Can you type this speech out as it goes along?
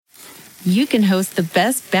you can host the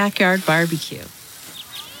best backyard barbecue.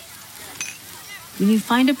 When you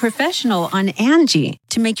find a professional on Angie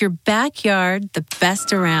to make your backyard the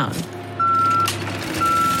best around.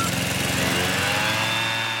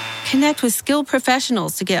 Connect with skilled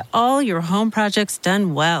professionals to get all your home projects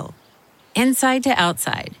done well. Inside to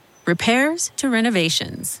outside, repairs to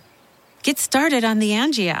renovations. Get started on the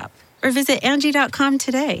Angie app or visit Angie.com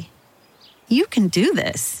today. You can do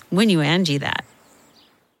this when you Angie that.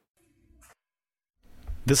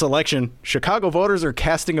 This election, Chicago voters are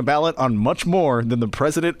casting a ballot on much more than the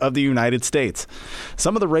President of the United States.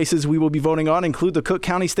 Some of the races we will be voting on include the Cook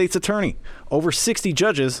County State's Attorney, over 60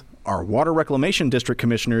 judges, our Water Reclamation District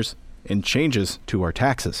Commissioners, and changes to our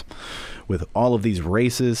taxes. With all of these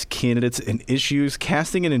races, candidates, and issues,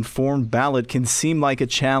 casting an informed ballot can seem like a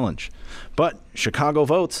challenge. But Chicago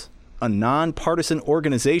Votes, a nonpartisan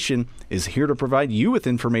organization, is here to provide you with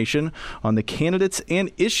information on the candidates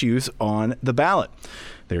and issues on the ballot.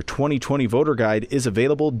 Their 2020 voter guide is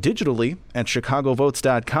available digitally at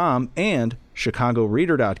chicagovotes.com and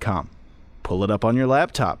chicagoreader.com. Pull it up on your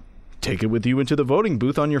laptop, take it with you into the voting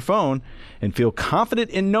booth on your phone, and feel confident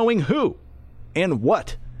in knowing who and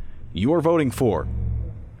what you're voting for.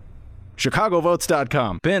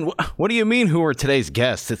 chicagovotes.com. Ben, what do you mean who are today's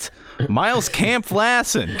guests? It's Miles Kampf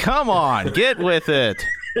Lassin. Come on, get with it.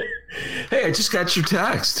 Hey, I just got your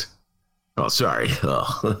text. Oh, sorry.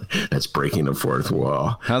 Oh, that's breaking the fourth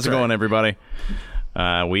wall. How's it going, everybody?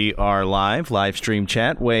 We are live stream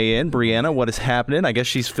chat. Weigh in. Brianna, what is happening? I guess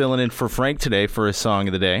she's filling in for Frank today for his song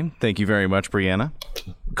of the day. Thank you very much, Brianna.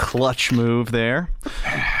 Clutch move there.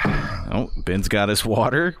 Oh, Ben's got his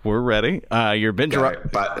water. We're ready. Your Ben. By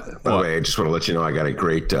the way, I just want to let you know I got a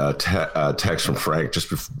great text from Frank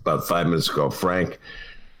just about 5 minutes ago. Frank,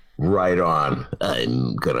 right on.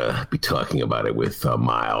 I'm gonna be talking about it with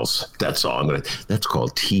Miles. That's all. That's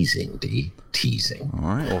called teasing, D. Teasing. All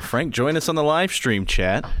right. Well, Frank, join us on the live stream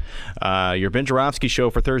chat. Your Ben Jarofsky show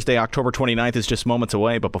for Thursday, October 29th is just moments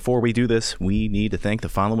away. But before we do this, we need to thank the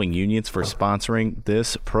following unions for sponsoring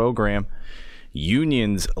this program.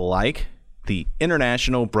 Unions like the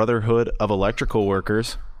International Brotherhood of Electrical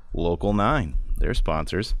Workers, Local 9. They're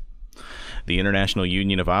sponsors. The International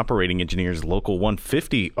Union of Operating Engineers, Local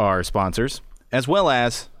 150, are sponsors, as well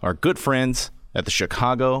as our good friends at the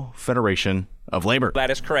Chicago Federation of Labor. That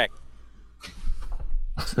is correct.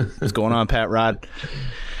 What's going on, Pat Rod?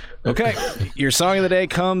 Okay, your song of the day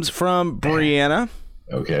comes from Brianna.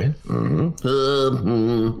 Okay.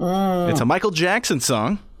 It's a Michael Jackson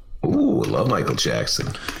song. Ooh, I love Michael Jackson.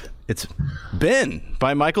 It's Ben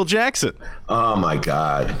by Michael Jackson. Oh, my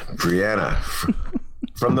God. Brianna.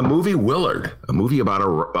 From the movie Willard, a movie about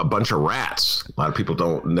a bunch of rats. A lot of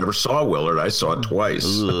people never saw Willard. I saw it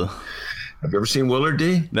twice. Ugh. Have you ever seen Willard,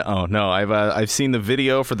 D? No. I've seen the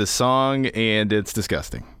video for the song, and it's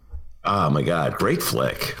disgusting. Oh, my God. Great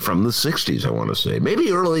flick from the 60s, I want to say.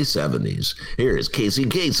 Maybe early 70s. Here is Casey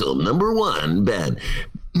Kasem, number one, Ben.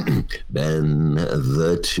 Ben,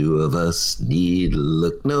 the two of us need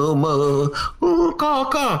look no more. Ooh,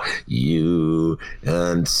 caw. You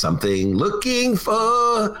and something looking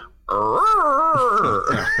for.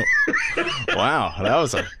 Wow, that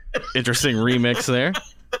was an interesting remix there.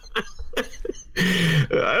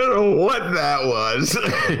 I don't know what that was.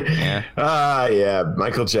 Yeah. Yeah.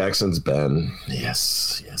 Michael Jackson's Ben.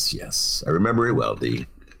 Yes. I remember it well, D.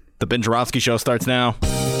 The Ben Jarofsky Show starts now.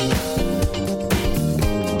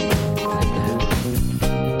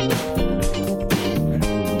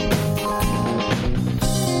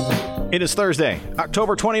 It is Thursday,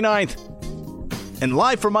 October 29th, and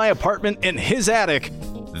live from my apartment in his attic,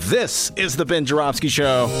 this is the Ben Jarofsky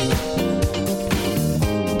Show.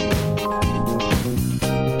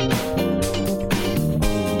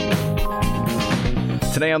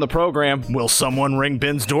 Today on the program, will someone ring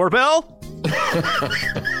Ben's doorbell?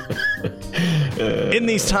 In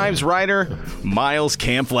these times, writer Miles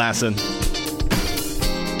Kampf Lassin.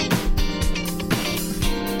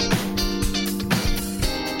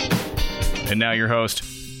 And now your host,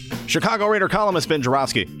 Chicago Reader columnist Ben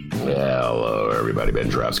Jarofsky. Hello, everybody.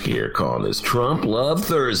 Ben Jarofsky here, calling this Trump Love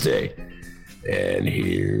Thursday. And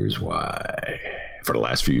here's why. For the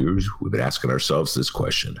last few years, we've been asking ourselves this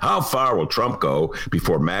question. How far will Trump go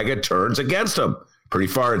before MAGA turns against him? Pretty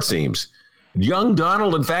far, it seems. Young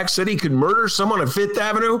Donald, in fact, said he could murder someone at Fifth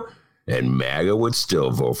Avenue, and MAGA would still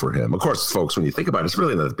vote for him. Of course, folks, when you think about it, it's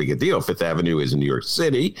really not that big a deal. Fifth Avenue is in New York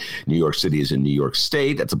City. New York City is in New York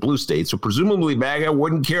State. That's a blue state. So presumably MAGA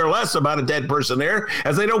wouldn't care less about a dead person there,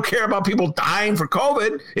 as they don't care about people dying for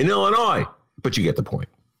COVID in Illinois. But you get the point.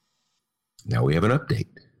 Now we have an update.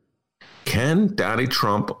 Can Donald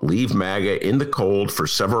Trump leave MAGA in the cold for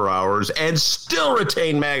several hours and still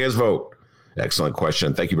retain MAGA's vote? Excellent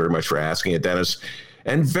question. Thank you very much for asking it, Dennis.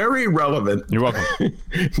 And very relevant. You're welcome.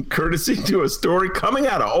 Courtesy to a story coming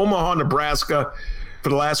out of Omaha, Nebraska for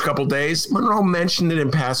the last couple of days. Monroe mentioned it in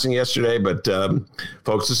passing yesterday, but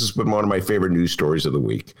folks, this has been one of my favorite news stories of the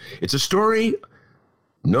week. It's a story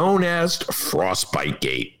known as Frostbite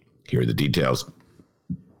Gate. Here are the details.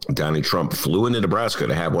 Donald Trump flew into Nebraska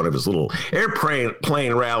to have one of his little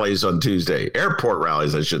airplane rallies on Tuesday. Airport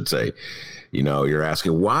rallies, I should say. You know, you're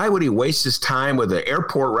asking, why would he waste his time with an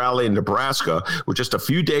airport rally in Nebraska with just a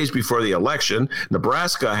few days before the election?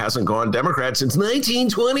 Nebraska hasn't gone Democrat since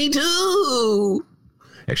 1922.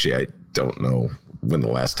 Actually, I don't know when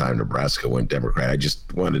the last time Nebraska went Democrat. I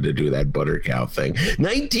just wanted to do that butter cow thing.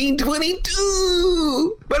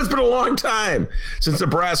 1922. But it's been a long time since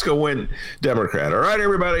Nebraska went Democrat. All right,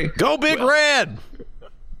 everybody. Go Big Red.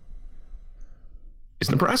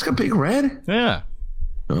 Is Nebraska Big Red? Yeah.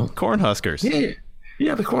 Well, Cornhuskers.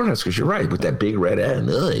 Yeah, the Cornhuskers. You're right. With that big red ad.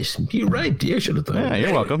 Nice. You're right. I should have thought. Yeah,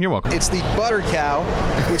 you're welcome. You're welcome. It's the butter cow,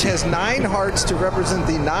 which has 9 hearts to represent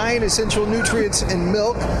the 9 essential nutrients in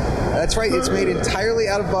milk. That's right. It's made entirely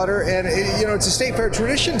out of butter, and it's a state fair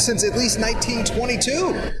tradition since at least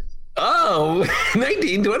 1922. Oh,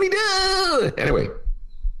 1922. Anyway.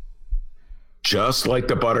 Just like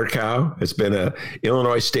the butter cow, it's been a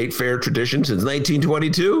Illinois state fair tradition since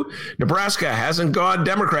 1922. Nebraska hasn't gone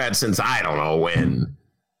Democrat since I don't know when.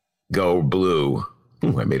 Go blue.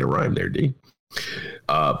 Ooh, I made a rhyme there, D.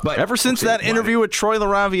 But ever since that interview with Troy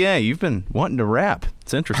LaRaviere, you've been wanting to rap.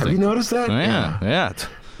 It's interesting. Have you noticed that? Yeah.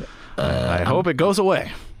 I hope it goes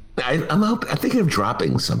away. I'm thinking of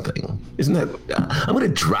dropping something. Isn't that? I'm going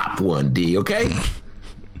to drop one, D. Okay.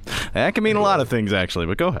 That can mean a lot of things, actually.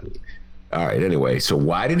 But go ahead. All right. Anyway, so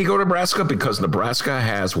why did he go to Nebraska? Because Nebraska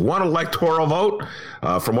has one electoral vote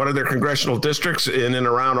from one of their congressional districts in and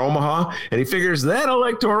around Omaha, and he figures that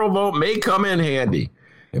electoral vote may come in handy.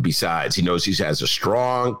 And besides, he knows he has a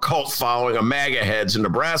strong cult following of MAGA heads in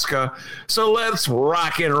Nebraska. So let's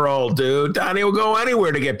rock and roll, dude. Donnie will go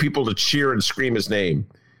anywhere to get people to cheer and scream his name.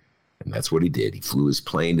 And that's what he did. He flew his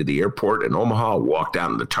plane to the airport in Omaha, walked out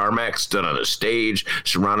on the tarmac, stood on a stage,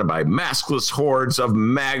 surrounded by maskless hordes of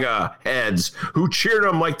MAGA heads who cheered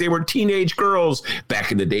him like they were teenage girls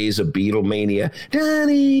back in the days of Beatlemania.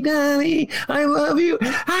 Donnie, I love you.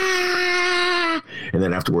 Ah! And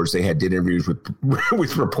then afterwards, they had interviews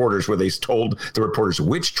with reporters where they told the reporters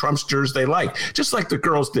which Trumpsters they like, just like the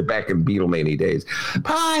girls did back in Beatlemania days.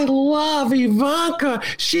 I love Ivanka.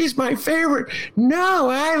 She's my favorite. No,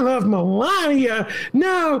 I love Melania.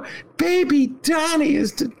 No, baby Donnie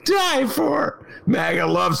is to die for. MAGA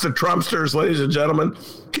loves the Trumpsters, ladies and gentlemen.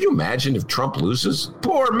 Can you imagine if Trump loses?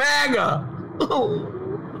 Poor MAGA.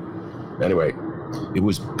 Anyway, it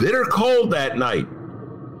was bitter cold that night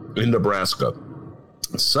in Nebraska.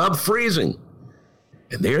 Sub-freezing.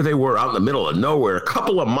 And there they were out in the middle of nowhere, a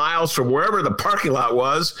couple of miles from wherever the parking lot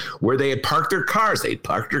was where they had parked their cars. They'd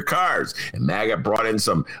parked their cars. And MAGA brought in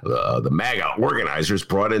the MAGA organizers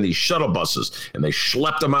brought in these shuttle buses, and they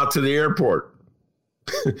schlepped them out to the airport.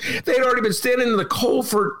 They'd already been standing in the cold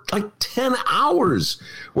for like 10 hours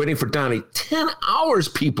waiting for Donnie. 10 hours,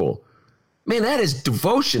 people. Man, that is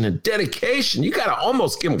devotion and dedication. You got to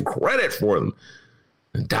almost give them credit for them.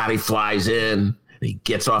 And Donnie flies in. And he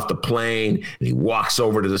gets off the plane and he walks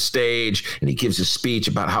over to the stage and he gives a speech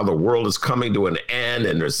about how the world is coming to an end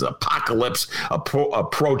and there's an apocalypse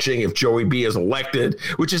approaching if Joey B is elected,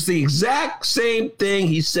 which is the exact same thing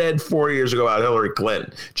he said 4 years ago about Hillary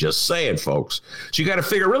Clinton. Just saying, folks. So you got to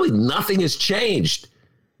figure really nothing has changed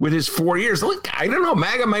with his 4 years. Look, I don't know.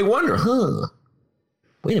 MAGA might wonder,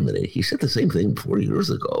 wait a minute. He said the same thing 4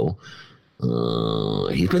 years ago.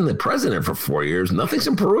 He's been the president for 4 years. Nothing's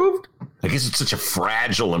improved. I guess it's such a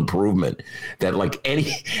fragile improvement that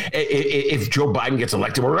if Joe Biden gets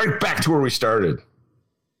elected, we're right back to where we started.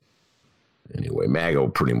 Anyway, MAGA will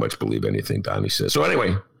pretty much believe anything Donnie says. So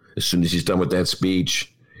anyway, as soon as he's done with that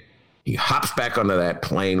speech, he hops back onto that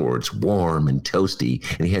plane where it's warm and toasty,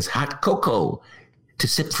 and he has hot cocoa to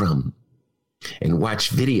sip from and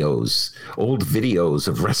watch old videos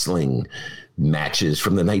of wrestling matches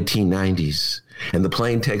from the 1990s, and the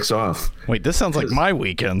plane takes off. Wait, this sounds like my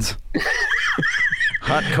weekends.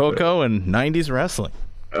 Hot cocoa and 90s wrestling.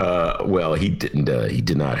 Well, he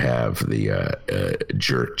did not have the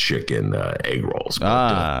jerk chicken egg rolls.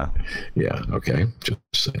 But, yeah, okay, just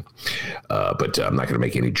saying. But I'm not going to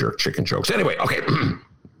make any jerk chicken jokes. Anyway, okay.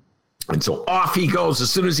 And so off he goes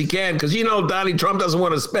as soon as he can, because Donnie Trump doesn't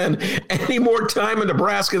want to spend any more time in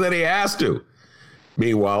Nebraska than he has to.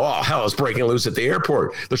 Meanwhile, all hell is breaking loose at the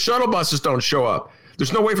airport. The shuttle buses don't show up.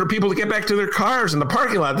 There's no way for people to get back to their cars in the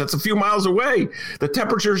parking lot that's a few miles away. The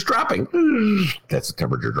temperature's dropping. That's the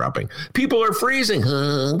temperature dropping. People are freezing.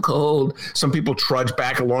 I'm cold. Some people trudge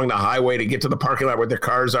back along the highway to get to the parking lot where their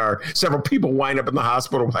cars are. Several people wind up in the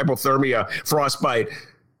hospital with hypothermia, frostbite.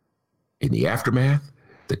 In the aftermath,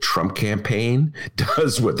 the Trump campaign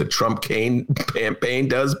does what the Trump campaign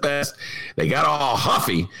does best. They got all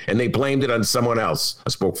huffy and they blamed it on someone else. A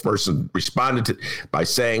spokesperson responded by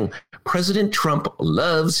saying, President Trump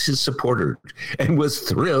loves his supporters and was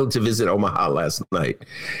thrilled to visit Omaha last night.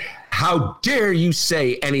 How dare you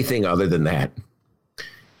say anything other than that?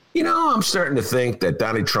 You know, I'm starting to think that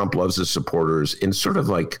Donald Trump loves his supporters in sort of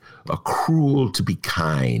like a cruel to be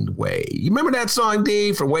kind way. You remember that song,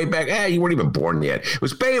 D, from way back? You weren't even born yet. It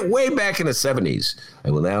was way back in the 70s.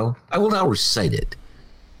 I will now recite it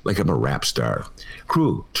like I'm a rap star.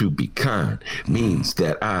 Cruel to be kind means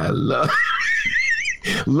that I love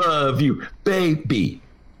you, baby.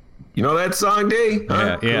 You know that song, D?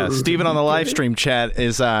 Huh? Yeah. Steven on the live stream chat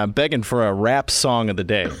is begging for a rap song of the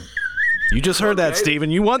day. You just heard that, Steven.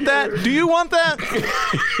 You want that? Do you want that?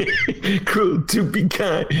 Cruel to be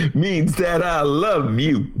kind means that I love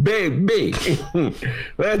you, baby.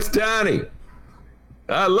 That's Donnie.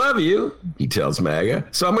 I love you, he tells MAGA,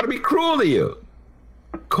 so I'm going to be cruel to you.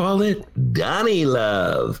 Call it Donnie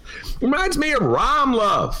love. Reminds me of Rom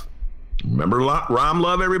love. Remember Rom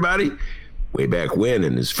love, everybody? Way back when,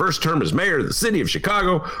 in his first term as mayor of the city of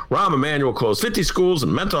Chicago, Rahm Emanuel closed 50 schools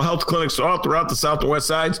and mental health clinics all throughout the South and West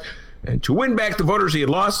Sides. And to win back the voters he had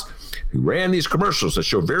lost, he ran these commercials that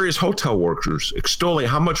showed various hotel workers extolling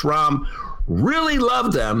how much Rahm really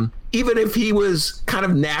loved them, even if he was kind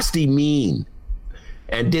of nasty mean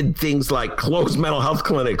and did things like close mental health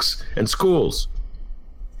clinics and schools.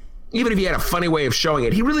 Even if he had a funny way of showing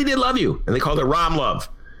it, he really did love you. And they called it Rahm love.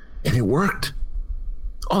 And it worked.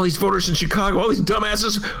 All these voters in Chicago, all these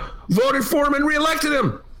dumbasses voted for him and reelected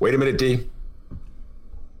him. Wait a minute, D.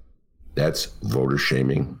 That's voter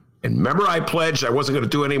shaming. And remember I pledged I wasn't going to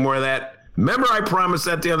do any more of that? Remember I promised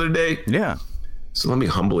that the other day? Yeah. So let me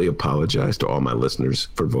humbly apologize to all my listeners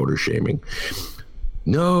for voter shaming.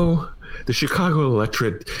 No, the Chicago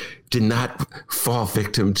electorate did not fall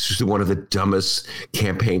victim to one of the dumbest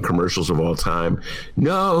campaign commercials of all time.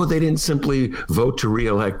 No, they didn't simply vote to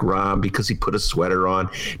reelect Rahm because he put a sweater on.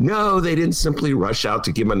 No, they didn't simply rush out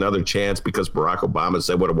to give him another chance because Barack Obama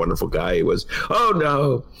said what a wonderful guy he was. Oh,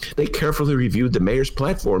 no. They carefully reviewed the mayor's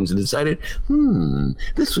platforms and decided,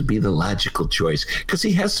 this would be the logical choice because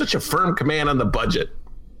he has such a firm command on the budget.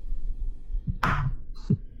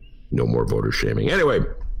 No more voter shaming. Anyway,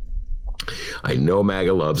 I know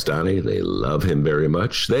MAGA loves Donnie. They love him very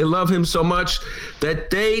much. They love him so much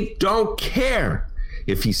that they don't care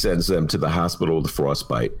if he sends them to the hospital with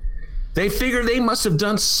frostbite. They figure they must have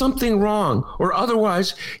done something wrong, or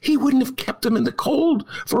otherwise he wouldn't have kept them in the cold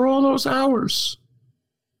for all those hours.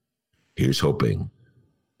 Here's hoping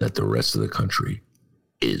that the rest of the country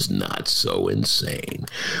is not so insane.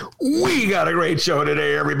 We got a great show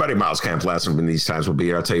today, everybody. Miles Kampf Lassin from these times will be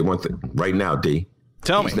here. I'll tell you one thing right now, D.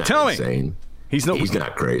 Tell me. He's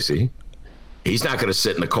not crazy. He's not going to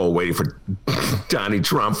sit in the cold waiting for Donnie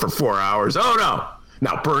Trump for 4 hours. Oh, no.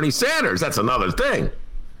 Now, Bernie Sanders, that's another thing.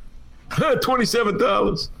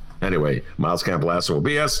 $27. Anyway, Miles Kampf Lassin will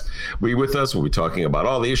be with us. We'll be talking about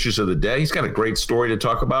all the issues of the day. He's got a great story to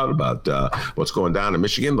talk about what's going down in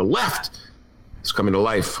Michigan. The left is coming to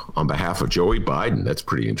life on behalf of Joey Biden. That's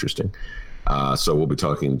pretty interesting. So we'll be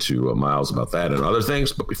talking to Miles about that and other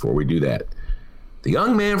things. But before we do that, the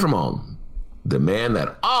young man from home, the man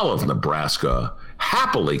that all of Nebraska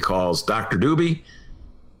happily calls Dr. Doobie,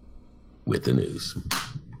 with the news.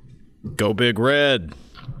 Go Big Red.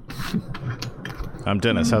 I'm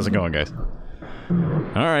Dennis. How's it going, guys?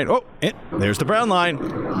 All right. Oh, there's the brown line.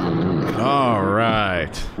 All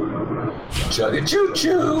right. Chug it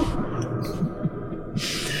choo-choo.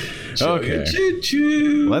 Okay.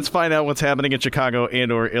 Let's find out what's happening in Chicago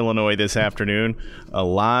and or Illinois this afternoon. A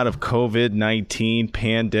lot of COVID-19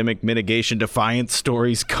 pandemic mitigation defiance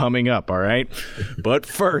stories coming up, all right? But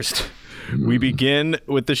first, we begin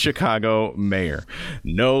with the Chicago mayor.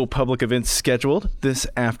 No public events scheduled this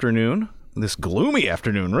afternoon, this gloomy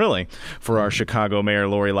afternoon, really, for our Chicago mayor,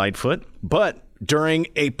 Lori Lightfoot. But during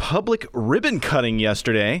a public ribbon cutting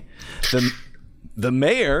yesterday, the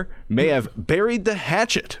mayor may have buried the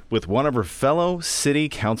hatchet with one of her fellow city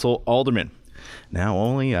council aldermen. Now,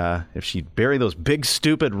 only if she'd bury those big,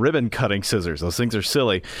 stupid ribbon-cutting scissors. Those things are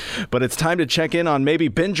silly. But it's time to check in on maybe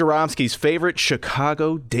Ben Jaromsky's favorite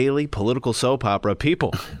Chicago daily political soap opera.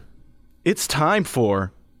 People, it's time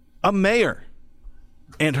for a mayor.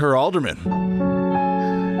 and her aldermen.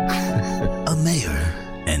 A mayor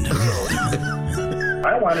and her aldermen.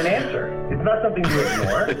 I want an answer. It's not something to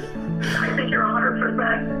ignore. I think you're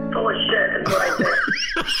 100% full of shit, is what I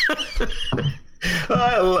think.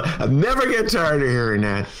 I'll never get tired of hearing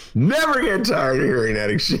that. Never get tired of hearing that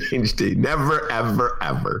exchange, D. Never, ever,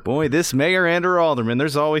 ever. Boy, this mayor and her alderman,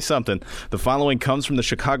 there's always something. The following comes from the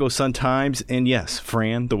Chicago Sun-Times, and yes,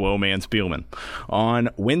 Fran, the woe man Spielman. On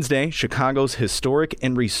Wednesday, Chicago's historic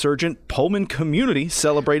and resurgent Pullman community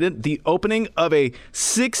celebrated the opening of a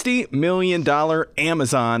 $60 million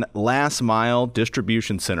Amazon last-mile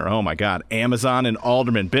distribution center. Oh, my God. Amazon and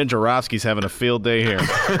alderman. Ben Jarofsky's having a field day here.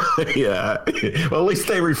 Yeah. Well, at least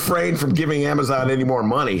they refrained from giving Amazon any more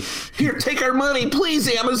money. Here, take our money, please,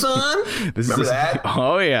 Amazon. Remember that?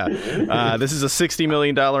 Oh, yeah. This is a $60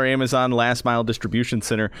 million Amazon last mile distribution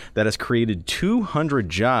center that has created 200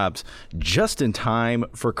 jobs just in time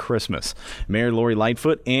for Christmas. Mayor Lori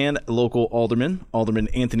Lightfoot and local Alderman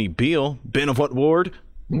Anthony Beal, Ben of what ward?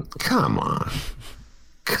 Come on.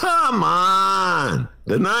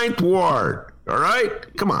 The 9th Ward. All right?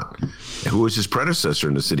 Come on. Who was his predecessor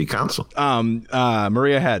in the city council?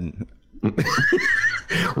 Maria Haddon.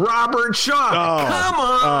 Robert Shaw. Come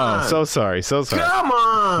on. Oh, so sorry. Come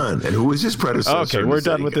on. And who was his predecessor? Okay, we're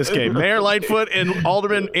done with this game. Mayor Lightfoot and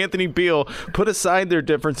Alderman Anthony Beal put aside their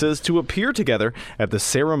differences to appear together at the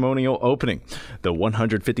ceremonial opening. The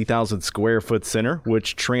 150,000 square foot center,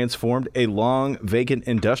 which transformed a long vacant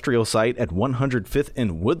industrial site at 105th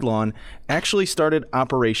and Woodlawn, actually started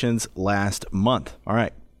operations last month. All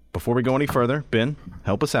right, before we go any further, Ben,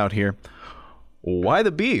 help us out here. Why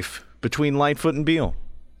the beef between Lightfoot and Beal?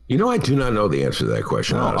 You know, I do not know the answer to that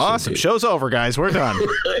question. Oh, awesome. Show's over, guys. We're done.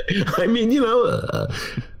 I mean,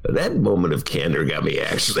 that moment of candor got me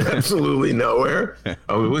actually absolutely nowhere.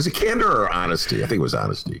 Oh, was it candor or honesty? I think it was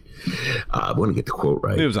honesty. I want to get the quote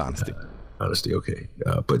right. It was honesty. Honesty, okay.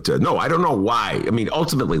 But no, I don't know why. I mean,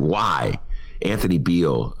 ultimately, why Anthony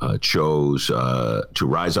Beal chose to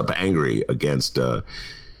rise up angry against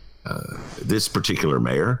this particular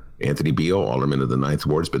mayor. Anthony Beal, alderman of the 9th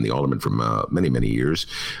Ward, has been the alderman for many, many years,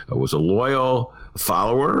 was a loyal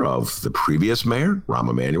follower of the previous mayor,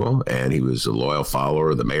 Rahm Emanuel, and he was a loyal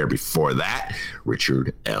follower of the mayor before that,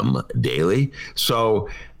 Richard M. Daley. So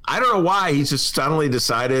I don't know why he just suddenly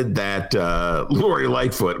decided that Lori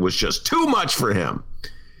Lightfoot was just too much for him.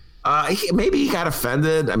 Maybe he got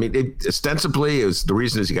offended. I mean, ostensibly, it was the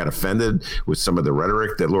reason is he got offended with some of the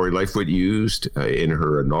rhetoric that Lori Lightfoot used in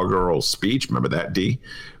her inaugural speech. Remember that, D?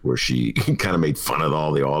 Where she kind of made fun of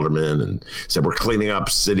all the aldermen and said, we're cleaning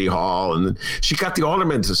up City Hall. And then she got the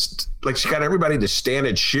aldermen to, she got everybody to stand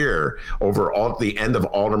and cheer over the end of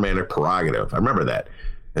aldermanic prerogative. I remember that.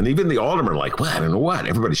 And even the aldermen are like, well, I don't know what.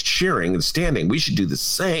 Everybody's cheering and standing. We should do the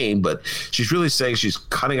same. But she's really saying she's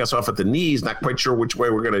cutting us off at the knees, not quite sure which way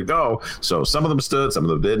we're going to go. So some of them stood, some of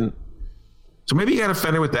them didn't. So maybe he got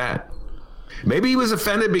offended with that. Maybe he was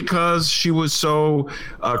offended because she was so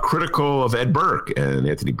critical of Ed Burke. And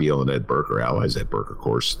Anthony Beal and Ed Burke are allies. Ed Burke, of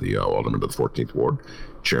course, the alderman of the 14th Ward,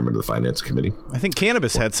 chairman of the Finance Committee. I think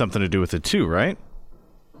cannabis had something to do with it too, right?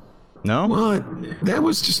 No? Well, that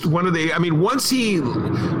was just one of the, I mean, once he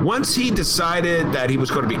decided that he was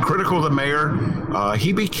going to be critical of the mayor,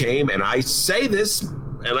 he became, and I say this,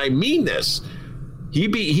 and I mean this, he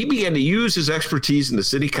began to use his expertise in the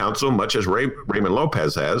city council, much as Raymond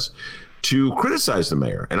Lopez has, to criticize the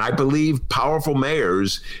mayor. And I believe powerful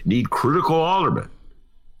mayors need critical aldermen.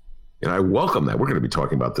 And I welcome that. We're going to be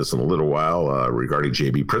talking about this in a little while regarding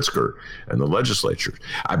J.B. Pritzker and the legislature.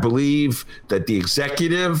 I believe that the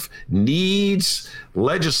executive needs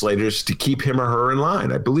legislators to keep him or her in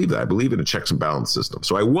line. I believe that. I believe in a checks and balance system.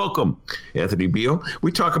 So I welcome Anthony Beal.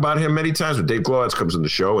 We talk about him many times when Dave Glowacz comes on the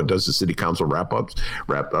show and does the city council wrap-ups,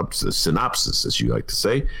 the synopsis, as you like to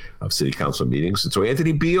say, of city council meetings. And so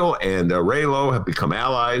Anthony Beal and Ray Lowe have become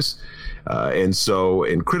allies. And so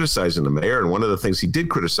in criticizing the mayor, and one of the things he did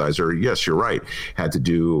criticize her, yes, you're right, had to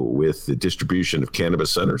do with the distribution of cannabis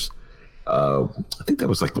centers. I think that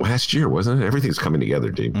was like last year, wasn't it? Everything's coming together,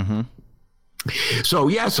 Dave. Mm-hmm. So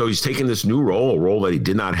he's taken this new role, a role that he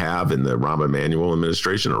did not have in the Rahm Emanuel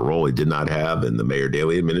administration, a role he did not have in the Mayor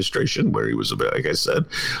Daley administration, where he was, like I said,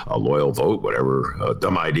 a loyal vote, whatever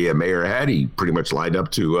dumb idea mayor had, he pretty much lined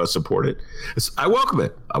up to support it. I welcome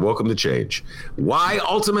it. I welcome the change. Why,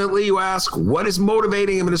 ultimately, you ask, what is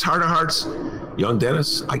motivating him in his heart of hearts? Young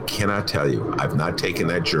Dennis, I cannot tell you. I've not taken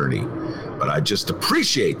that journey, but I just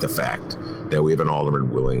appreciate the fact that we have an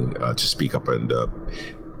alderman willing to speak up and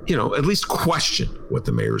at least question what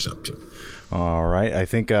the mayor's up to. All right. I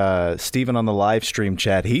think Steven on the live stream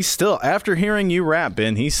chat, he's still, after hearing you rap,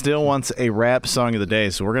 Ben, he still wants a rap song of the day.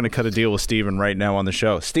 So we're going to cut a deal with Steven right now on the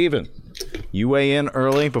show. Steven, you weigh in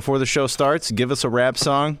early before the show starts. Give us a rap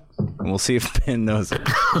song, and we'll see if Ben knows it.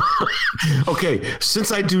 Okay,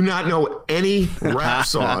 since I do not know any rap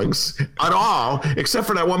songs at all, except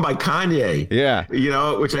for that one by Kanye. Yeah.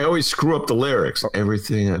 Which I always screw up the lyrics.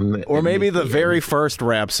 Or maybe the very first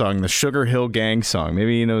rap song, the Sugar Hill Gang song.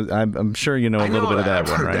 Maybe, I'm sure you know a little bit of that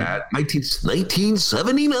one, right? That.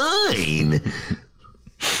 1979.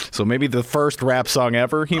 So maybe the first rap song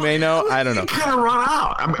ever he may know. I don't know. Kind of run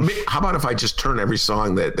out. How about if I just turn every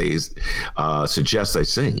song that they suggest I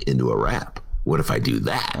sing into a rap? What if I do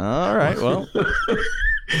that? All right. Well.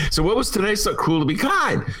 So what was today's song? Cruel to be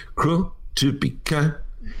kind. Cruel to be kind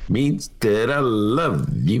means that I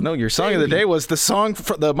love you. No, your song of the day was the song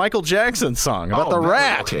for the Michael Jackson song about the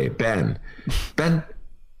rat. Okay, Ben. I'm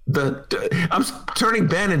turning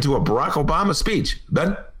Ben into a Barack Obama speech.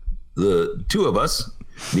 Ben, the two of us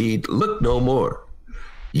need look no more.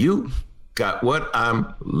 You got what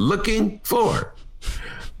I'm looking for.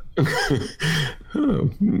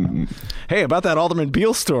 Hey, about that Alderman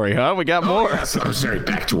Beale story, huh? We got more. Yes, I'm sorry.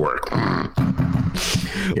 Back to work.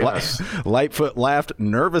 Yes. Lightfoot laughed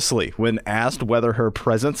nervously when asked whether her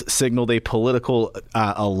presence signaled a political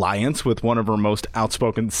alliance with one of her most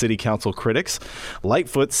outspoken city council critics.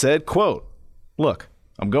 Lightfoot said, quote, "Look,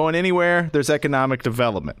 I'm going anywhere there's economic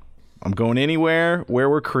development. I'm going anywhere where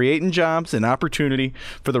we're creating jobs and opportunity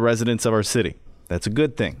for the residents of our city. That's a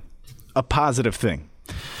good thing, a positive thing.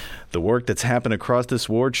 The work that's happened across this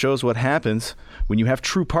ward shows what happens when you have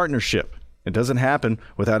true partnership. It doesn't happen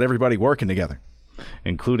without everybody working together,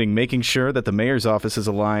 including making sure that the mayor's office is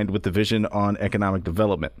aligned with the vision on economic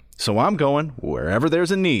development. So I'm going wherever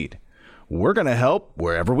there's a need. We're going to help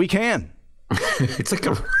wherever we can." It's like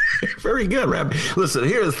a very good rap. Listen,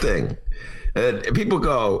 here's the thing. People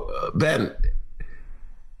go, Ben,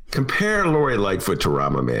 compare Lori Lightfoot to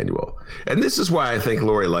Rahm Emanuel. And this is why I think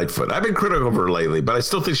Lori Lightfoot, I've been critical of her lately, but I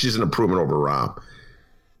still think she's an improvement over Rahm.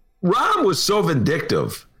 Rahm was so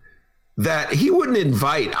vindictive that he wouldn't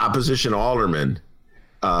invite opposition aldermen,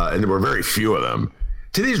 and there were very few of them,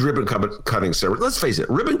 to these ribbon cutting ceremonies. Let's face it,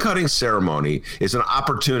 ribbon cutting ceremony is an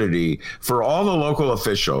opportunity for all the local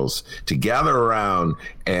officials to gather around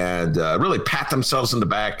and really pat themselves in the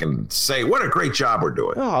back and say, what a great job we're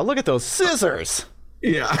doing. Oh, look at those scissors.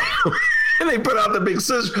 Yeah. And they put out the big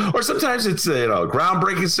scissors. Or sometimes it's a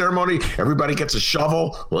groundbreaking ceremony. Everybody gets a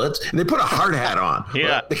shovel. And they put a hard hat on.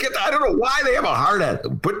 Yeah. I don't know why they have a hard hat.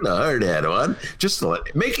 Putting a hard hat on just to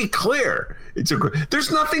make it clear. There's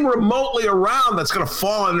nothing remotely around that's going to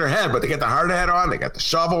fall on their head, but they get the hard hat on. They got the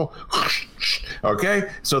shovel. Okay.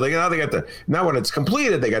 So now when it's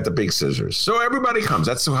completed, they got the big scissors. So everybody comes.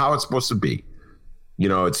 That's how it's supposed to be.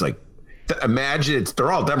 It's like, imagine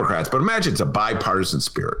they're all Democrats, but imagine it's a bipartisan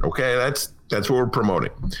spirit. Okay, that's what we're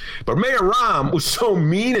promoting. But Mayor Rahm was so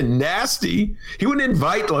mean and nasty, he wouldn't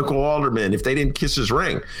invite local aldermen if they didn't kiss his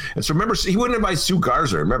ring. And so remember, he wouldn't invite Sue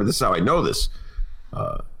Garza. Remember, this is how I know this.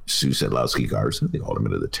 Sue Sedlowski Garza, the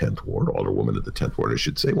alderman of the 10th ward, alderwoman of the 10th ward, I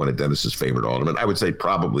should say, one of Dennis's favorite aldermen. I would say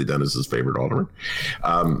probably Dennis's favorite alderman.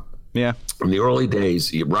 Yeah. In the early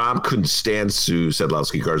days, Rahm couldn't stand Sue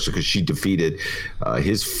Sedlowski Garza because she defeated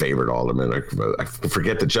his favorite alderman. I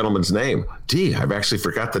forget the gentleman's name. I've actually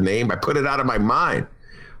forgot the name. I put it out of my mind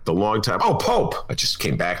the long time. Oh, Pope. It just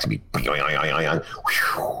came back to me.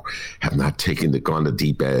 Have not gone to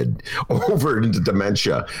deep ed over into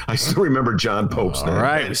dementia. I still remember John Pope's name. All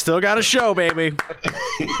right. We still got a show, baby.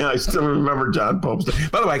 Yeah, I still remember John Pope's name.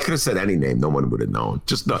 By the way, I could have said any name. No one would have known.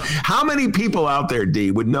 Just know. How many people out there, D,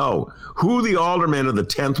 would know who the alderman of the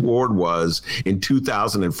 10th ward was in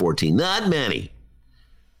 2014? Not many.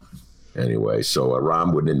 Anyway, so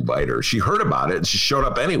Rahm wouldn't invite her. She heard about it and she showed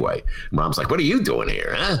up anyway. And Rahm's like, what are you doing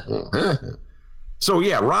here? Huh? So,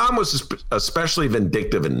 yeah, Rahm was especially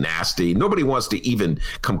vindictive and nasty. Nobody wants to even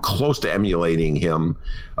come close to emulating him.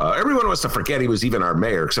 Everyone wants to forget he was even our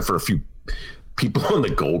mayor, except for a few people on the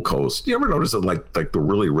Gold Coast. You ever notice that like the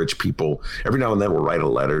really rich people, every now and then will write a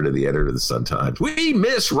letter to the editor of the Sun-Times. We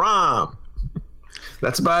miss Rahm.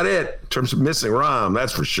 That's about it in terms of missing Rahm,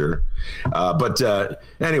 that's for sure. But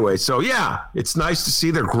anyway, so yeah, it's nice to see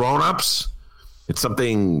they're grown-ups. It's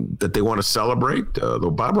something that they want to celebrate. Though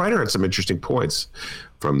Bob Reiner had some interesting points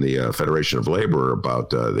from the Federation of Labor about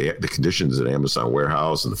the conditions at Amazon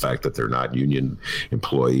warehouse and the fact that they're not union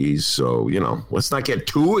employees. So, let's not get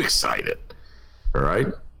too excited. All right?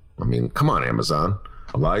 I mean, come on, Amazon.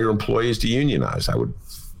 Allow your employees to unionize. I would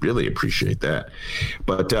really appreciate that.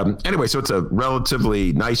 But anyway, so it's a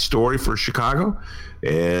relatively nice story for Chicago,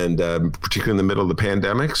 and particularly in the middle of the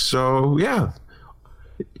pandemic. So, yeah,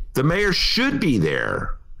 the mayor should be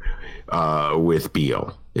there with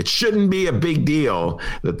Beal. It shouldn't be a big deal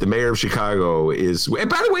that the mayor of Chicago is. And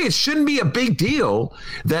by the way, it shouldn't be a big deal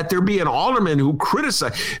that there be an alderman who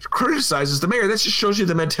criticizes the mayor. That just shows you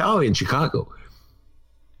the mentality in Chicago.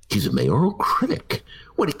 He's a mayoral critic.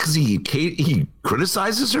 What? Because he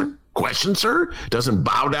criticizes her, questions her, doesn't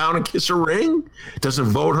bow down and kiss her ring, doesn't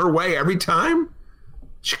vote her way every time.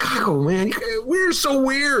 Chicago, man, we're so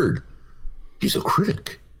weird. He's a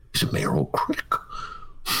critic. He's a mayoral critic.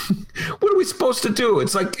 What are we supposed to do?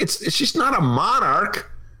 It's like she's not a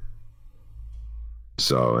monarch.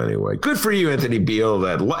 So anyway, good for you, Anthony Beal,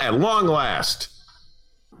 that at long last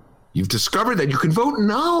you've discovered that you can vote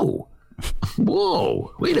no.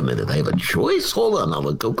 Whoa, wait a minute, I have a choice? Hold on,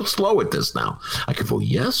 I'll go slow with this now. I can vote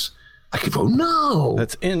yes, I can vote no.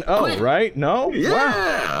 That's N-O, right? No? Yeah.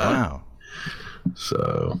 Wow.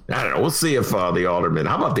 So, I don't know. We'll see if the aldermen,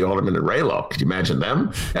 how about the aldermen in Raylo? Could you imagine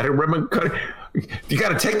them at a ribbon cutting? You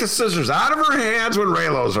got to take the scissors out of her hands when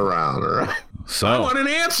Raylo's around, all right? So, I want an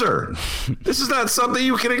answer. This is not something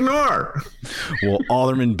you can ignore. Will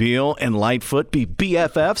Alderman Beal and Lightfoot be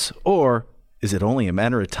BFFs, or is it only a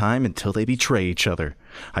matter of time until they betray each other?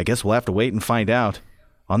 I guess we'll have to wait and find out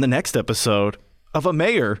on the next episode of A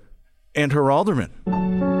Mayor and Her Alderman. A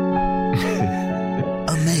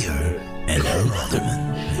mayor and her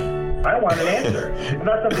alderman. I want an answer. It's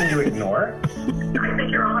not something you ignore. I think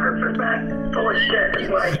you're 100% full of shit, is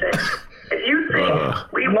what I think. If you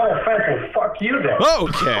think we No offense, well, fuck you then.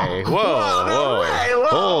 Okay. Whoa.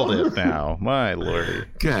 Hold it now. My lordy.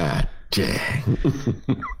 God dang.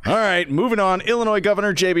 All right, moving on. Illinois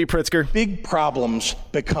Governor J.B. Pritzker. Big problems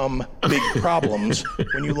become big problems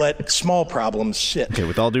when you let small problems sit. Okay,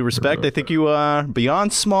 with all due respect, I think you are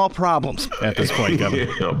beyond small problems at this point,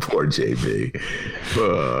 Governor. Oh, poor JB.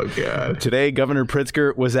 Oh, God. Today, Governor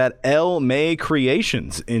Pritzker was at El May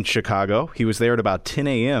Creations in Chicago. He was there at about 10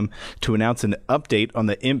 a.m. to announce an update on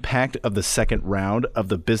the impact of the second round of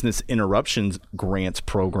the Business Interruptions Grants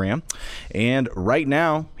Program. And right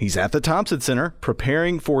now, he's at the Thompson Center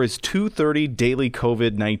preparing for his 2:30 daily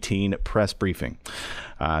COVID-19 press briefing.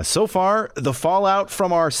 So far, the fallout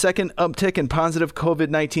from our second uptick in positive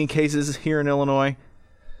COVID-19 cases here in Illinois,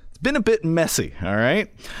 it's been a bit messy, all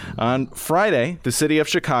right? On Friday, the city of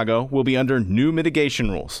Chicago will be under new mitigation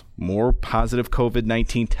rules. More positive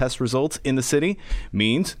COVID-19 test results in the city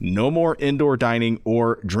means no more indoor dining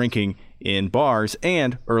or drinking in bars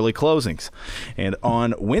and early closings. And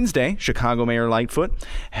on Wednesday, Chicago Mayor Lightfoot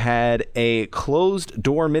had a closed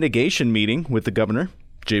door mitigation meeting with the governor,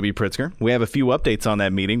 J.B. Pritzker. We have a few updates on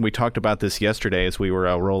that meeting. We talked about this yesterday as we were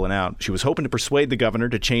rolling out. She was hoping to persuade the governor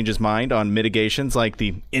to change his mind on mitigations like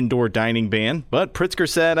the indoor dining ban, but Pritzker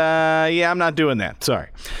said, yeah, I'm not doing that. Sorry.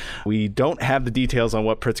 We don't have the details on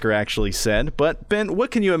what Pritzker actually said, but Ben,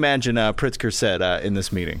 what can you imagine Pritzker said in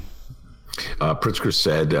this meeting? Pritzker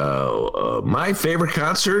said, my favorite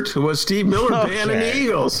concert was Steve Miller Band and the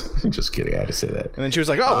Eagles. Just kidding. I had to say that. And then she was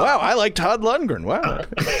like, oh, wow, I like Todd Lundgren. Wow.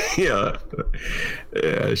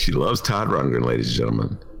 Yeah, she loves Todd Lundgren, ladies and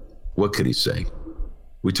gentlemen. What could he say?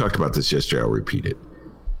 We talked about this yesterday. I'll repeat it.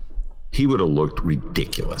 He would have looked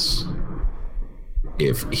ridiculous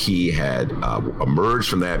if he had emerged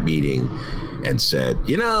from that meeting and said,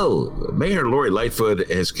 you know, Mayor Lori Lightfoot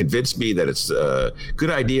has convinced me that it's a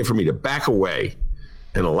good idea for me to back away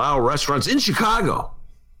and allow restaurants in Chicago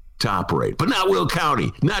to operate, but not Will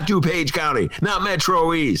County, not DuPage County, not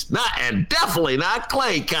Metro East, and definitely not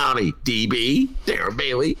Clay County, DB, Darren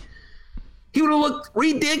Bailey. He would have looked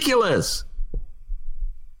ridiculous.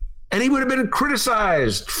 And he would have been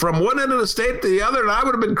criticized from one end of the state to the other, and I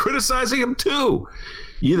would have been criticizing him too.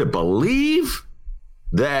 You either believe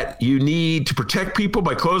that you need to protect people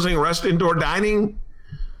by closing indoor dining,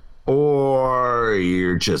 or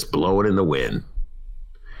you're just blowing in the wind.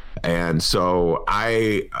 And so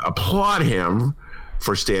I applaud him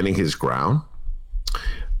for standing his ground.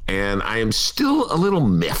 And I am still a little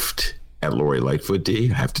miffed at Lori Lightfoot,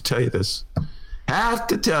 D. I have to tell you this.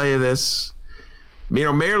 You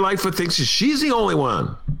know, Mayor Lightfoot thinks she's the only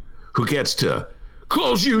one who gets to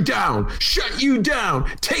close you down, shut you down,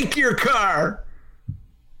 take your car.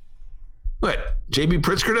 What, J.B.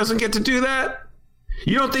 Pritzker doesn't get to do that?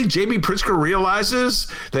 You don't think J.B. Pritzker realizes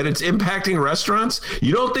that it's impacting restaurants?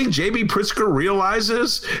 You don't think J.B. Pritzker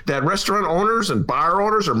realizes that restaurant owners and bar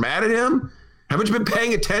owners are mad at him? Haven't you been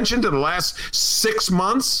paying attention to the last 6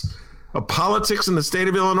 months of politics in the state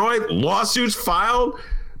of Illinois? Lawsuits filed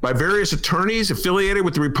by various attorneys affiliated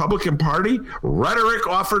with the Republican Party, rhetoric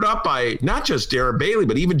offered up by not just Darren Bailey,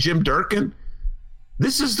 but even Jim Durkin.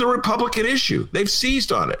 This is the Republican issue. They've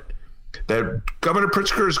seized on it. That Governor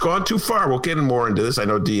Pritzker has gone too far. We'll get more into this. I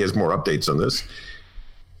know Dee has more updates on this.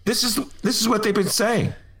 This is what they've been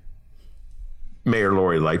saying. Mayor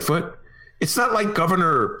Lori Lightfoot. It's not like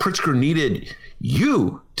Governor Pritzker needed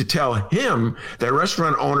you to tell him that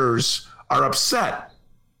restaurant owners are upset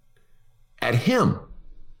at him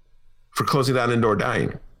for closing down indoor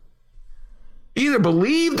dining. You either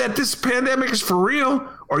believe that this pandemic is for real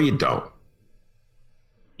or you don't.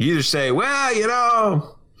 You either say,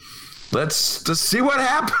 well, let's just see what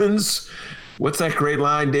happens. What's that great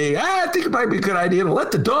line, Dee? I think it might be a good idea to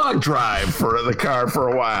let the dog drive for the car for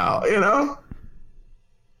a while,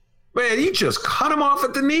 Man, you just cut him off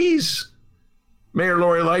at the knees, Mayor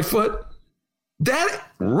Lori Lightfoot. That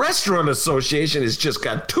restaurant association has just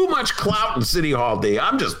got too much clout in City Hall, Dee.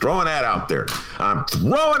 I'm just throwing that out there.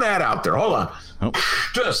 Hold on. Oh.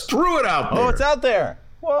 Just threw it out there. Oh, it's out there.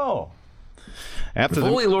 Whoa. If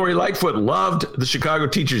only Lori Lightfoot loved the Chicago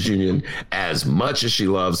Teachers Union as much as she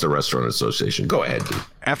loves the Restaurant Association. Go ahead, Dee.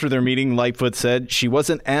 After their meeting, Lightfoot said she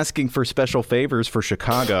wasn't asking for special favors for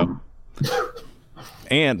Chicago.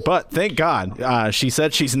 But thank God, she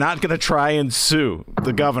said she's not going to try and sue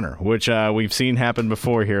the governor, which we've seen happen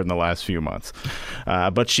before here in the last few months.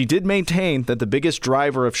 But she did maintain that the biggest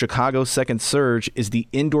driver of Chicago's second surge is the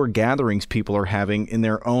indoor gatherings people are having in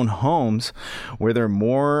their own homes, where they're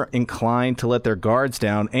more inclined to let their guards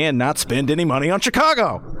down and not spend any money on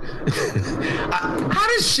Chicago. How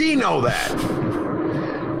does she know that?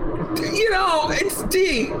 It's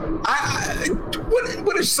Dee.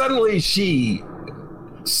 What if suddenly she...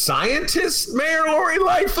 Scientist, Mayor Lori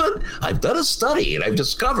Lightfoot? I've done a study and I've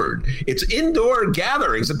discovered it's indoor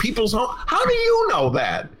gatherings at people's homes. How do you know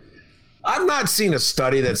that? I've not seen a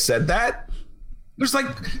study that said that. There's like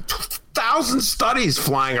 1,000 studies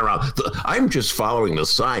flying around. I'm just following the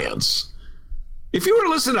science. If you were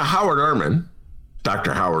to listen to Howard Ehrman,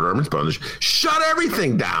 Dr. Howard Ehrman's brother, shut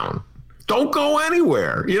everything down. Don't go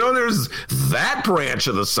anywhere. There's that branch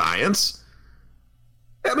of the science.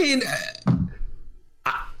 I mean...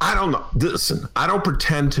 I don't know. Listen, I don't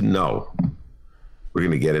pretend to know. We're going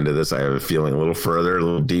to get into this. I have a feeling a little further, a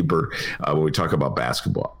little deeper when we talk about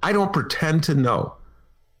basketball. I don't pretend to know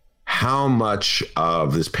how much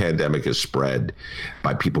of this pandemic is spread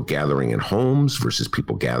by people gathering in homes versus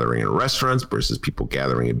people gathering in restaurants versus people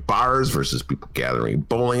gathering in bars versus people gathering in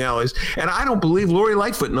bowling alleys. And I don't believe Lori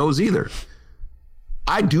Lightfoot knows either.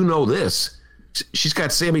 I do know this. She's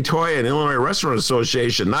got Sammy Toya and Illinois Restaurant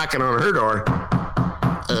Association knocking on her door.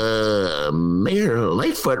 Mayor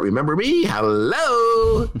Lightfoot, remember me?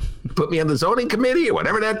 Hello. Put me on the zoning committee or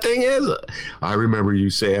whatever that thing is. I remember you,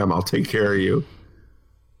 Sam. I'll take care of you.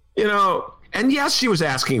 And yes, she was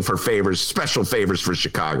asking for favors, special favors for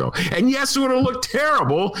Chicago. And yes, it would have looked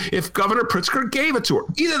terrible if Governor Pritzker gave it to her.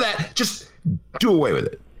 Either that, just do away with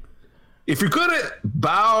it. If you're going to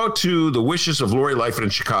bow to the wishes of Lori Lightfoot in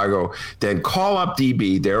Chicago, then call up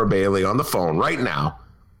DB, Darren Bailey, on the phone right now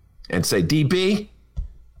and say, DB,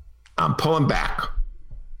 I'm pulling back.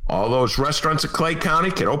 All those restaurants in Clay County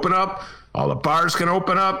can open up. All the bars can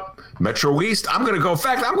open up. Metro East, I'm going to go. In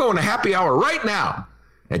fact, I'm going to happy hour right now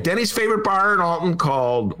at Denny's favorite bar in Alton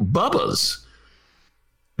called Bubba's.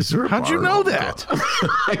 Is there a How'd bar you know that?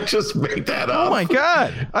 I just made that up. Oh, my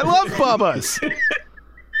God. I love Bubba's.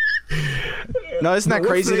 No, isn't that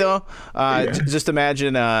crazy, though? Just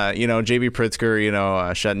imagine, J.B.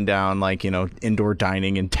 Pritzker, shutting down, indoor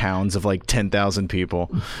dining in towns of, 10,000 people.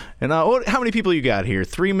 And how many people you got here?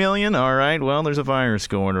 3 million? All right. Well, there's a virus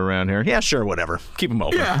going around here. Yeah, sure, whatever. Keep them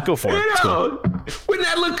open. Yeah, go for it. Wouldn't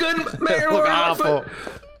that look good, Mayor? Look awful.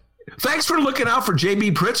 Thanks for looking out for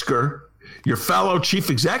J.B. Pritzker, your fellow chief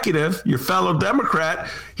executive, your fellow Democrat.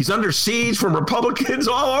 He's under siege from Republicans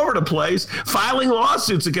all over the place, filing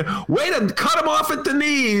lawsuits again. Way to cut him off at the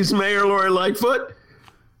knees, Mayor Lori Lightfoot.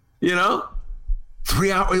 3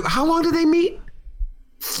 hours. How long did they meet?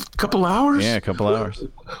 A couple hours? Yeah, a couple hours.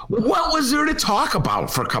 What was there to talk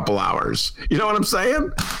about for a couple hours? You know what I'm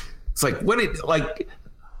saying? It's like, what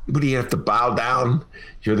do you have to bow down?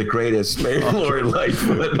 You're the greatest, Mayor Lori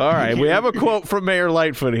Lightfoot. All right, we have a quote from Mayor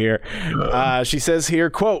Lightfoot here. She says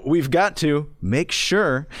here, quote, "We've got to make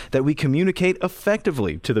sure that we communicate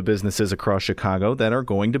effectively to the businesses across Chicago that are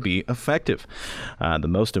going to be effective. The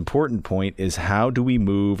most important point is how do we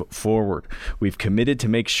move forward? We've committed to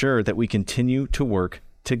make sure that we continue to work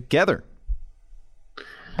together."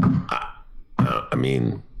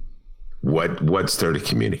 What's there to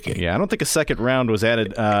communicate? Yeah, I don't think a second round was added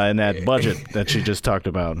in that budget that she just talked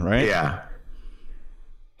about, right? Yeah.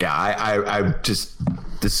 Yeah, I just,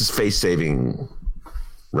 this is face-saving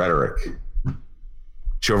rhetoric.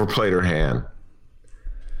 She overplayed her hand.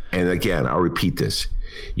 And again, I'll repeat this.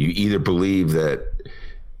 You either believe that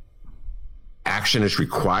action is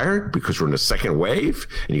required because we're in a second wave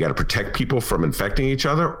and you got to protect people from infecting each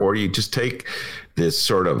other, or you just take this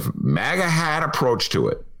sort of MAGA hat approach to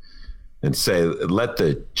it and say, let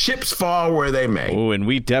the chips fall where they may. Oh, and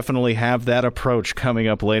we definitely have that approach coming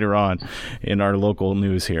up later on in our local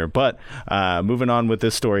news here. But moving on with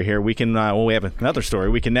this story here, we can, we have another story.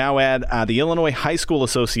 We can now add the Illinois High School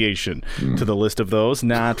Association to the list of those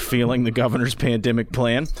not feeling the governor's pandemic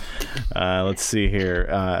plan. Let's see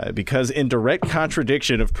here. Because in direct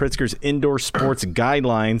contradiction of Pritzker's indoor sports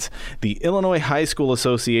guidelines, the Illinois High School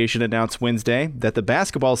Association announced Wednesday that the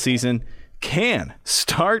basketball season can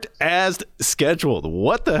start as scheduled.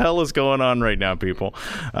 What the hell is going on right now, people?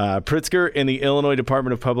 Pritzker and the Illinois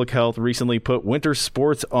Department of Public Health recently put winter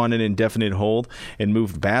sports on an indefinite hold and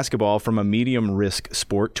moved basketball from a medium-risk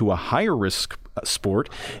sport to a higher-risk sport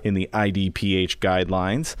in the IDPH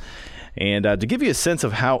guidelines. And to give you a sense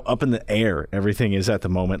of how up in the air everything is at the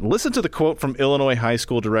moment, listen to the quote from Illinois High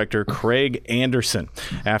School Director Craig Anderson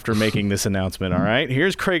after making this announcement. All right,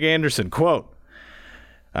 here's Craig Anderson, quote,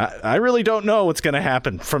 I really don't know what's going to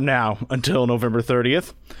happen from now until November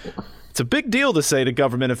 30th. It's a big deal to say to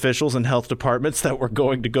government officials and health departments that we're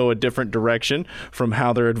going to go a different direction from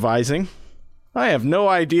how they're advising. I have no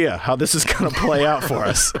idea how this is going to play out for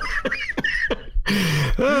us.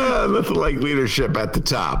 Nothing like leadership at the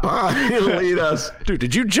top. Lead us. Dude,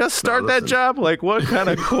 did you just start that job? Like, what kind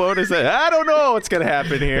of quote is that? I don't know what's going to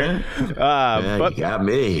happen here. But you got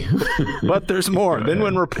me. But there's more. Then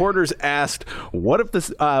when reporters asked, what if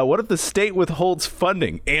the state withholds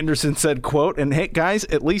funding? Anderson said, quote, and hey, guys,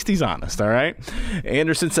 at least he's honest, all right?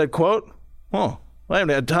 Anderson said, quote, oh, I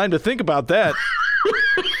haven't had time to think about that.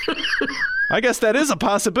 I guess that is a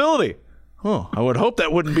possibility. Oh, I would hope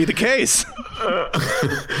that wouldn't be the case.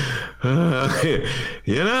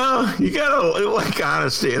 You gotta like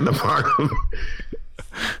honesty in the department.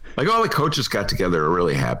 Like all the coaches got together are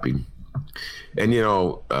really happy. And,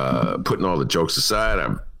 putting all the jokes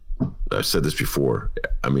aside, I've said this before.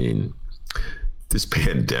 I mean, this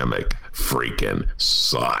pandemic freaking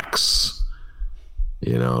sucks.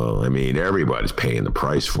 Everybody's paying the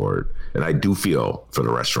price for it. And I do feel for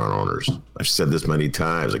the restaurant owners. I've said this many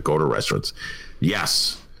times. I go to restaurants.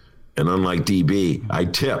 Yes. And unlike DB, I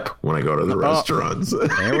tip when I go to the restaurants.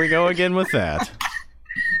 There we go again with that.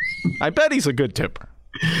 I bet he's a good tipper.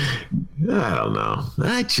 I don't know.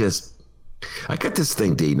 I got this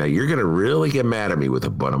thing, D. Now, you're going to really get mad at me with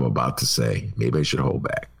what I'm about to say. Maybe I should hold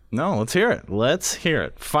back. No, let's hear it. Let's hear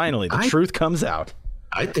it. Finally, the truth comes out.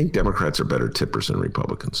 I think Democrats are better tippers than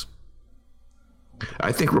Republicans.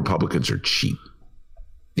 I think Republicans are cheap.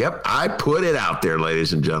 Yep, I put it out there,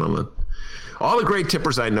 ladies and gentlemen. All the great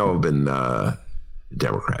tippers I know have been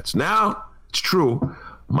Democrats. Now, it's true.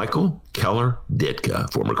 Michael Keller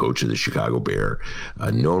Ditka, former coach of the Chicago Bear,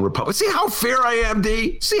 a known Republican. See how fair I am,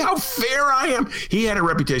 D? See how fair I am? He had a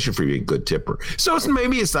reputation for being a good tipper. So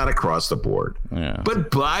maybe it's not across the board. Yeah.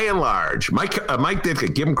 But by and large, Mike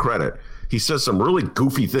Ditka, give him credit. He says some really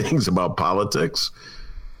goofy things about politics.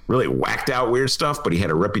 Really whacked out weird stuff, but he had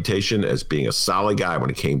a reputation as being a solid guy when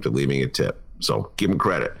it came to leaving a tip. So give him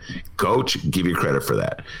credit. Coach, give you credit for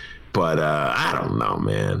that. But I don't know,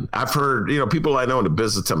 man. I've heard, people I know in the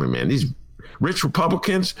business tell me, man, these rich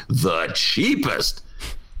Republicans, the cheapest.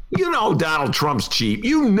 Donald Trump's cheap.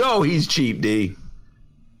 He's cheap, D.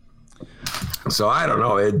 So I don't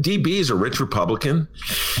know. DB is a rich Republican.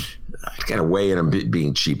 I got to weigh in on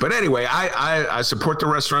being cheap. But anyway, I support the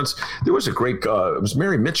restaurants. There was a great, it was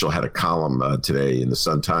Mary Mitchell had a column today in the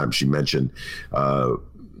Sun-Times. She mentioned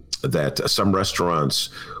that some restaurants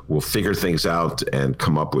will figure things out and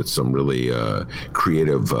come up with some really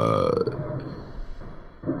creative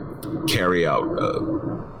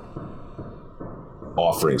carry-out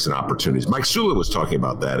offerings and opportunities. Mike Sula was talking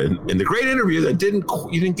about that in the great interview that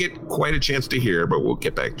you didn't get quite a chance to hear, but we'll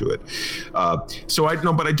get back to it.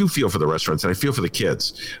 But I do feel for the restaurants and I feel for the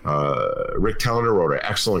kids. Rick Tellender wrote an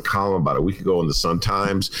excellent column about a week ago in the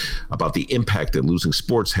Sun-Times about the impact that losing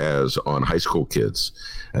sports has on high school kids.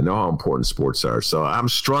 I know how important sports are. So I'm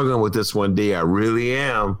struggling with this one, D. I really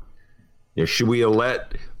am. Should we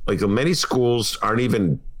many schools aren't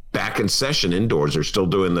even back in session indoors. They're still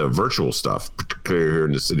doing the virtual stuff, particularly here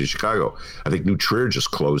in the city of Chicago. I think New Trier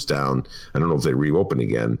just closed down. I don't know if they reopen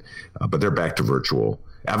again, but they're back to virtual.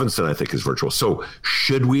 Evanston, I think, is virtual. So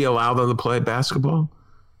should we allow them to play basketball?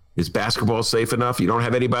 Is basketball safe enough? You don't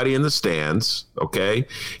have anybody in the stands, okay?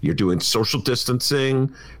 You're doing social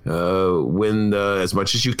distancing when as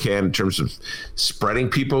much as you can in terms of spreading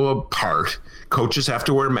people apart. Coaches have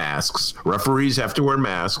to wear masks. Referees have to wear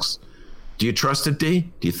masks. Do you trust it, D?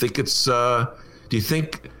 Do you think it's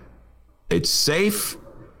safe?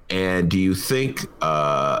 And do you think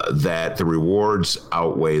that the rewards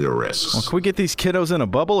outweigh the risks? Well, can we get these kiddos in a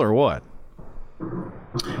bubble or what?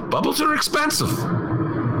 Bubbles are expensive.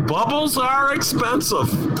 Bubbles are expensive.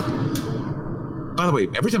 By the way,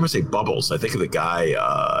 every time I say bubbles, I think of the guy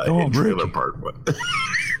in Trailer Park.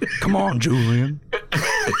 Come on, Julian.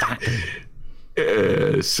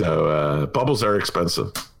 So bubbles are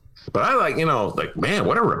expensive. But I man,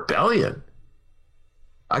 what a rebellion.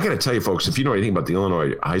 I got to tell you, folks, if you know anything about the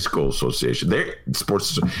Illinois High School Association, they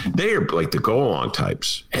are like the go-along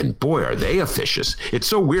types. And boy, are they officious. It's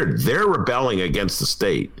so weird. They're rebelling against the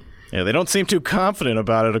state. Yeah, they don't seem too confident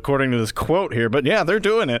about it, according to this quote here. But yeah, they're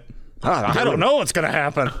doing it. I don't know what's going to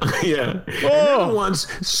happen. Yeah. Oh. And they're the ones,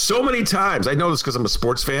 so many times, I know this because I'm a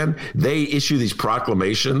sports fan, they issue these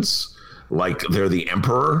proclamations like they're the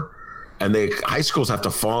emperor. And the high schools have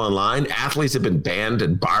to fall in line. Athletes have been banned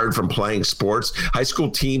and barred from playing sports. High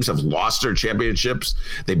school teams have lost their championships.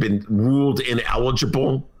 They've been ruled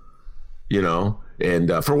ineligible,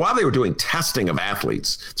 And for a while, they were doing testing of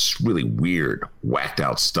athletes. It's really weird, whacked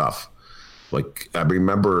out stuff. Like, I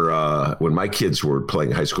remember when my kids were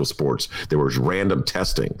playing high school sports, there was random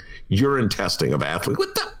testing, urine testing of athletes.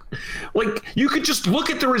 What the? Like, you could just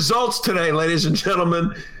look at the results today, ladies and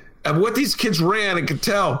gentlemen, of what these kids ran and could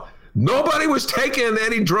tell. Nobody was taking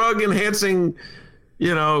any drug enhancing,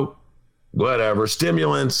 whatever,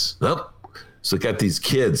 stimulants. Nope. So got these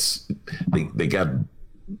kids, they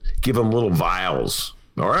give them little vials.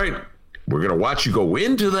 All right, we're going to watch you go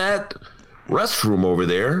into that restroom over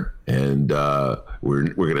there, and we're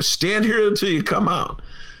going to stand here until you come out.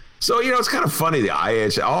 So, it's kind of funny. The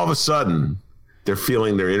IH, all of a sudden, they're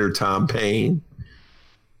feeling their inner Tom Paine.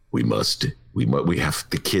 We have,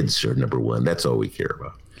 the kids are number one. That's all we care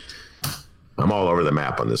about. I'm all over the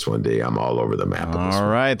map on this one, D. I'm all over the map on this one.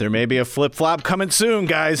 All right. There may be a flip-flop coming soon,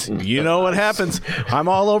 guys. You know what happens. I'm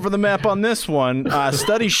all over the map on this one.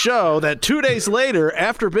 Studies show that 2 days later,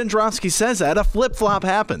 after Ben Joravsky says that, a flip-flop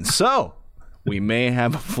happens. So we may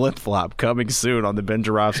have a flip-flop coming soon on the Ben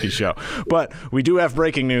Joravsky Show. But we do have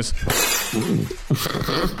breaking news.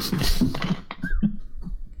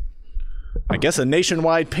 I guess a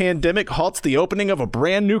nationwide pandemic halts the opening of a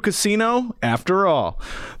brand new casino after all.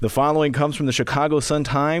 The following comes from the Chicago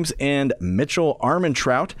Sun-Times and Mitchell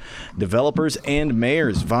Armentrout. Developers and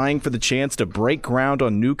mayors vying for the chance to break ground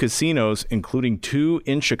on new casinos, including 2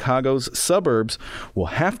 in Chicago's suburbs, will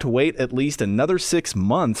have to wait at least another 6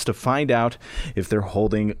 months to find out if they're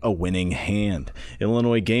holding a winning hand.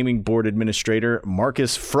 Illinois Gaming Board Administrator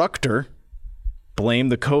Marcus Fruchter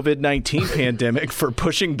blamed the COVID-19 pandemic for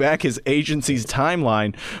pushing back his agency's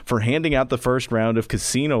timeline for handing out the first round of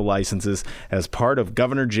casino licenses as part of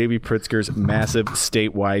Governor J.B. Pritzker's massive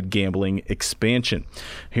statewide gambling expansion.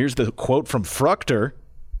 Here's the quote from Fruchter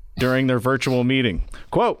during their virtual meeting.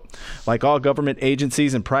 Quote, like all government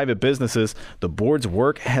agencies and private businesses, the board's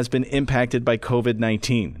work has been impacted by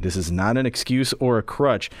COVID-19. This is not an excuse or a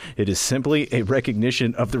crutch. It is simply a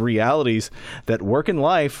recognition of the realities that work and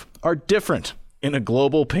life are different in a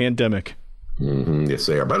global pandemic. Mm-hmm. Yes,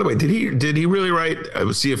 they are. By the way, did he really write? I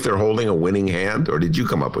would see if they're holding a winning hand, or did you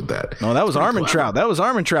come up with that? No, that was Armentrout. That was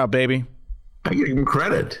Armentrout, baby. I give him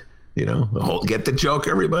credit. Get the joke,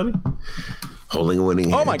 everybody. Holding a winning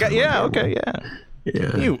hand. Oh my God! Yeah. Okay.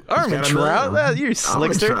 Yeah. You Armentrout, you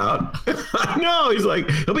slickster. No, he's like,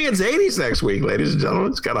 he'll be in Zanies next week, ladies and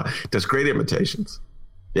gentlemen. Does great imitations.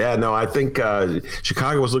 Yeah. No, I think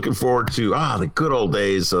Chicago was looking forward to the good old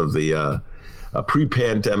days of the.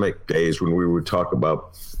 Pre-pandemic days when we would talk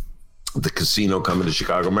about the casino coming to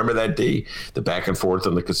Chicago. Remember that day, the back and forth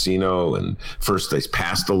on the casino, and first they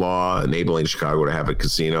passed the law enabling Chicago to have a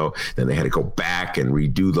casino. Then they had to go back and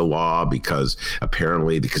redo the law because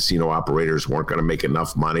apparently the casino operators weren't going to make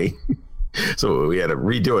enough money. So we had to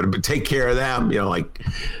redo it, but take care of them.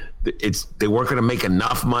 They weren't going to make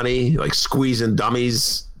enough money, like squeezing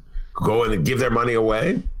dummies, go in and give their money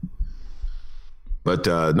away. But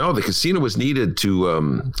no, the casino was needed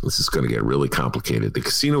to, this is going to get really complicated. The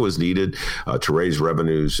casino was needed to raise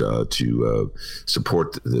revenues to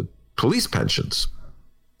support the police pensions.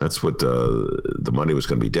 That's what the money was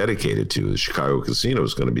going to be dedicated to. The Chicago casino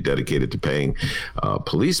was going to be dedicated to paying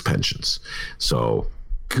police pensions. So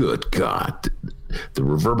good God, the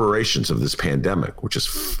reverberations of this pandemic,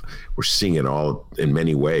 we're seeing it all in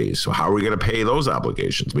many ways. So how are we going to pay those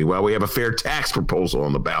obligations? Meanwhile, we have a fair tax proposal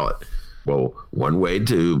on the ballot. Well, one way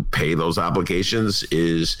to pay those obligations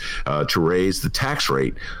is to raise the tax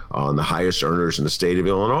rate on the highest earners in the state of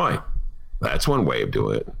Illinois. That's one way of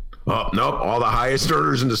doing it. Oh, nope. All the highest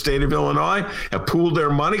earners in the state of Illinois have pooled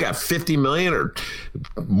their money, got $50 million or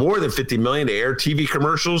more than $50 million to air TV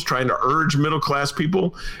commercials trying to urge middle-class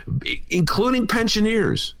people, including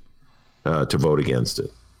pensioners, to vote against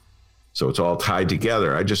it. So it's all tied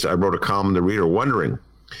together. I wrote a column in the Reader wondering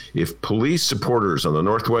if police supporters on the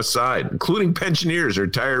Northwest side, including pensioners or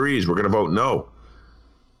retirees, were going to vote no.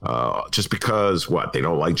 Just because, they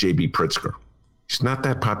don't like J.B. Pritzker. He's not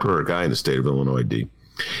that popular a guy in the state of Illinois, D.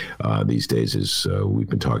 These days, as we've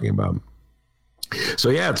been talking about. So,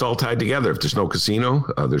 yeah, it's all tied together. If there's no casino,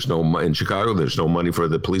 in Chicago, there's no money for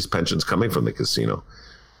the police pensions coming from the casino.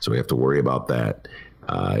 So we have to worry about that.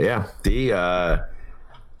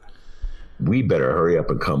 We better hurry up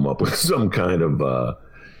and come up with some kind of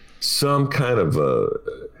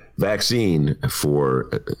vaccine for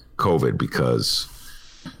COVID, because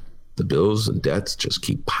the bills and debts just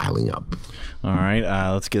keep piling up. All right,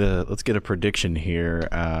 let's get a prediction here.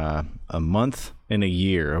 A month and a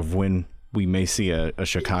year of when we may see a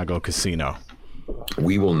Chicago casino.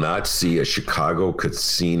 We will not see a Chicago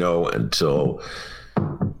casino until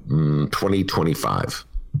 2025.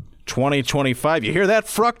 2025. You hear that,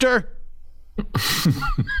 Fruchter?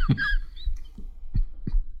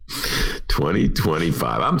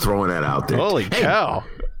 2025. I'm throwing that out there. Holy cow.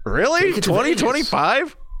 Really?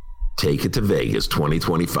 2025? Take it to Vegas,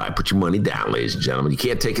 2025. Put your money down, ladies and gentlemen. You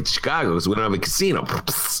can't take it to Chicago because we don't have a casino.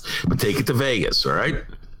 But take it to Vegas, all right?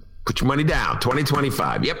 Put your money down,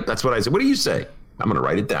 2025. Yep, that's what I said. What do you say? I'm going to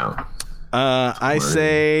write it down. I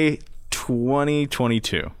say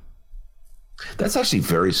 2022. That's actually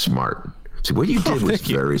very smart. See, what you did was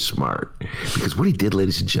very smart. Because what he did,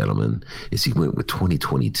 ladies and gentlemen, is he went with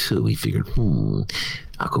 2022. He figured,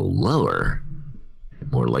 I'll go lower.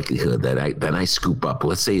 More likelihood that I scoop up.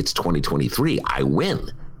 Let's say it's 2023. I win.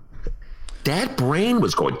 That brain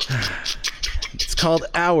was going. It's called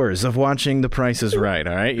hours of watching The Price is Right.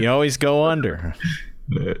 All right, you always go under.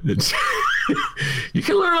 You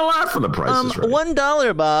can learn a lot from The Price is Right.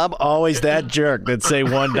 $1, Bob. Always that jerk that say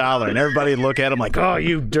 $1, and everybody look at him like, "Oh,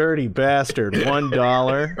 you dirty bastard!"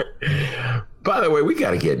 $1. By the way, we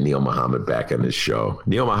got to get Neil Muhammad back on this show.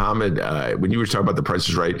 Neil Muhammad, when you were talking about The Price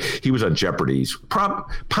is Right, he was on Jeopardy's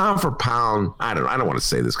pound for pound. I don't want to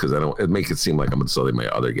say this because it make it seem like I'm insulting my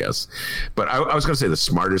other guests. But I was going to say the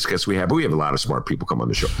smartest guest we have. But we have a lot of smart people come on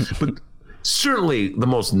the show. But certainly the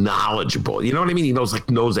most knowledgeable. You know what I mean? He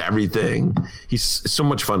knows everything. He's so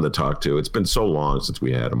much fun to talk to. It's been so long since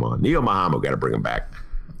we had him on. Neil Muhammad, got to bring him back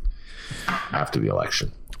after the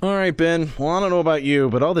election. All right, Ben. Well, I don't know about you,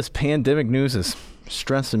 but all this pandemic news is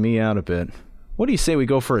stressing me out a bit. What do you say we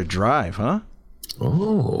go for a drive, huh?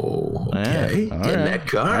 Oh, okay. Get in that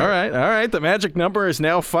car. All right. The magic number is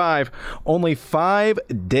now 5. Only 5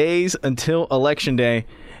 days until Election Day.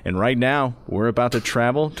 And right now, we're about to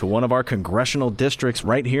travel to one of our congressional districts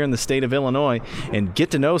right here in the state of Illinois and get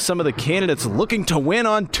to know some of the candidates looking to win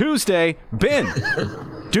on Tuesday. Ben,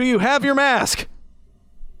 do you have your mask?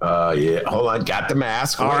 Yeah. Hold on. Got the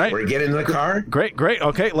mask. All right. We're getting in the car. Great.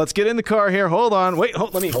 Okay, let's get in the car here. Hold on. Wait.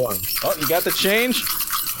 Hold on. Oh, you got the change?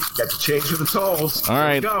 Got the change for the tolls. All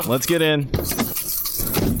right. Let's get in.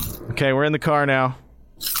 Okay, we're in the car now.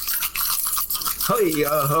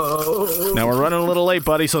 Hey-yo. Now we're running a little late,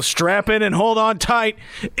 buddy, so strap in and hold on tight.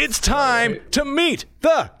 It's time to meet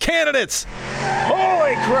the candidates.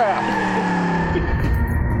 Holy crap.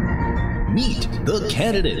 Meet the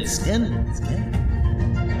candidates.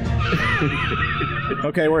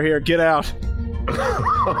 Okay, we're here. Get out.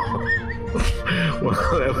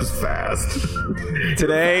 Well, that was fast.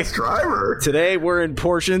 Fast driver. Today, we're in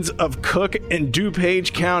portions of Cook and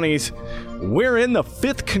DuPage counties. We're in the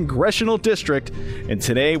 5th Congressional District, and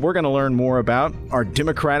today we're going to learn more about our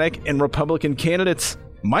Democratic and Republican candidates,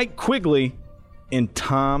 Mike Quigley and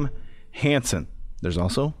Tom Hansen. There's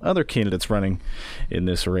also other candidates running in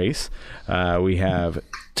this race. We have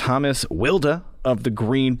Thomas Wilda of the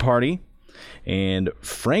Green Party and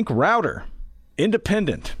Frank Rauter,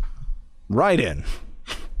 Independent. Write-in.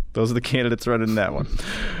 Those are the candidates running in that one.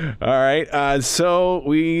 All right. So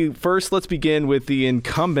let's begin with the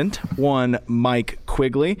incumbent one, Mike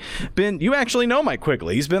Quigley. Ben, you actually know Mike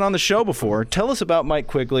Quigley. He's been on the show before. Tell us about Mike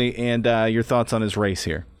Quigley and your thoughts on his race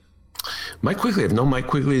here. Mike Quigley. I've known Mike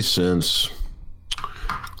Quigley since,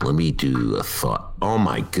 let me do a thought. Oh,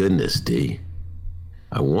 my goodness, D.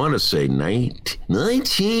 I want to say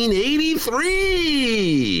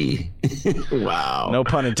 1983. Wow. No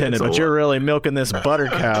pun intended, but you're really milking this butter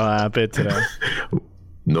cow a bit today.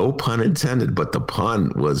 No pun intended, but the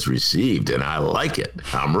pun was received, and I like it.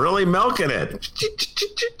 I'm really milking it.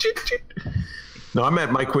 No, I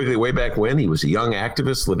met Mike Quigley way back when. He was a young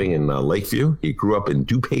activist living in Lakeview. He grew up in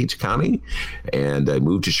DuPage County and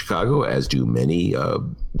moved to Chicago, as do many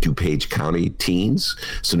DuPage County teens.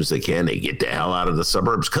 As soon as they can, they get the hell out of the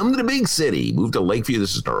suburbs, come to the big city. He moved to Lakeview.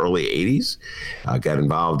 This is the early 80s. Got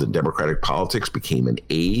involved in Democratic politics, became an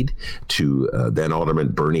aide to then Alderman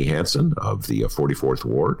Bernie Hansen of the 44th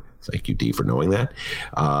Ward. Thank you, Dee, for knowing that.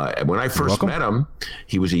 And when I first met him,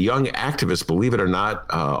 he was a young activist, believe it or not,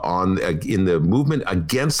 in the movement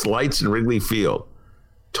against lights in Wrigley Field.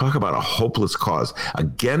 Talk about a hopeless cause.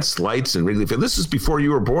 Against lights in Wrigley Field. This is before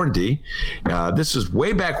you were born, Dee. This is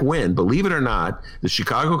way back when, believe it or not, the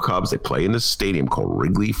Chicago Cubs, they play in this stadium called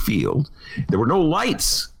Wrigley Field. There were no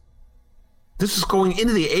lights. This is going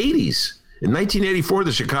into the 80s. In 1984,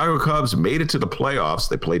 the Chicago Cubs made it to the playoffs.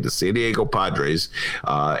 They played the San Diego Padres,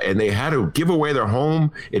 and they had to give away their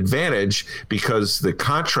home advantage because the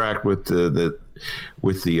contract with NBC,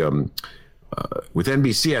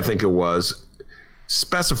 I think it was,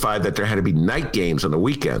 specified that there had to be night games on the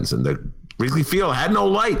weekends, and the Wrigley Field had no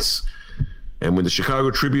lights. And when the Chicago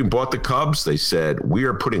Tribune bought the Cubs, they said, we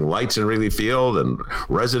are putting lights in Wrigley Field, and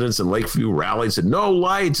residents in Lakeview rallied and said, no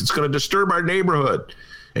lights, it's going to disturb our neighborhood.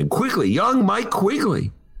 And Quigley, young Mike Quigley,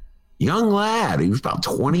 young lad. He was about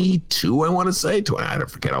 22, I want to say. I don't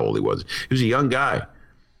forget how old he was. He was a young guy.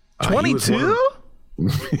 22?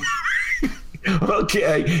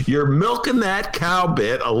 Okay, you're milking that cow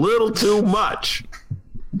bit a little too much.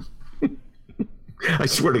 I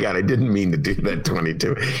swear to God, I didn't mean to do that,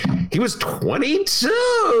 22. He was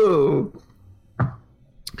 22.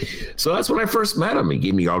 So that's when I first met him. He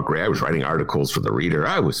gave me all great. I was writing articles for the Reader.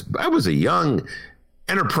 I was a young,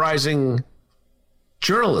 enterprising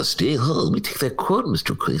journalist. Let me take that quote,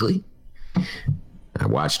 Mr. Quigley. I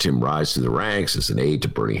watched him rise through the ranks as an aide to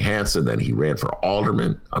Bernie Hansen. Then he ran for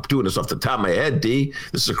alderman. I'm doing this off the top of my head, D.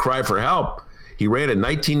 This is a cry for help. He ran in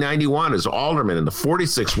 1991 as alderman in the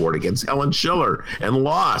 46th ward against Helen Schiller and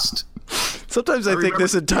lost. Sometimes I think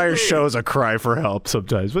this entire show is a cry for help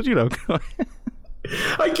sometimes, but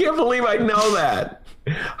I can't believe I know that.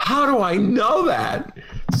 How do I know that?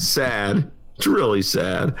 Sad. It's really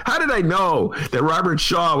sad. How did I know that Robert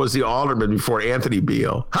Shaw was the alderman before Anthony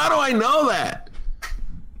Beale? How do I know that?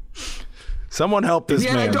 Someone help this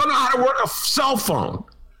man. I don't know how to work a cell phone.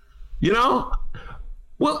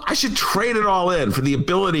 Well, I should trade it all in for the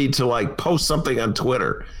ability to post something on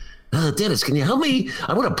Twitter. Dennis, can you help me?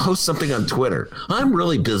 I want to post something on Twitter. I'm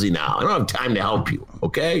really busy now. I don't have time to help you.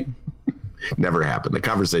 Okay. Never happened. The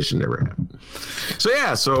conversation never happened.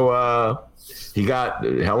 So he got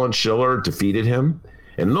Helen Schiller defeated him.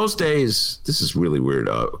 And in those days, this is really weird.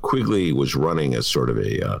 Quigley was running as sort of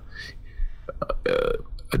a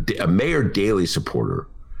Mayor Daley supporter.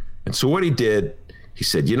 And so what he did, he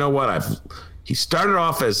said, you know what? He started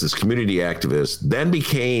off as this community activist, then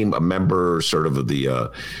became a member sort of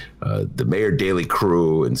the Mayor Daley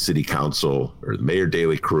crew in city council, or the Mayor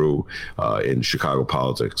Daley crew in Chicago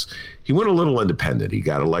politics. He went a little independent. He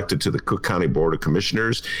got elected to the Cook County Board of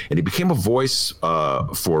Commissioners, and he became a voice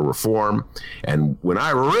for reform. And when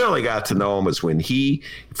I really got to know him was when he,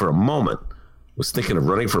 for a moment, was thinking of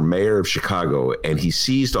running for mayor of Chicago, and he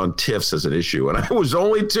seized on TIFs as an issue. And I was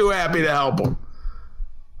only too happy to help him.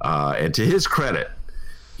 And to his credit,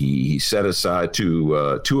 he set aside two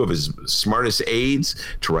of his smartest aides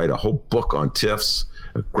to write a whole book on TIFs,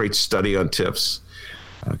 a great study on TIFs.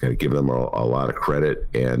 I got to give them a lot of credit.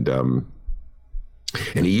 And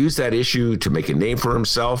he used that issue to make a name for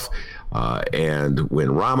himself. And when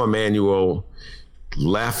Rahm Emanuel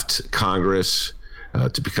left Congress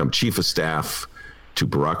to become chief of staff to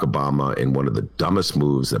Barack Obama in one of the dumbest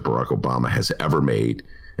moves that Barack Obama has ever made,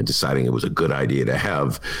 and deciding it was a good idea to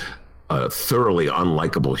have a thoroughly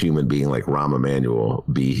unlikable human being like Rahm Emanuel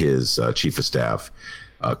be his chief of staff,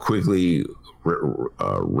 Quigley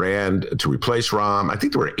ran to replace Rahm. I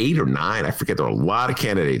think there were 8 or 9. I forget. There were a lot of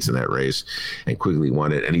candidates in that race, and Quigley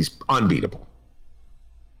won it, and he's unbeatable.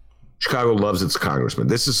 Chicago loves its congressman.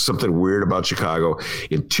 This is something weird about Chicago.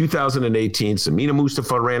 In 2018, Samina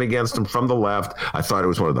Mustafa ran against him from the left. I thought it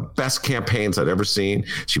was one of the best campaigns I'd ever seen.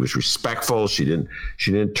 She was respectful. She didn't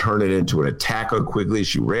turn it into an attack on Quigley.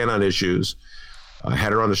 She ran on issues. I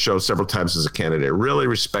had her on the show several times as a candidate. I really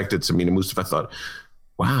respected Samina Mustafa. I thought,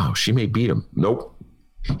 wow, she may beat him. Nope.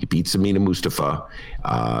 He beat Samina Mustafa.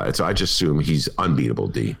 And so I just assume he's unbeatable,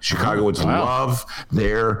 D. Chicagoans love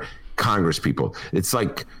their Congress people. It's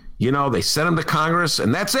like, you know, they sent him to Congress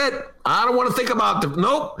and that's it. I don't want to think about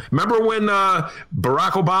nope. Remember when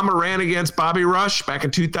Barack Obama ran against Bobby Rush back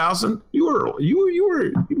in 2000? You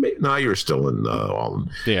were still in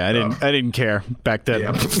Aldermen. Yeah, I didn't care back then.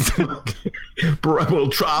 Yeah.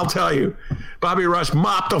 Well, I'll tell you, Bobby Rush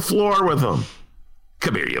mopped the floor with him.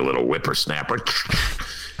 Come here, you little whippersnapper.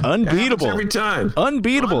 Unbeatable every time.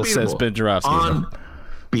 Unbeatable, says Ben Jarofsky.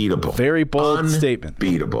 Unbeatable. Very bold statement.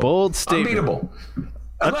 Bold statement. Unbeatable.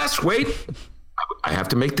 Unless, wait, I have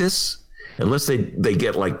to make this. Unless they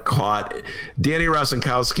get like caught. Danny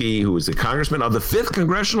Rostenkowski, who was the congressman of the 5th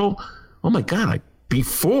Congressional, oh my God,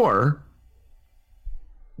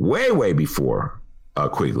 way before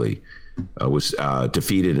Quigley was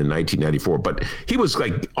defeated in 1994. But he was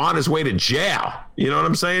like on his way to jail. You know what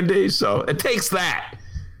I'm saying, Dave? So it takes that.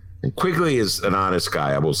 And Quigley is an honest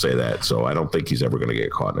guy, I will say that. So I don't think he's ever going to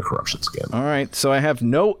get caught in a corruption scandal. All right, so I have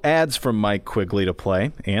no ads from Mike Quigley to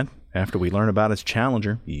play. And after we learn about his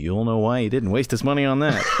challenger, you'll know why he didn't waste his money on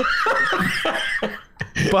that.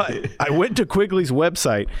 But I went to Quigley's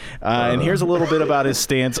website, and here's a little bit about his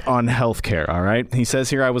stance on health care, all right? He says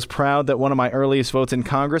here, I was proud that one of my earliest votes in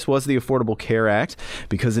Congress was the Affordable Care Act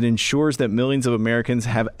because it ensures that millions of Americans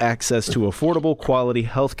have access to affordable, quality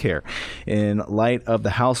health care. In light of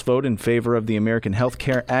the House vote in favor of the American Health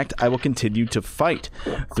Care Act, I will continue to fight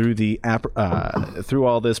through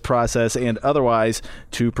all this process and otherwise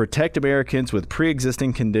to protect Americans with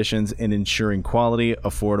pre-existing conditions and ensuring quality,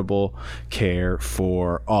 affordable care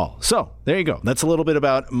for all. So there you go. That's a little bit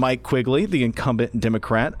about Mike Quigley, the incumbent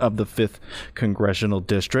Democrat of the 5th Congressional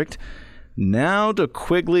District. Now to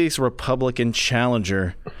Quigley's Republican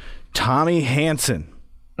challenger, Tommy Hansen.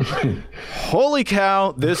 Holy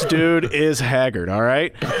cow, this dude is haggard, all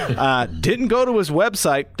right? Didn't go to his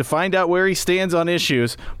website to find out where he stands on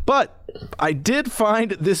issues, but I did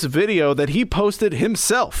find this video that he posted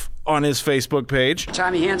himself on his Facebook page.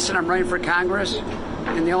 Tommy Hansen, I'm running for Congress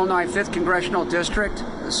in the Illinois 5th Congressional District.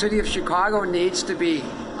 The city of Chicago needs to be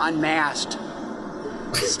unmasked.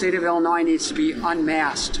 The state of Illinois needs to be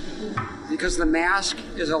unmasked because the mask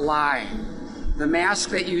is a lie. The mask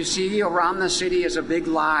that you see around the city is a big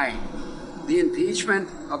lie. The impeachment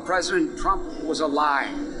of President Trump was a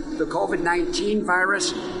lie. The COVID-19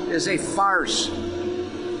 virus is a farce.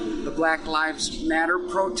 The Black Lives Matter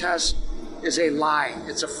protest is a lie.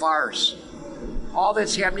 It's a farce. All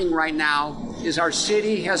that's happening right now is our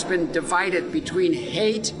city has been divided between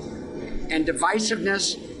hate and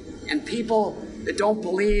divisiveness and people that don't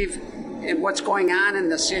believe in what's going on in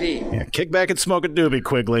the city. Yeah, kick back and smoke a doobie,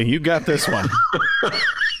 Quigley. You got this one.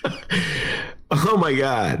 Oh, my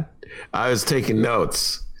God. I was taking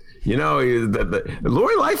notes. You know,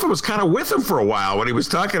 Lori Lightfoot was kind of with him for a while when he was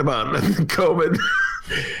talking about COVID.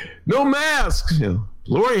 No masks. You know,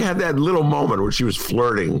 Lori had that little moment where she was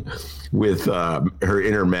flirting with her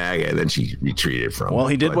inner MAGA, and then she retreated from it. Well,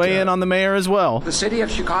 he did weigh in on the mayor as well. The city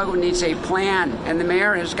of Chicago needs a plan, and the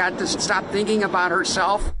mayor has got to stop thinking about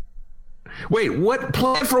herself. Wait, what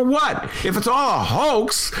plan for what? If it's all a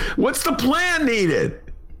hoax, what's the plan needed?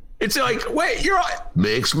 It's like, wait, you're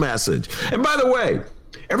mixed message. And by the way,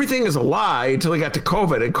 everything is a lie until they got to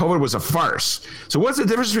COVID, and COVID was a farce. So what's the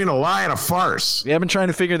difference between a lie and a farce? Yeah, I've been trying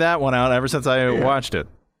to figure that one out ever since I watched it.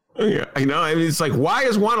 Yeah, I know. I mean, it's like, why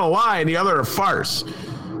is one a lie and the other a farce?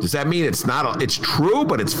 Does that mean it's not? It's true,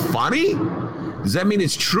 but it's funny? Does that mean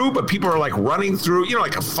it's true, but people are like running through, you know,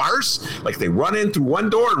 like a farce? Like they run in through one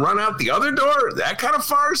door and run out the other door? That kind of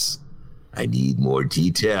farce? I need more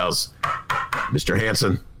details. Mr.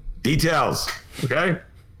 Hansen, details, okay?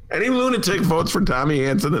 Any lunatic votes for Tommy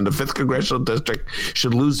Hansen in the 5th Congressional District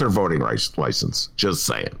should lose their voting license. Just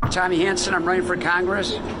saying. Tommy Hansen, I'm running for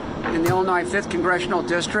Congress in the Illinois 5th Congressional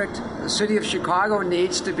District. The city of Chicago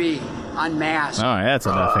needs to be unmasked. Oh, that's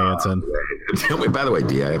enough, Hansen. Tell me, by the way,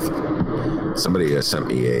 D, somebody sent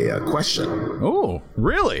me a question. Oh,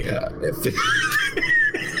 really? Yeah.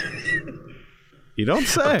 You don't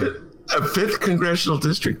say. A 5th Congressional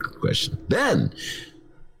District question. Then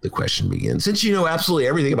the question begins. Since you know absolutely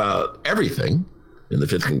everything about everything in the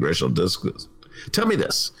 5th Congressional District, tell me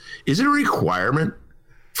this. Is it a requirement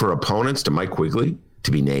for opponents to Mike Quigley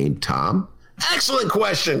to be named Tom? Excellent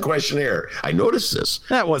question, questionnaire. I noticed this.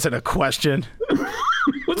 That wasn't a question.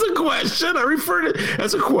 What's a question? I referred to it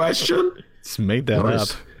as a question. Just made that up.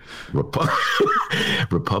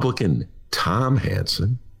 Republican Tom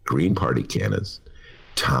Hansen, Green Party candidate,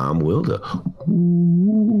 Tom Wilda.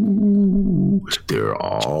 Ooh, they're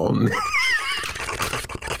all...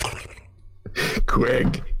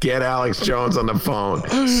 Quick, get Alex Jones on the phone.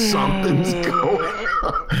 Something's going on.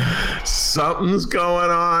 Something's going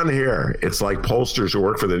on here. It's like pollsters who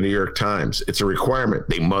work for the New York Times. It's a requirement.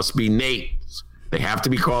 They must be Nates. They have to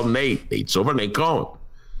be called Nate. Nate Silver, Nate Cohn.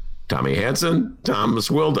 Tommy Hansen,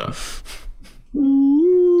 Thomas Wilda.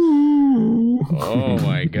 Oh,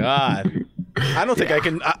 my God. I don't think I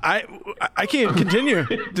can. I can't continue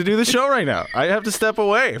to do the show right now. I have to step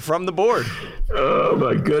away from the board. Oh,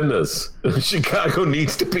 my goodness. Chicago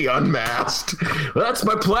needs to be unmasked. Well, that's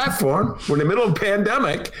my platform. We're in the middle of a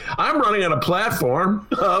pandemic. I'm running on a platform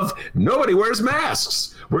of nobody wears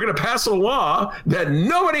masks. We're going to pass a law that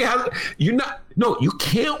nobody has. You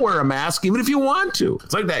can't wear a mask even if you want to.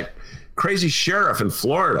 It's like that crazy sheriff in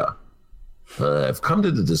Florida. I've come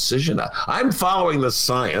to the decision. I'm following the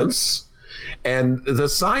science. And the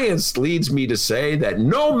science leads me to say that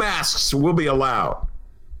no masks will be allowed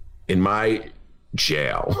in my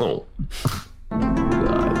jail.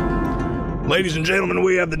 God. Ladies and gentlemen,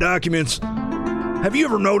 we have the documents. Have you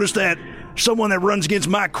ever noticed that someone that runs against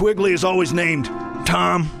Mike Quigley is always named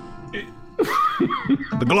Tom?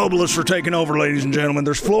 The globalists are taking over, ladies and gentlemen.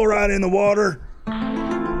 There's fluoride in the water.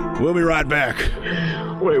 We'll be right back.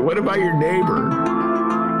 Wait, what about your neighbor?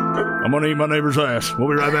 I'm going to eat my neighbor's ass. We'll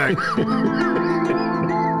be right back.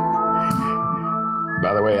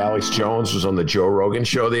 By the way, Alex Jones was on the Joe Rogan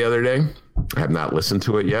show the other day. I have not listened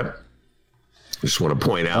to it yet. I just want to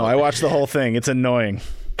point out. Oh, I watched the whole thing. It's annoying.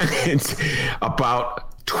 It's about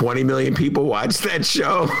 20 million people watched that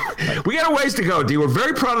show. We got a ways to go, D. We're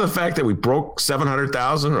very proud of the fact that we broke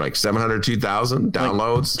 700,000 or like 702,000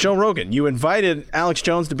 downloads. Like, Joe Rogan, you invited Alex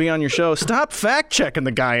Jones to be on your show. Stop fact-checking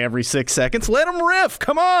the guy every 6 seconds. Let him riff.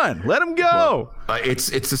 Come on. Let him go. Well, it's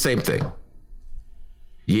the same thing.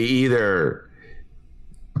 You either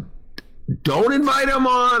don't invite him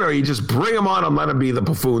on or you just bring him on and let him be the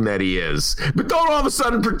buffoon that he is. But don't all of a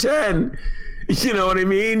sudden pretend... You know what I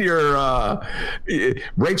mean? You're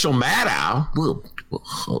Rachel Maddow.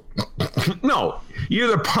 No, you're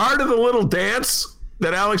either part of the little dance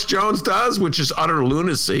that Alex Jones does, which is utter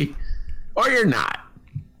lunacy, or you're not.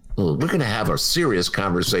 We're going to have a serious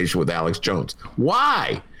conversation with Alex Jones.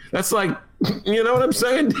 Why? That's like, you know what I'm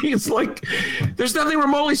saying? It's like there's nothing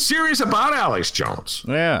remotely serious about Alex Jones.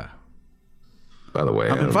 Yeah. By the way,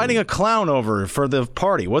 I'm inviting a clown over for the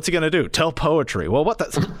party. What's he going to do? Tell poetry. Well, what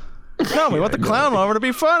the... No, we want the clown over to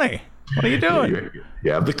be funny. What are you doing?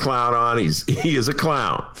 You have the clown on. He is a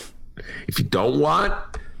clown. If you don't want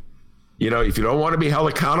to be held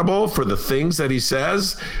accountable for the things that he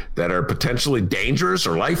says that are potentially dangerous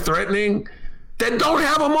or life-threatening, then don't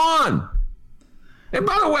have him on. And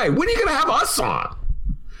by the way, when are you going to have us on?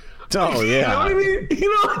 Oh, yeah. You know what I mean?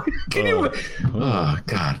 Oh,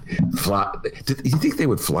 God. Do you think they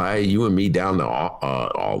would fly you and me down to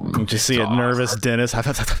Aldermen? Just see a nervous dentist.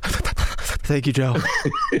 Thank you, Joe.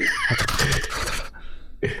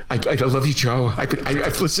 I love you, Joe.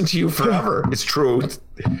 I've listened to you forever. It's true.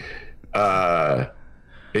 Joe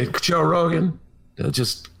Rogan. I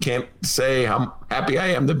just can't say how happy I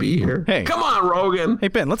am to be here. Hey. Come on, Rogan. Hey,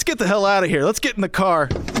 Ben, let's get the hell out of here. Let's get in the car.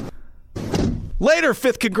 Later,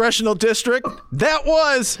 5th Congressional District. That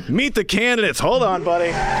was Meet the Candidates. Hold on,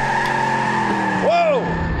 buddy. Whoa!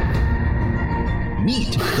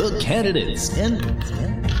 Meet the candidates.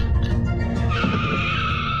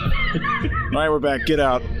 All right, we're back. Get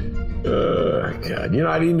out. God.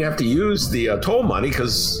 I didn't have to use the toll money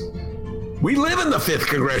because we live in the 5th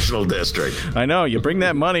Congressional District. I know. You bring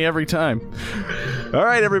that money every time. All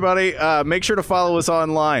right, everybody. Make sure to follow us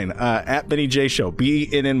online at Benny J Show,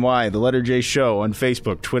 BNNY, the letter J Show on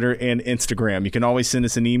Facebook, Twitter, and Instagram. You can always send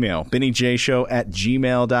us an email,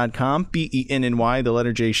 BennyJShow@gmail.com, BENNY, the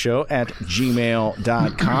letter J Show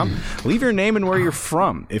 @gmail.com. Leave your name and where you're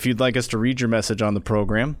from if you'd like us to read your message on the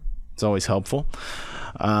program. It's always helpful.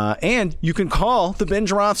 And you can call the Ben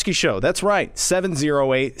Joravsky Show. That's right,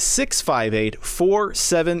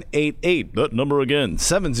 708-658-4788. That number again,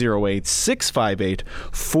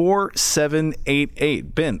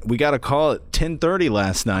 708-658-4788. Ben, we got a call at 10:30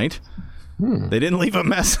 last night. They didn't leave a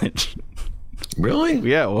message. Really?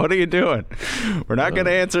 Yeah, what are you doing? We're not going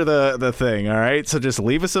to answer the thing, all right? So just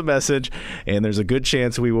leave us a message, and there's a good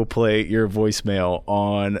chance we will play your voicemail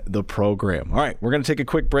on the program. All right, we're going to take a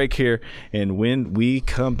quick break here, and when we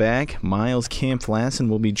come back, Miles Kampf Lassin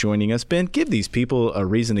will be joining us. Ben, give these people a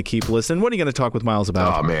reason to keep listening. What are you going to talk with Miles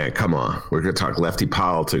about? Oh, man, come on. We're going to talk lefty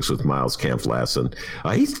politics with Miles Kampf Lassin.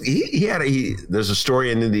 There's a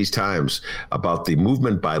story in these times about the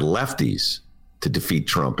movement by lefties to defeat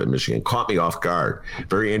Trump in Michigan. Caught me off guard.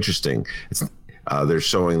 Very interesting. They're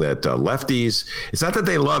showing that lefties, it's not that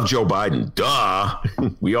they love Joe Biden. Duh.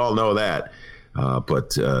 We all know that.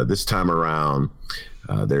 But this time around,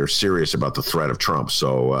 They're serious about the threat of Trump.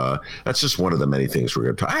 So that's just one of the many things we're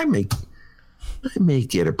going to talk. I may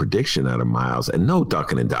get a prediction out of Miles, and no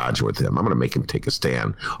ducking and dodging with him. I'm going to make him take a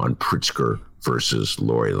stand on Pritzker versus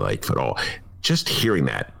Lori Lightfoot. Oh, just hearing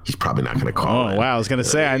that, he's probably not going to call. Oh, wow. I was going to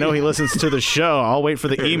say, I know he listens to the show. I'll wait for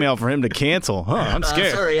the email for him to cancel. I'm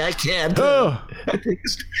scared. Sorry, I can't. Oh.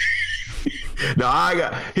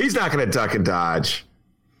 No, he's not going to duck and dodge.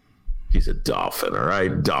 He's a dolphin, all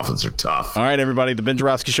right? Dolphins are tough. All right, everybody. The Ben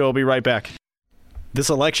Joravsky Show will be right back. This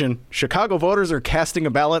election, Chicago voters are casting a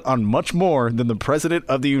ballot on much more than the President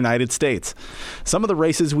of the United States. Some of the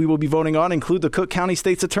races we will be voting on include the Cook County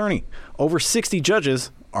State's Attorney, over 60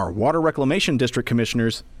 judges, our Water Reclamation District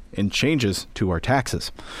Commissioners, and changes to our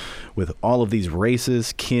taxes. With all of these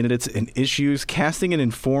races, candidates, and issues, casting an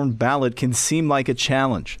informed ballot can seem like a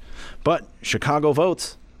challenge. But Chicago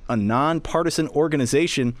Votes, a nonpartisan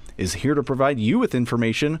organization, is here to provide you with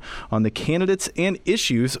information on the candidates and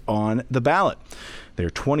issues on the ballot. Their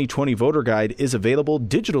 2020 voter guide is available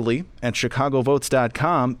digitally at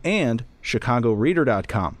chicagovotes.com and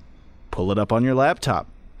chicagoreader.com. Pull it up on your laptop,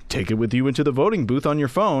 take it with you into the voting booth on your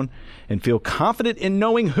phone, and feel confident in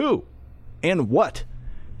knowing who and what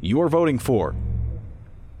you're voting for.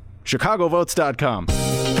 chicagovotes.com.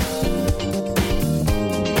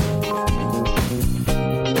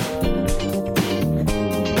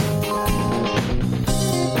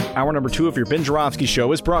 Hour number 2 of your Ben Joravsky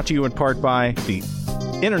Show is brought to you in part by the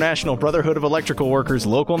International Brotherhood of Electrical Workers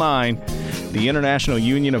Local 9, the International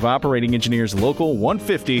Union of Operating Engineers Local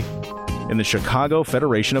 150, and the Chicago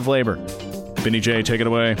Federation of Labor. Benny J, take it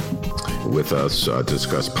away. With us to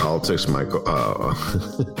discuss politics, Miles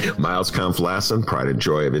Kampf Lassin, Pride and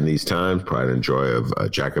Joy of In These Times, Pride and Joy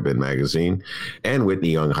of Jacobin Magazine, and Whitney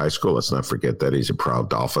Young High School. Let's not forget that he's a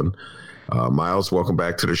proud Dolphin. Miles, welcome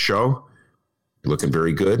back to the show. Looking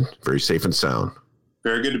very good, very safe and sound.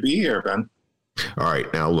 Very good to be here, Ben. All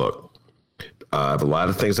right, now look, I have a lot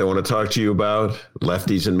of things I want to talk to you about.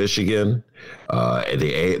 Lefties in Michigan,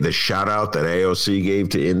 the shout out that AOC gave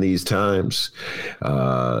to In These Times,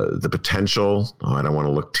 the potential, I don't want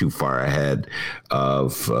to look too far ahead,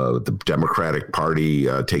 of the Democratic Party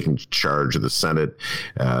taking charge of the Senate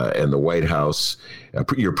and the White House.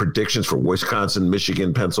 Your predictions for Wisconsin,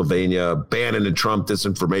 Michigan, Pennsylvania, Bannon and Trump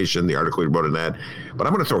disinformation, the article you wrote in that. But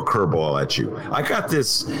I'm going to throw a curveball at you. I got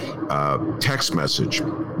this text message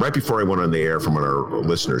right before I went on the air from one of our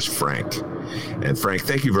listeners, Frank. And Frank,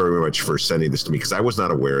 thank you very much for sending this to me because I was not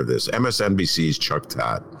aware of this. MSNBC's Chuck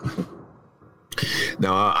Todd.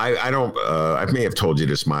 Now, I don't, I may have told you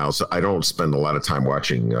this, Miles. I don't spend a lot of time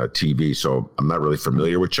watching TV, so I'm not really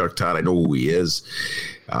familiar with Chuck Todd. I know who he is.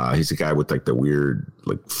 He's a guy with like the weird,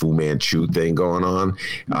 like Fu Manchu thing going on.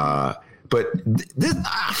 But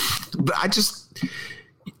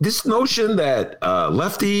this notion that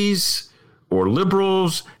lefties or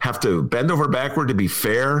liberals have to bend over backward to be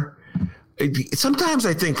fair. Sometimes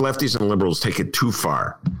I think lefties and liberals take it too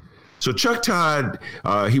far. So Chuck Todd,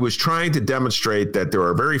 he was trying to demonstrate that there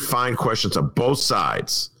are very fine questions on both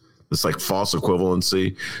sides. It's like false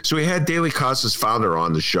equivalency. So he had Daily Kostas founder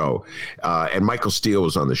on the show, and Michael Steele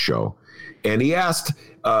was on the show. And he asked,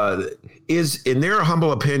 is, in their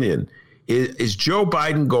humble opinion, is Joe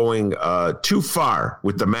Biden going too far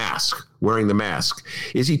with the mask, wearing the mask?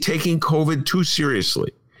 Is he taking COVID too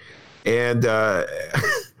seriously? And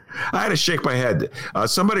I had to shake my head.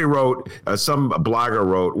 Somebody wrote, some blogger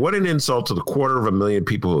wrote, what an insult to the 250,000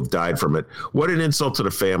 people who have died from it. What an insult to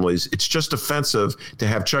the families. It's just offensive to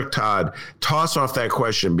have Chuck Todd toss off that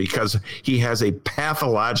question because he has a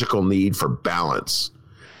pathological need for balance.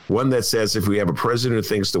 One that says if we have a president who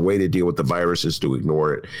thinks the way to deal with the virus is to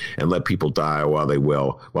ignore it and let people die while they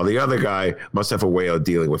will, while the other guy must have a way of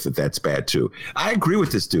dealing with it, that's bad too. I agree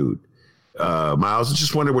with this dude. Miles, I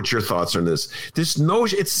just wonder what your thoughts on this. This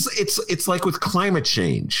notion, it's like with climate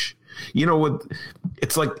change. You know,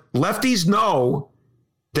 it's like lefties know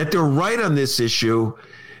that they're right on this issue,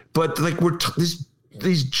 but like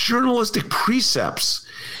these journalistic precepts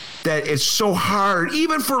that it's so hard,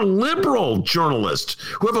 even for liberal journalists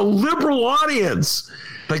who have a liberal audience.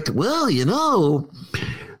 Like, well, you know,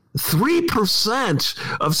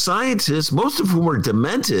 3% of scientists, most of whom are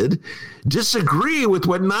demented, disagree with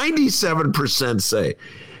what 97% say.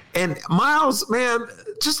 And Miles, man,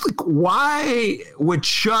 just like, why would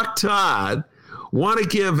Chuck Todd want to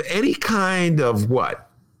give any kind of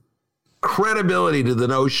credibility to the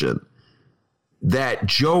notion that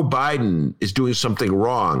Joe Biden is doing something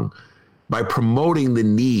wrong by promoting the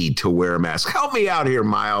need to wear a mask? Help me out here,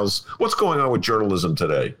 Miles. What's going on with journalism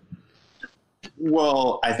today?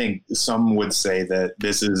 Well, I think some would say that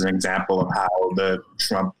this is an example of how the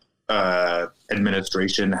Trump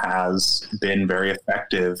administration has been very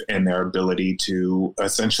effective in their ability to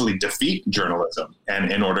essentially defeat journalism,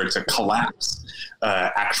 and in order to collapse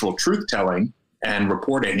actual truth telling and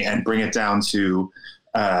reporting and bring it down to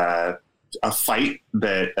a fight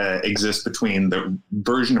that exists between the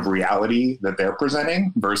version of reality that they're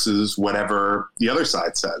presenting versus whatever the other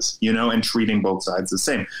side says, and treating both sides the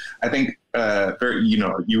same. I think,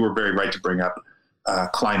 you were very right to bring up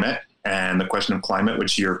climate and the question of climate,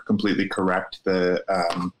 which you're completely correct.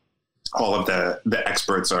 All of the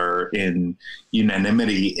experts are in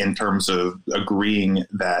unanimity in terms of agreeing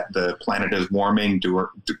that the planet is warming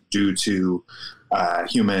due to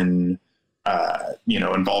human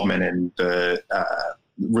involvement in the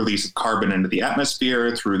release of carbon into the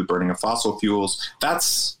atmosphere through the burning of fossil fuels.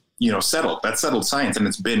 That's settled. That's settled science, and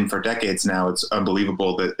it's been for decades now. It's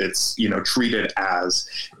unbelievable that it's treated as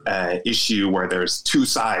an issue where there's two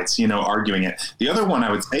sides arguing it. The other one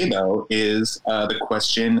I would say though is the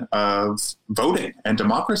question of voting and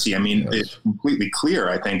democracy. I mean, it's completely clear,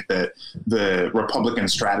 I think, that the Republican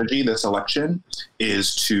strategy this election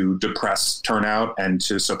is to depress turnout and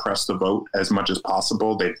to suppress the vote as much as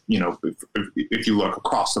possible. They, if you look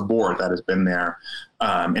across the board, that has been their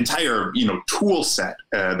entire, tool set.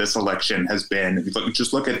 This election has been, if you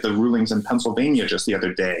just look at the rulings in Pennsylvania just the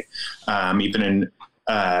other day, even in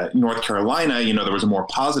North Carolina, there was a more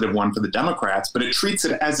positive one for the Democrats, but it treats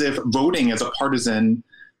it as if voting is a partisan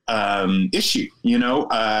issue,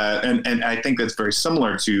 and I think that's very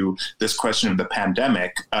similar to this question of the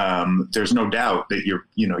pandemic. There's no doubt that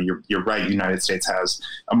you're right. United States has,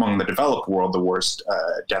 among the developed world, the worst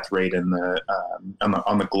death rate in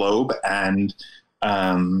on the globe, and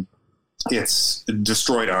it's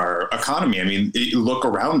destroyed our economy. I mean, look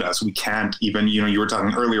around us. We can't even, you were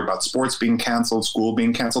talking earlier about sports being canceled, school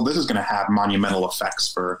being canceled. This is going to have monumental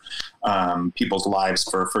effects for people's lives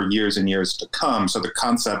for years and years to come. So the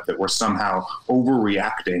concept that we're somehow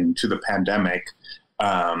overreacting to the pandemic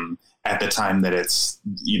at the time that it's,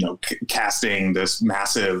 casting this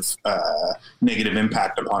massive negative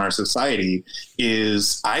impact upon our society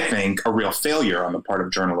is, I think, a real failure on the part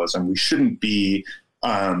of journalism. We shouldn't be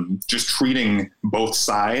just treating both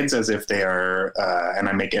sides as if they are, and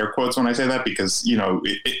I make air quotes when I say that because,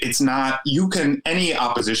 it's not, any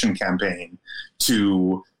opposition campaign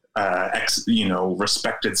to,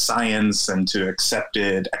 respected science and to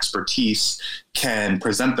accepted expertise can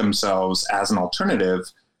present themselves as an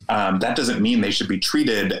alternative. That doesn't mean they should be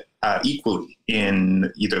treated equally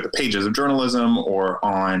in either the pages of journalism or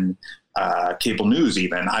on cable news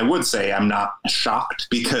even. I would say I'm not shocked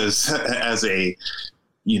because as a,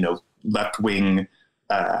 left-wing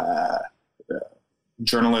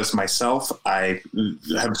journalist myself, I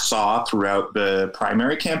have saw throughout the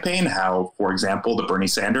primary campaign how, for example, the Bernie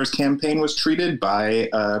Sanders campaign was treated by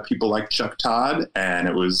people like Chuck Todd, and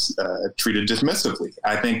it was treated dismissively.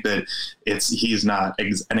 I think that he's not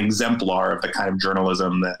an exemplar of the kind of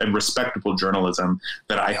journalism, respectable journalism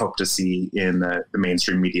that I hope to see in the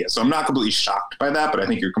mainstream media. So I'm not completely shocked by that, but I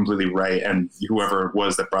think you're completely right. And whoever it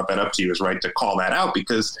was that brought that up to you is right to call that out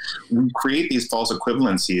because we create these false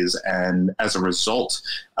equivalencies. And as a result,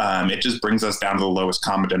 it just brings us down to the lowest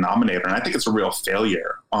common denominator. And I think it's a real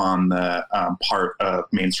failure on the part of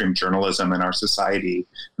mainstream journalism in our society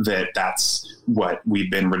that's what we've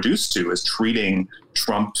been reduced to, is treating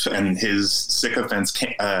Trump and his sycophants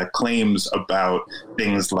claims about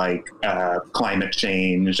things like climate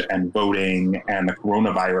change and voting and the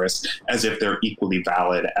coronavirus as if they're equally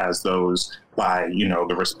valid as those by,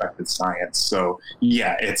 the respected science. So,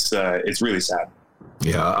 yeah, it's really sad.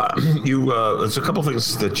 Yeah, there's a couple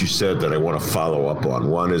things that you said that I want to follow up on.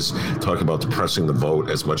 One is talking about depressing the vote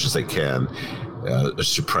as much as they can,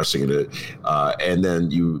 suppressing it. And then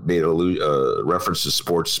you made a reference to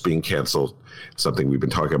sports being canceled, something we've been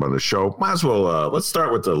talking about on the show. Might as well, let's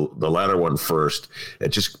start with the latter one first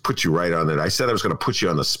and just put you right on it. I said I was going to put you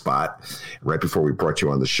on the spot right before we brought you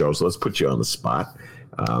on the show, so let's put you on the spot.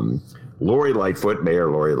 Lori Lightfoot,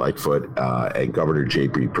 Mayor Lori Lightfoot, and Governor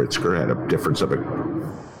J.B. Pritzker had a difference of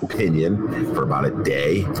opinion for about a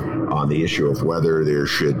day on the issue of whether there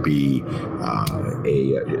should be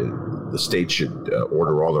the state should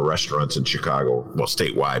order all the restaurants in Chicago, well,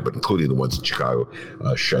 statewide, but including the ones in Chicago,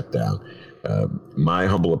 shut down. My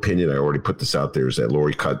humble opinion, I already put this out there, is that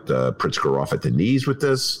Lori cut Pritzker off at the knees with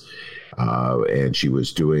this. And she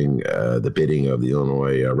was doing the bidding of the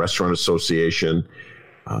Illinois Restaurant Association.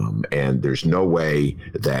 And there's no way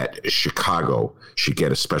that Chicago should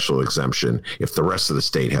get a special exemption if the rest of the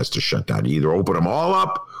state has to shut down. You either open them all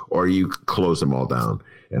up or you close them all down.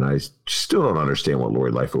 And I still don't understand what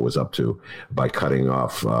Lori Lightfoot was up to by cutting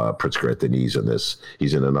off Pritzker at the knees in this.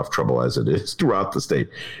 He's in enough trouble as it is throughout the state.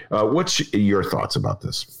 What's your thoughts about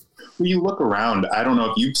this? When you look around, I don't know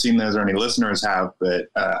if you've seen this or any listeners have, but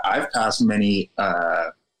I've passed many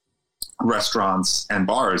restaurants and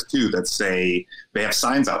bars too that say they have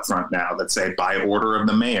signs out front now that say by order of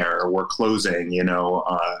the mayor we're closing,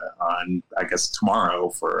 on I guess tomorrow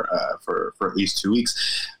for at least 2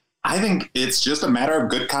 weeks. I think it's just a matter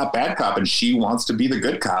of good cop, bad cop, and she wants to be the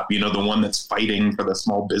good cop, the one that's fighting for the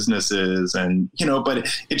small businesses, and but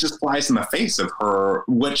it just flies in the face of her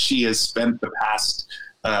what she has spent the past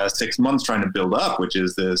 6 months trying to build up, which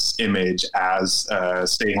is this image as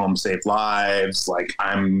stay home, save lives. Like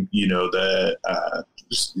I'm,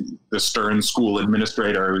 the stern school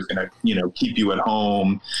administrator who's going to, keep you at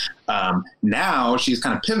home. Now she's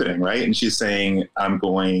kind of pivoting, right? And she's saying, I'm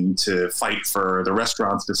going to fight for the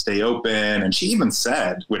restaurants to stay open. And she even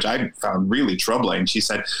said, which I found really troubling, she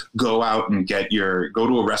said, go out and go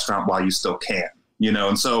to a restaurant while you still can.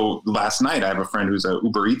 And so last night I have a friend who's a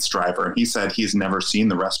Uber Eats driver, and he said he's never seen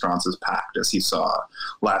the restaurants as packed as he saw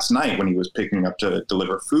last night when he was picking up to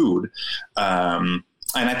deliver food.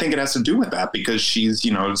 And I think it has to do with that because she's,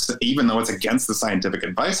 even though it's against the scientific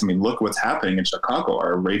advice, I mean, look what's happening in Chicago.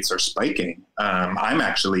 Our rates are spiking. I'm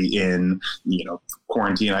actually in,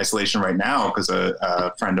 quarantine isolation right now because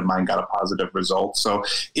a friend of mine got a positive result. So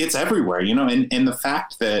it's everywhere, and the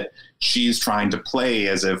fact that she's trying to play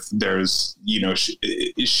as if there's,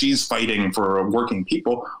 she's fighting for working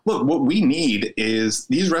people. Look, what we need is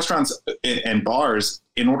these restaurants and bars,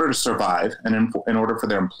 in order to survive and in order for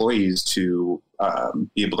their employees to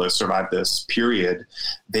be able to survive this period,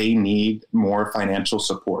 they need more financial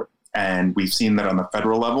support. And we've seen that on the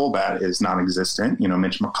federal level, that is non-existent.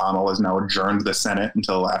 Mitch McConnell has now adjourned the Senate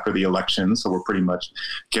until after the election. So we're pretty much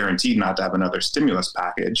guaranteed not to have another stimulus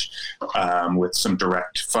package with some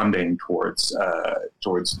direct funding towards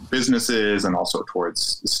businesses and also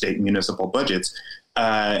towards state municipal budgets.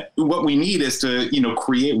 What we need is to,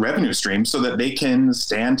 create revenue streams so that they can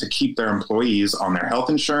stand to keep their employees on their health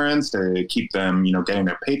insurance, to keep them, getting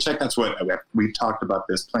their paycheck. That's what we've talked about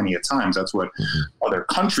this plenty of times. That's what other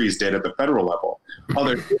countries did at the federal level.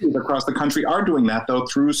 Other cities across the country are doing that, though,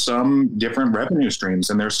 through some different revenue streams.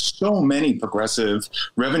 And there's so many progressive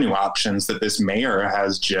revenue options that this mayor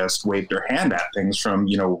has just waved her hand at, things from,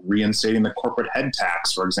 reinstating the corporate head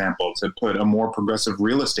tax, for example, to put a more progressive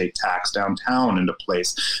real estate tax downtown into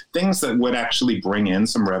place, things that would actually bring in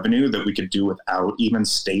some revenue that we could do without even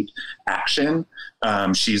state action.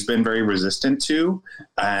 She's been very resistant to.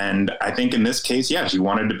 And I think in this case, she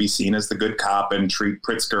wanted to be seen as the good cop and treat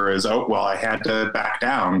Pritzker as, I had to back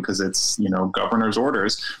down because it's, governor's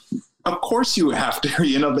orders. Of course you have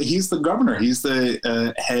to, but he's the governor. He's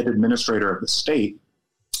the head administrator of the state.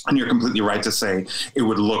 And you're completely right to say it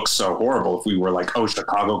would look so horrible if we were like,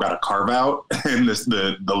 Chicago got a carve out in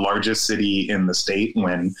the largest city in the state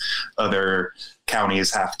when other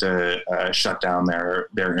counties have to shut down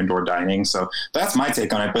their indoor dining. So that's my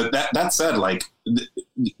take on it. But that said,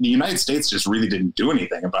 the United States just really didn't do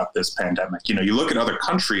anything about this pandemic. You look at other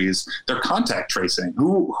countries, they're contact tracing.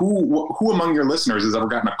 Who among your listeners has ever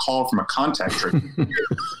gotten a call from a contact tracing?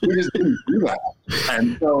 We just didn't do that.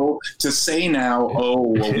 And so to say now,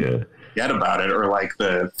 forget about it, or like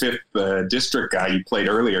the 5th district guy you played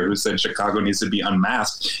earlier who said Chicago needs to be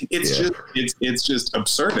unmasked. It's just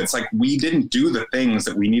absurd. It's like we didn't do the things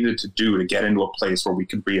that we needed to do to get into a place where we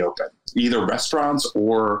could reopen either restaurants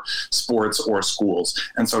or sports or schools.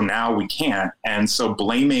 And so now we can't. And so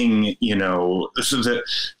blaming,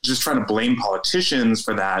 just trying to blame politicians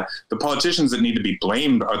for that. The politicians that need to be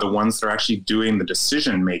blamed are the ones that are actually doing the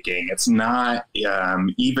decision making. It's not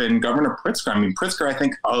even Governor Pritzker. I mean, Pritzker, I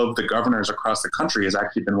think of the governors across the country has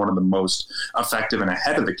actually been one of the most effective and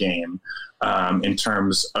ahead of the game in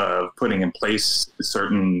terms of putting in place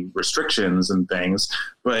certain restrictions and things.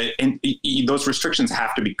 But those restrictions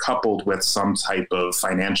have to be coupled with some type of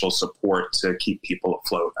financial support to keep people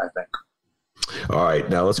afloat, I think. All right.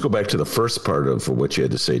 Now let's go back to the first part of what you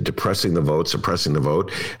had to say, suppressing the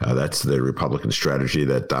vote. That's the Republican strategy,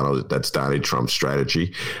 that's Donald Trump's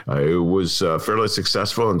strategy. It was fairly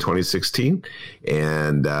successful in 2016.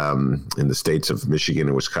 And in the states of Michigan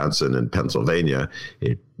and Wisconsin and Pennsylvania,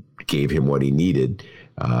 it gave him what he needed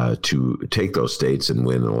to take those states and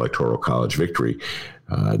win an electoral college victory.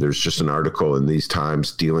 There's just an article in these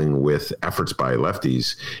times dealing with efforts by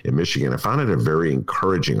lefties in Michigan. I found it a very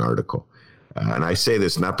encouraging article. And I say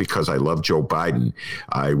this not because I love Joe Biden.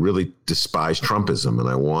 I really despise Trumpism, and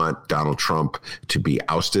I want Donald Trump to be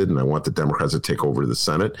ousted, and I want the Democrats to take over the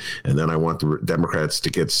Senate, and then I want the Democrats to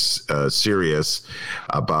get serious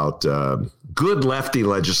about good lefty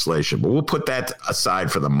legislation. But we'll put that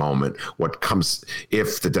aside for the moment. What comes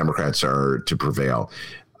if the Democrats are to prevail?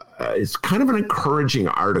 It's kind of an encouraging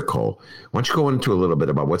article. Why don't you go into a little bit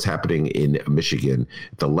about what's happening in Michigan?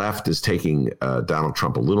 The left is taking Donald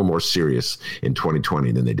Trump a little more serious in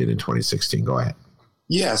 2020 than they did in 2016. Go ahead.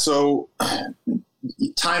 Yeah, so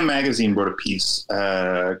Time Magazine wrote a piece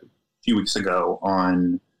a few weeks ago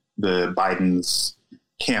on the Biden's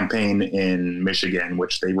campaign in Michigan,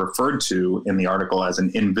 which they referred to in the article as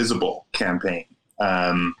an invisible campaign,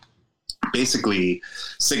 basically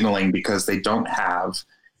signaling because they don't have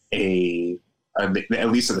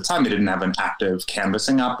at least at the time, they didn't have an active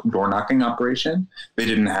canvassing door knocking operation. They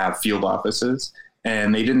didn't have field offices,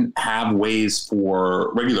 and they didn't have ways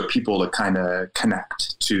for regular people to kind of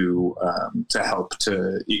connect to help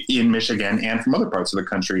in Michigan and from other parts of the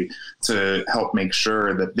country to help make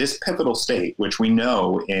sure that this pivotal state, which we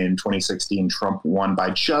know in 2016 Trump won by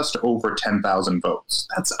just over 10,000 votes.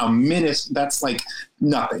 That's like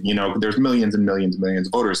nothing. There's millions and millions and millions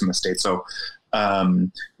of voters in the state. So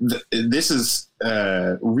this is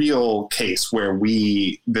a real case where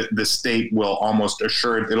the state will almost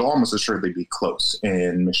assuredly be close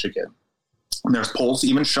in Michigan. And there's polls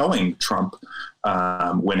even showing Trump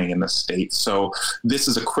winning in the state. So this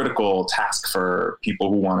is a critical task for people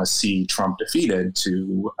who want to see Trump defeated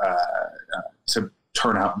to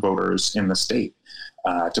turn out voters in the state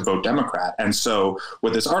to vote Democrat. And so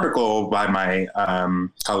what this article by my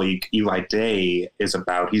colleague Eli Day is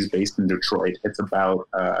about, he's based in Detroit. It's about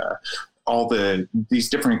all these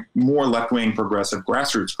different more left-wing progressive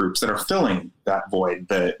grassroots groups that are filling that void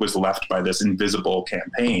that was left by this invisible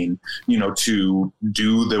campaign, to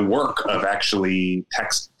do the work of actually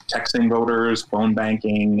texting voters, phone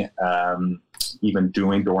banking, even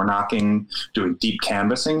doing door knocking, doing deep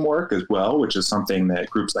canvassing work as well, which is something that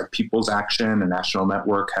groups like People's Action and National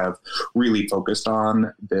Network have really focused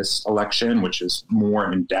on this election, which is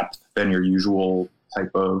more in depth than your usual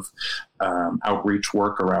type of outreach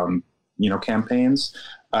work around, campaigns.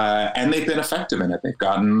 And they've been effective in it. They've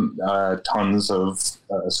gotten tons of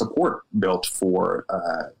support built for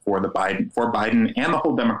Biden and the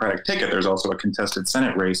whole Democratic ticket. There's also a contested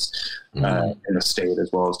Senate race in the state,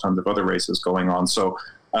 as well as tons of other races going on. So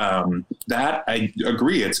that I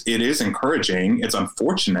agree. It is encouraging. It's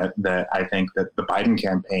unfortunate that I think that the Biden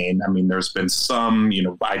campaign, there's been some,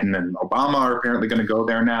 Biden and Obama are apparently going to go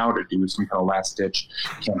there now to do some kind of last ditch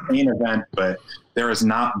campaign event, but there has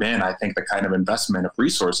not been, I think, the kind of investment of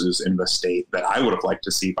resources in the state that I would have liked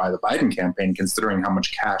to see by the Biden campaign, considering how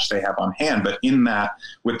much cash they have on hand. But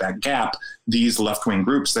with that gap, these left-wing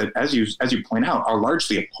groups that, as you point out, are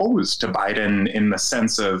largely opposed to Biden in the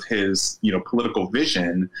sense of his, political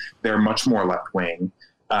vision, they're much more left-wing.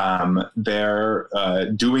 They're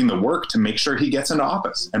doing the work to make sure he gets into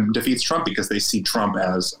office and defeats Trump, because they see Trump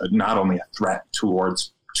as not only a threat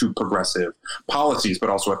to progressive policies, but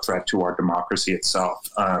also a threat to our democracy itself.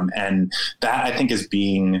 And that, I think, is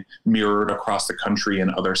being mirrored across the country in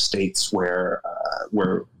other states where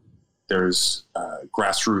there's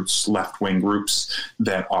grassroots left-wing groups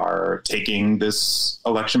that are taking this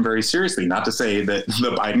election very seriously. Not to say that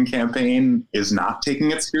the Biden campaign is not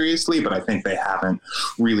taking it seriously, but I think they haven't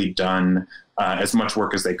really done as much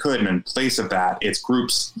work as they could. And in place of that, it's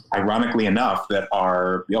groups, ironically enough, that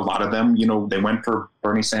are, a lot of them, they went for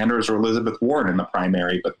Bernie Sanders or Elizabeth Warren in the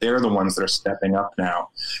primary, but they're the ones that are stepping up now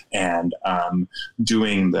and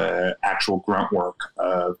doing the actual grunt work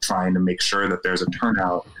of trying to make sure that there's a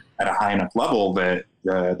turnout at a high enough level that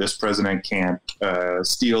this president can't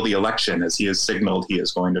steal the election, as he has signaled he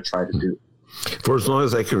is going to try to do. For as long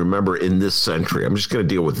as I can remember in this century, I'm just going to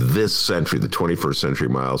deal with this century, the 21st century,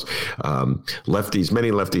 Miles.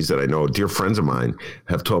 Many lefties that I know, dear friends of mine,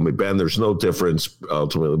 have told me, Ben, there's no difference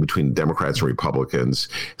ultimately between Democrats and Republicans.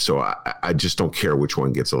 So I just don't care which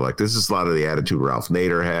one gets elected. This is a lot of the attitude Ralph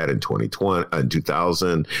Nader had in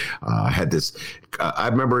 2000. Had this. I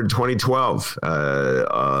remember in 2012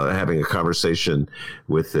 having a conversation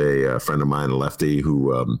with a friend of mine, a lefty,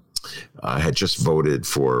 who had just voted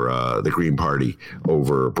for the Green Party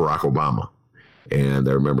over Barack Obama. And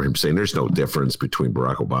I remember him saying there's no difference between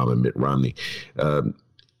Barack Obama and Mitt Romney.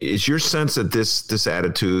 Is your sense that this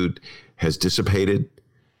attitude has dissipated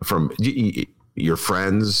from your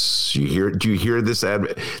friends? Do you hear this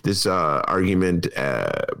argument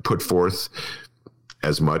put forth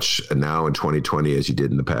as much now in 2020 as you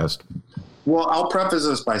did in the past? Well, I'll preface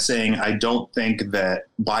this by saying I don't think that,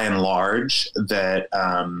 by and large, that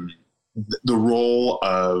the role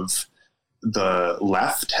of the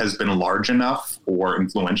left has been large enough or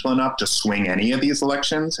influential enough to swing any of these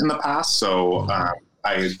elections in the past. So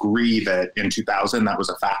I agree that in 2000, that was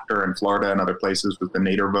a factor in Florida and other places with the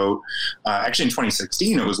Nader vote. Actually, in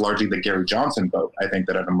 2016, it was largely the Gary Johnson vote, I think,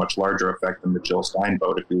 that had a much larger effect than the Jill Stein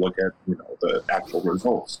vote. If you look at, the actual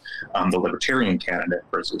results, the Libertarian candidate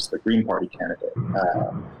versus the Green Party candidate.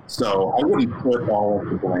 So I wouldn't put all of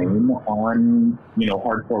the blame on,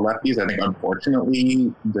 hardcore lefties. I think,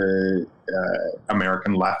 unfortunately, the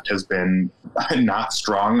American left has been not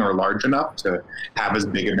strong or large enough to have as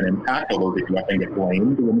big of an impact, although they do often get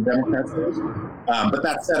blamed when the Democrats lose. But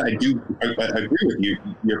that said, I agree with you,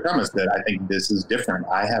 your premise that I think this is different.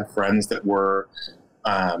 I have friends that were,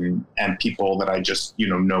 and people that I just,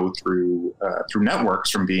 know through networks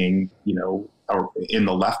from being, in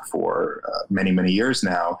the left for many, many years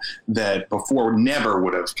now, that before never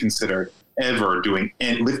would have considered ever doing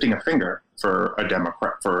and lifting a finger for a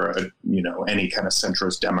Democrat, for any kind of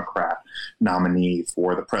centrist Democrat nominee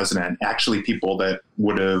for the president. Actually, people that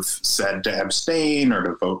would have said to abstain or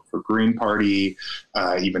to vote for Green Party,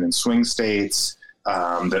 even in swing states,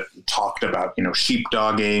 that talked about,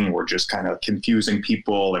 sheepdogging or just kind of confusing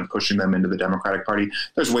people and pushing them into the Democratic Party.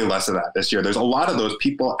 There's way less of that this year. There's a lot of those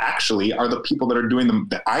people actually are the people that are doing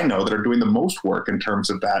that I know that are doing the most work in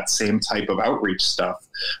terms of that same type of outreach stuff,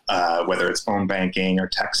 whether it's phone banking or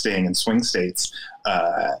texting in swing states.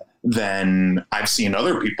 Then I've seen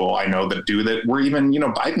other people I know that do that were even,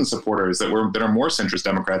 Biden supporters that are more centrist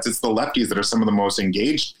Democrats. It's the lefties that are some of the most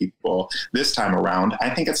engaged people this time around.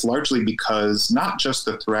 I think it's largely because not just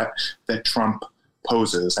the threat that Trump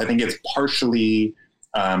poses. I think it's partially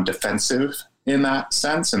defensive in that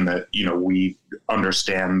sense, and that, we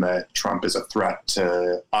understand that Trump is a threat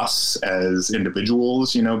to us as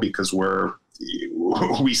individuals, because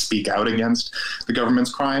we speak out against the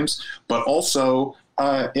government's crimes, but also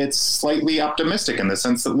it's slightly optimistic in the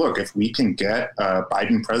sense that, look, if we can get a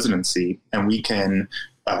Biden presidency and we can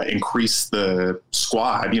increase the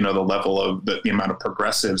squad, the level of the amount of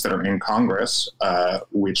progressives that are in Congress,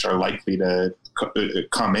 which are likely to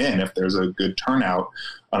come in if there's a good turnout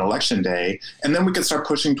on election day, and then we can start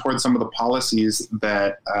pushing towards some of the policies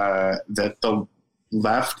that the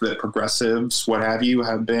left, that progressives, what have you,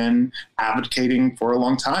 have been advocating for a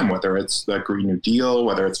long time, whether it's the Green New Deal,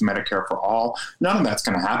 whether it's Medicare for all. None of that's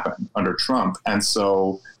going to happen under Trump. And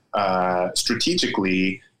so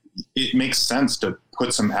strategically, it makes sense to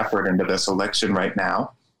put some effort into this election right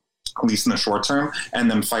now, at least in the short term, and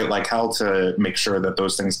then fight like hell to make sure that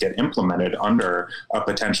those things get implemented under a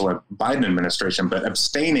potential Biden administration. But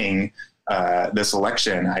abstaining this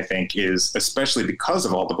election, I think, is, especially because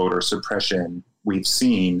of all the voter suppression we've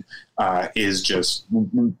seen, is just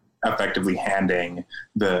effectively handing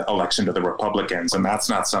the election to the Republicans. And that's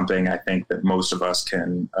not something I think that most of us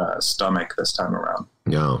can stomach this time around.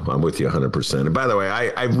 No, I'm with you 100%. And by the way,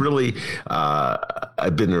 I really,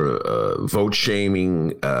 I've been vote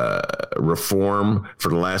shaming reform for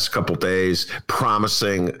the last couple of days,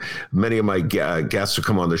 promising many of my guests who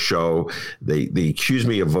come on the show, they accuse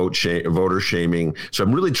me of voter shaming. So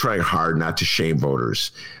I'm really trying hard not to shame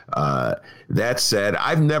voters. That said,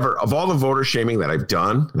 I've never, of all the voter shaming that I've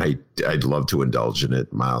done, and I'd love to indulge in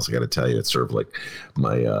it, Miles, I got to tell you, it's sort of like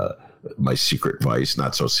my secret vice,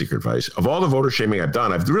 not so secret vice. Of all the voter shaming I've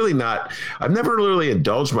done, I've never really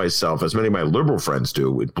indulged myself, as many of my liberal friends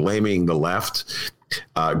do, with blaming the left,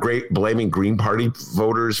 blaming Green Party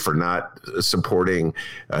voters for not supporting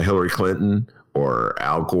Hillary Clinton or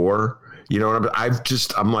Al Gore.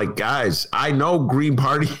 I'm like, guys, I know Green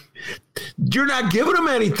Party, you're not giving them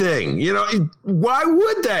anything. Why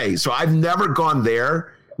would they? So I've never gone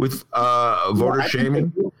there with voter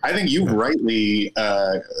shaming. I think you rightly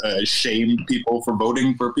shamed people for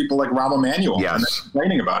voting for people like Rahm Emanuel and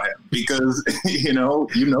complaining about him because, you know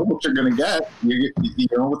what you're going to get.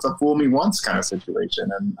 It's a fool me once kind of situation.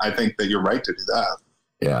 And I think that you're right to do that.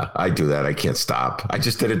 Yeah, I do that. I can't stop. I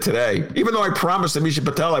just did it today. Even though I promised Amisha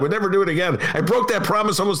Patel I would never do it again. I broke that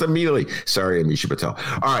promise almost immediately. Sorry, Amisha Patel.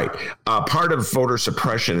 All right. Part of voter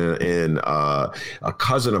suppression and a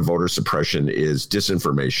cousin of voter suppression is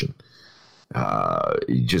disinformation.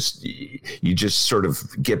 You just sort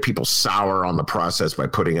of get people sour on the process by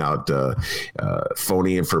putting out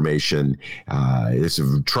phony information.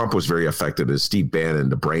 Trump was very effective. As Steve Bannon,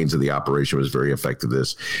 the brains of the operation, was very effective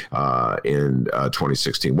this in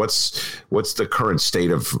 2016. What's the current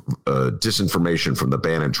state of disinformation from the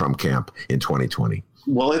Bannon Trump camp in 2020?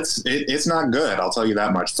 Well, it's not good. I'll tell you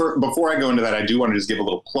that much. Before I go into that, I do want to just give a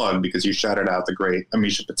little plug because you shouted out the great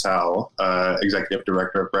Amisha Patel, executive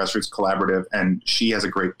director of Grassroots Collaborative, and she has a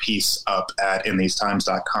great piece up at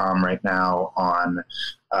inthisetimes.com right now on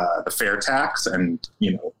the fair tax, and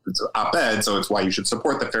it's an op-ed, so it's why you should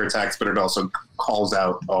support the fair tax. But it also calls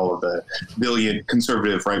out all of the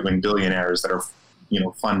conservative right-wing billionaires that are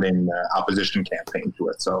funding the opposition campaign to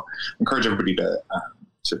it. So I encourage everybody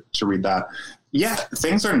to read that. Yeah,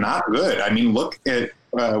 things are not good. I mean, look at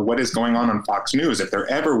what is going on Fox News. If there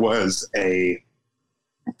ever was a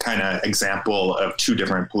kind of example of two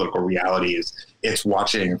different political realities, it's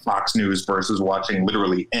watching Fox News versus watching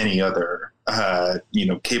literally any other,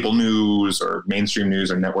 cable news or mainstream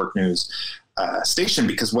news or network news station,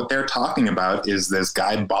 because what they're talking about is this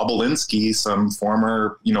guy Bobulinski, some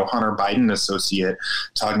former, Hunter Biden associate,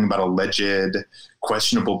 talking about alleged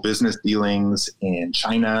questionable business dealings in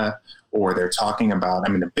China. Or they're talking about,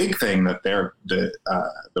 the big thing that the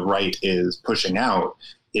right is pushing out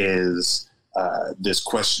is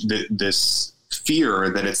this fear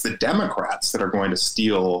that it's the Democrats that are going to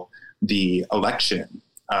steal the election.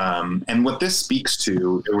 And what this speaks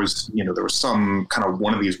to, there was some kind of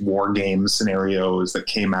one of these war game scenarios that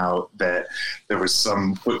came out that there was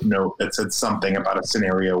some footnote that said something about a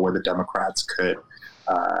scenario where the Democrats could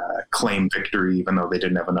claim victory even though they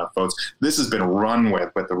didn't have enough votes. This has been run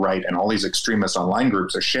with the right, and all these extremist online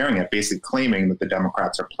groups are sharing it, basically claiming that the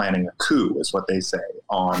Democrats are planning a coup, is what they say,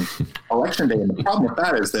 on election day. And the problem with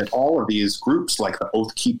that is that all of these groups, like the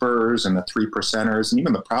Oath Keepers and the 3%ers and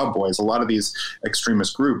even the Proud Boys, a lot of these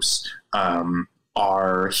extremist groups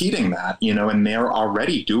are heeding that, and they're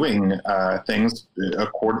already doing things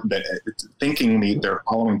thinking they're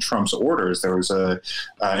following Trump's orders. There was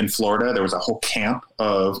in Florida, there was a whole camp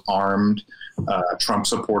of armed Trump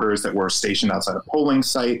supporters that were stationed outside of polling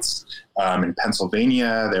sites. In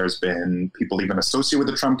Pennsylvania, there's been people even associated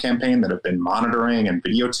with the Trump campaign that have been monitoring and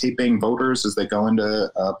videotaping voters as they go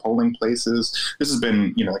into polling places. This has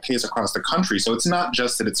been, a case across the country. So it's not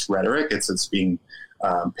just that it's rhetoric; it's being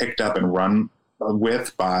picked up and run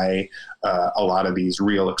with by a lot of these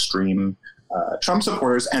real extreme Trump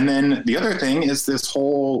supporters. And then the other thing is this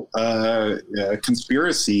whole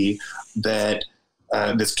conspiracy that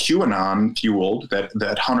this QAnon fueled,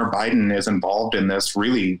 that Hunter Biden is involved in this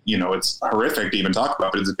really, it's horrific to even talk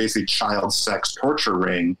about, but it's basically child sex torture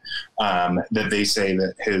ring that they say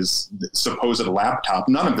that his supposed laptop,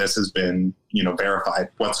 none of this has been, verified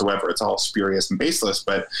whatsoever. It's all spurious and baseless,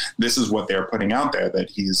 but this is what they're putting out there, that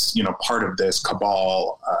he's, part of this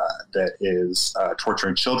cabal that is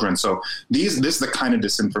torturing children. So this is the kind of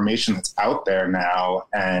disinformation that's out there now.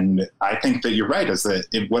 And I think that you're right, is that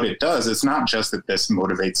what it does, it's not just that this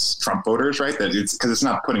motivates Trump voters, right? That it's because it's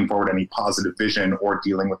not putting forward any positive vision or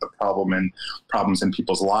dealing with the problems in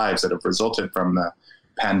people's lives that have resulted from the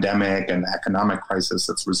pandemic and the economic crisis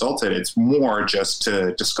that's resulted. It's more just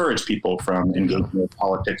to discourage people from engaging with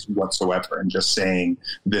politics whatsoever and just saying,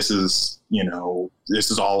 this is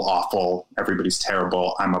all awful. Everybody's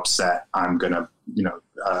terrible. I'm upset. I'm going to,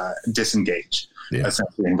 disengage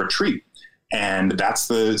essentially and retreat. And that's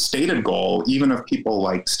the stated goal, even of people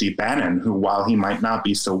like Steve Bannon, who, while he might not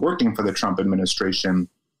be still working for the Trump administration,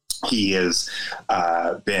 he was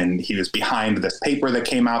behind this paper that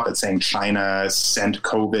came out that's saying China sent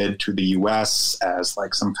COVID to the U.S. as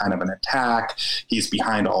like some kind of an attack. He's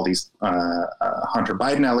behind all these Hunter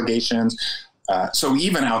Biden allegations. So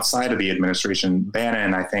even outside of the administration,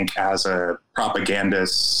 Bannon, I think, as a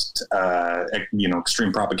propagandist,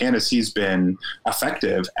 extreme propagandist, he's been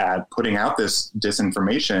effective at putting out this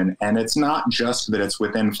disinformation. And it's not just that it's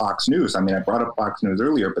within Fox News. I mean, I brought up Fox News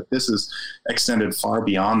earlier, but this is extended far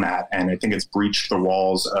beyond that. And I think it's breached the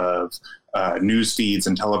walls of news feeds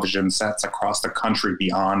and television sets across the country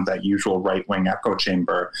beyond that usual right-wing echo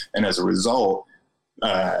chamber. And as a result,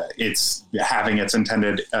 it's having its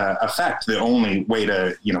intended effect. The only way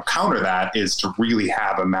to, counter that is to really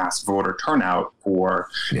have a mass voter turnout for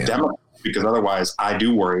Democrats, because otherwise I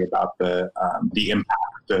do worry about the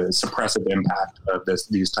impact, the suppressive impact of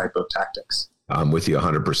these type of tactics. I'm with you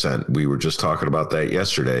 100%. We were just talking about that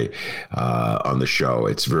yesterday on the show.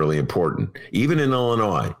 It's really important. Even in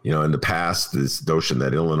Illinois, in the past, this notion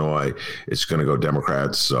that Illinois is going to go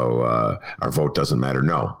Democrats, so our vote doesn't matter.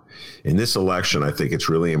 No. In this election, I think it's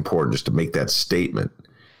really important just to make that statement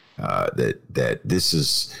that this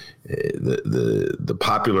is the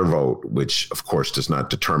popular vote, which, of course, does not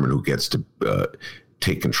determine who gets to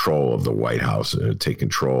take control of the White House, take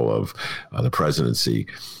control of the presidency.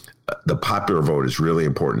 The popular vote is really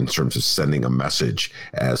important in terms of sending a message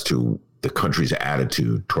as to the country's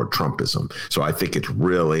attitude toward Trumpism. So I think it's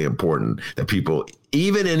really important that people,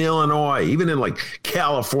 even in Illinois, even in like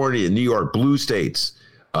California, New York, blue states,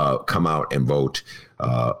 come out and vote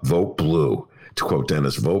blue. To quote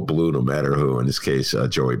Dennis, vote blue no matter who, in this case,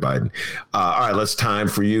 Joey Biden. All right, let's time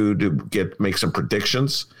for you to make some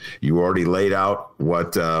predictions. You already laid out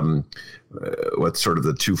what sort of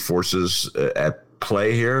the two forces at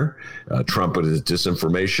play here, Trump with his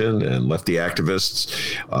disinformation and lefty activists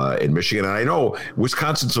in Michigan. And I know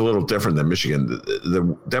Wisconsin's a little different than Michigan.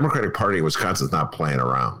 The Democratic Party in Wisconsin is not playing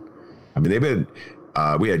around. I mean, they've been,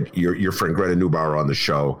 we had your friend Greta Neubauer on the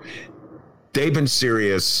show. They've been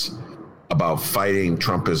serious about fighting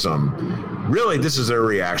Trumpism. Really, this is their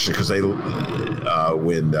reaction because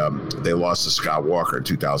when they lost to Scott Walker in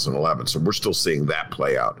 2011. So we're still seeing that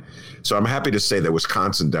play out. So I'm happy to say that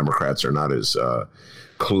Wisconsin Democrats are not as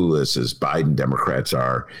clueless as Biden Democrats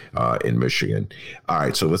are in Michigan. All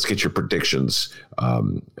right, so let's get your predictions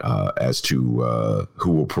as to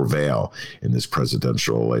who will prevail in this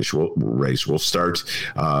presidential race. We'll start.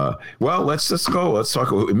 Let's go. Let's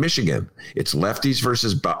talk about Michigan. It's lefties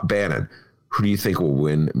versus Bannon. Who do you think will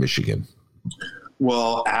win Michigan?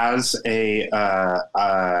 Well, as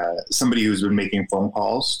somebody who's been making phone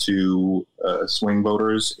calls to swing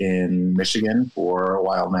voters in Michigan for a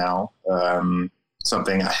while now,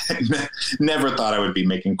 something I never thought I would be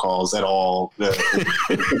making calls at all. Joe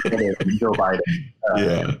Biden.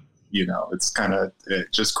 Yeah. You know, it's kind of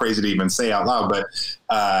just crazy to even say out loud, but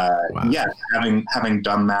yeah, having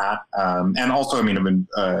done that, and also, I mean, I've been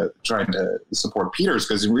trying to support Peters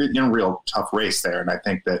because he's in a real tough race there, and I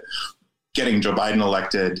think that getting Joe Biden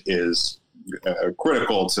elected is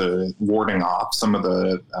critical to warding off some of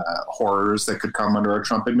the horrors that could come under a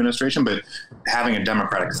Trump administration. But having a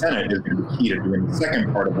Democratic Senate is going to be key to doing the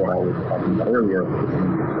second part of what I was talking about earlier.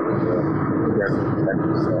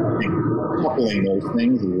 So I think coupling those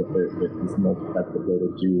things is the most effective way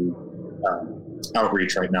to do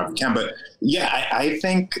outreach right now if you can. But yeah, I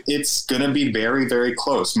think it's going to be very, very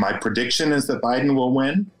close. My prediction is that Biden will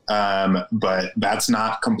win, but that's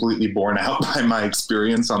not completely borne out by my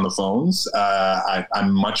experience on the phones.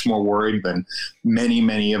 I'm much more worried than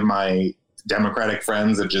many of my Democratic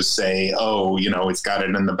friends that just say, oh, you know, it's got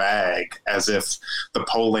it in the bag, as if the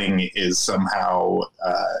polling is somehow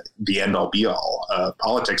the end all be all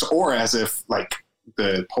politics, or as if like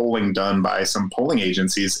the polling done by some polling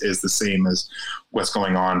agencies is the same as what's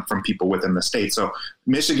going on from people within the state. So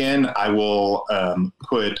Michigan, I will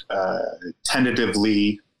put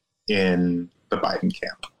tentatively in the Biden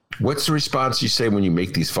camp. What's the response you say when you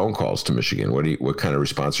make these phone calls to Michigan? What kind of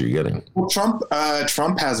response are you getting? Well,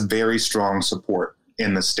 Trump has very strong support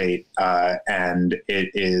in the state, and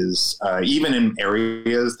it is even in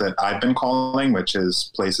areas that I've been calling, which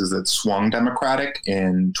is places that swung Democratic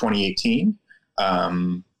in 2018.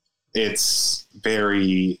 It's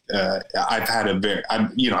very, I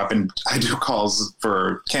do calls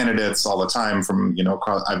for candidates all the time from, you know,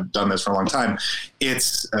 I've done this for a long time.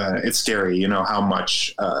 It's scary, you know, how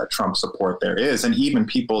much Trump support there is. And even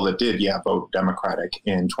people that did, vote Democratic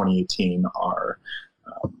in 2018 are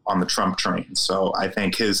on the Trump train. So I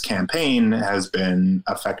think his campaign has been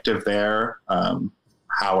effective there,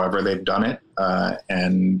 however they've done it.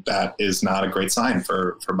 And that is not a great sign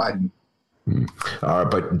for Biden. All right,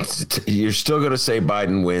 but you're still going to say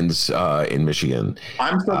Biden wins in Michigan.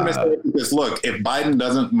 I'm still going to say it because, look, if Biden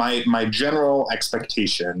doesn't, my general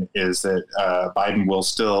expectation is that Biden will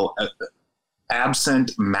still,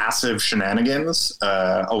 absent massive shenanigans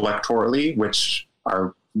electorally, which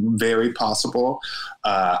are very possible,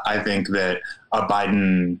 I think that a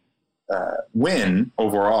Biden win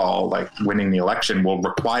overall, like winning the election, will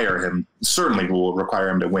require him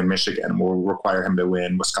to win Michigan, will require him to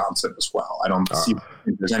win Wisconsin as well. I don't see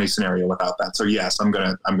if there's any scenario without that. So yes, I'm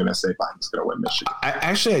gonna say Biden's gonna win Michigan.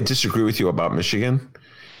 I disagree with you about Michigan,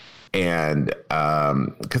 and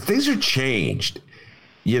because things are changed,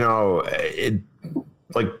 you know,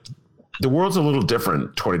 the world's a little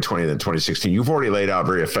different 2020 than 2016. You've already laid out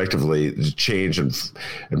very effectively the change in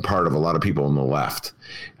part of a lot of people on the left,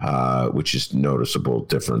 which is noticeable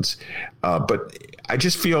difference. But I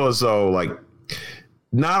just feel as though like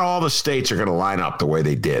not all the states are going to line up the way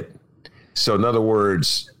they did. So in other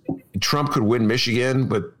words, Trump could win Michigan,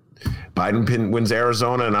 but Biden wins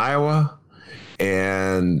Arizona and Iowa,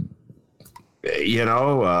 and you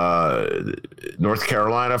know, North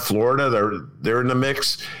Carolina, Florida, they're in the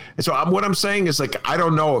mix. And so what I'm saying is, like, I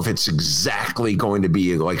don't know if it's exactly going to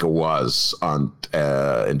be like it was in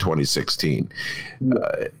 2016.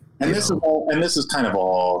 And this is kind of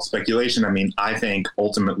all speculation. I mean, I think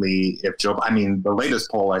ultimately, the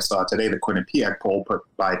latest poll I saw today, the Quinnipiac poll, put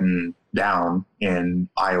Biden down in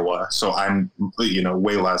Iowa. So I'm,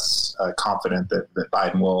 way less confident that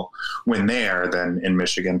Biden will win there than in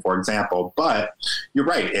Michigan, for example. But you're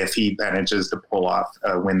right. If he manages to pull off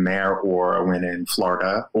a win there, or a win in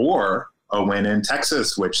Florida, or a win in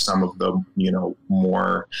Texas, which some of the,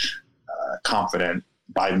 more confident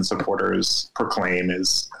Biden supporters proclaim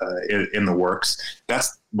is in the works.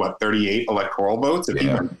 That's 38 electoral votes. If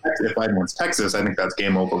Biden wins Texas, I think that's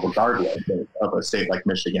game over regardless of a state like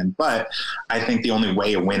Michigan. But I think the only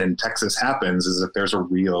way a win in Texas happens is if there's a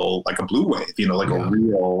real, like a blue wave, a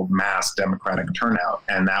real mass Democratic turnout.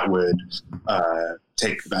 And that would I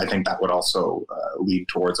think that would also lead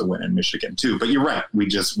towards a win in Michigan too. But you're right. We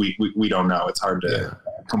don't know. It's hard to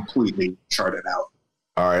completely chart it out.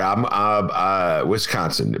 All right, I'm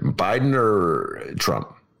Wisconsin. Biden or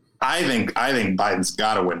Trump? I think Biden's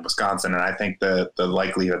got to win Wisconsin, and I think the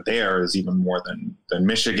likelihood there is even more than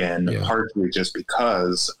Michigan, partly just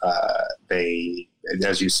because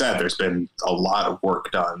as you said, there's been a lot of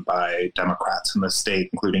work done by Democrats in the state,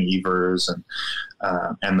 including Evers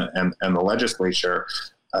and the legislature.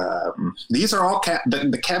 These are all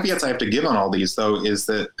the caveats I have to give on all these, though, is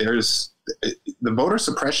that the voter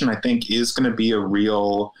suppression, I think, is going to be a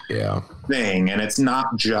real thing. And it's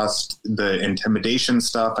not just the intimidation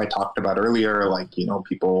stuff I talked about earlier, like,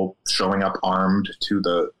 people showing up armed to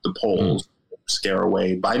the polls, scare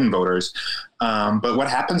away Biden voters. But what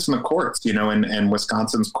happens in the courts, and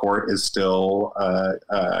Wisconsin's court is still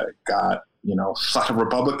got a lot of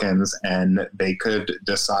Republicans, and they could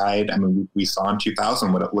decide. I mean, we saw in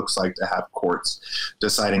 2000 what it looks like to have courts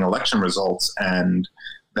deciding election results, and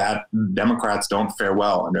that Democrats don't fare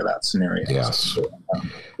well under that scenario. Yes.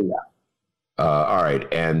 All right.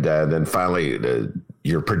 And then finally,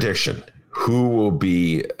 your prediction. Who will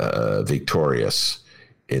be victorious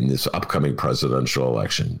in this upcoming presidential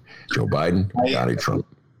election? Joe Biden, Donald Trump?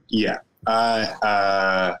 Yeah.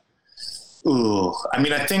 I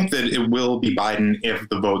mean, I think that it will be Biden if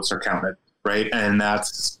the votes are counted, right? And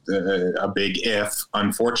that's a big if,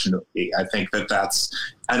 unfortunately. I think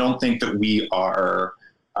I don't think that we are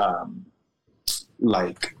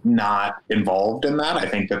not involved in that. I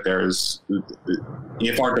think that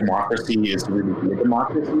if our democracy is really be a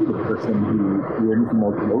democracy, the person who wins the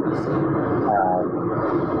most votes,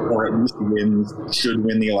 or at least should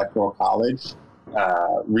win the Electoral College,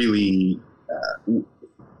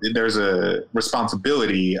 there's a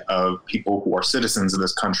responsibility of people who are citizens of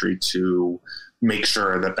this country to make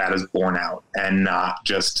sure that is borne out, and not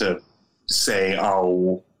just to say,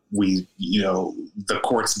 the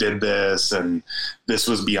courts did this and this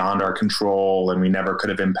was beyond our control and we never could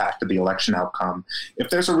have impacted the election outcome. If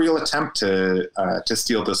there's a real attempt to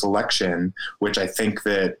steal this election, which I think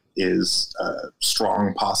that is a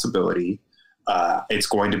strong possibility, it's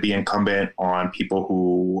going to be incumbent on people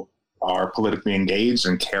who are politically engaged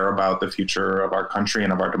and care about the future of our country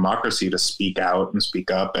and of our democracy to speak out and speak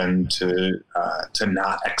up, and to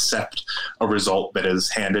not accept a result that is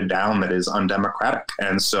handed down that is undemocratic.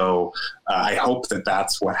 And so I hope that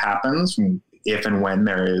that's what happens if and when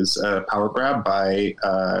there is a power grab by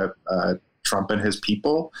Trump and his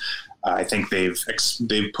people. I think they've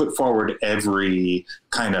put forward every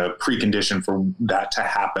kind of precondition for that to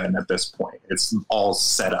happen at this point. It's all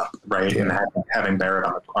set up, right? Yeah. And having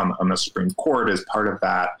Barrett on the Supreme Court is part of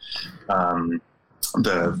that.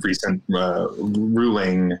 The recent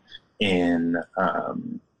ruling in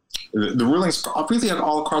the rulings really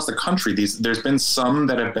all across the country. There's been some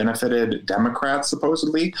that have benefited Democrats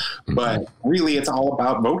supposedly, but really it's all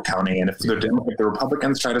about vote counting. And if the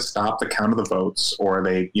Republicans try to stop the count of the votes, or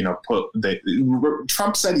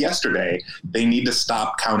Trump said yesterday they need to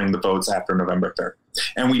stop counting the votes after November 3rd.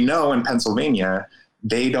 And we know in Pennsylvania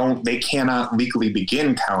they cannot legally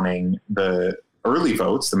begin counting the early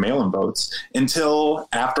votes, the mail-in votes, until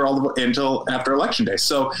after Election Day.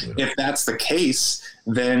 So if that's the case,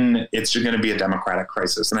 then it's going to be a democratic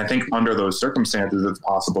crisis. And I think under those circumstances, it's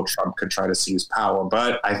possible Trump could try to seize power.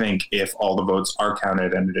 But I think if all the votes are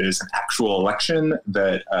counted and it is an actual election,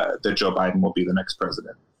 that Joe Biden will be the next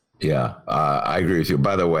president. Yeah, I agree with you.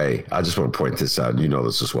 By the way, I just want to point this out. You know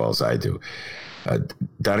this as well as I do.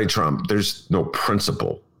 Donald Trump, there's no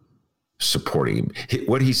principle supporting him.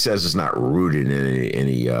 What he says is not rooted in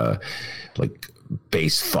any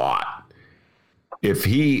base thought. If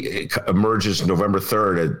he emerges November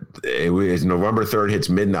 3rd, November 3rd hits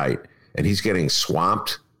midnight and he's getting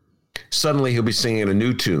swamped, suddenly he'll be singing a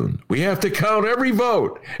new tune. We have to count every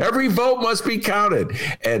vote. Every vote must be counted.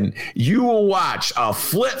 And you will watch a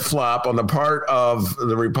flip-flop on the part of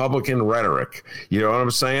the Republican rhetoric. You know what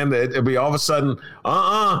I'm saying? It'll be all of a sudden,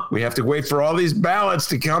 we have to wait for all these ballots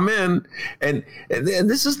to come in. And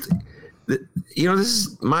this is, this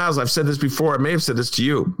is, Miles, I've said this before. I may have said this to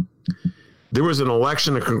you. There was an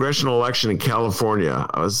election, a congressional election in California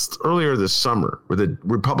earlier this summer where the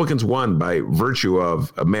Republicans won by virtue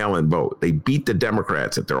of a mail-in vote. They beat the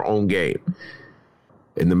Democrats at their own game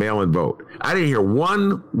in the mail-in vote. I didn't hear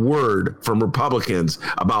one word from Republicans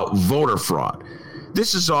about voter fraud.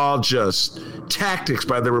 This is all just tactics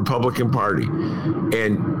by the Republican Party.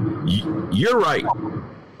 And you're right.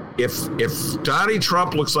 If Donald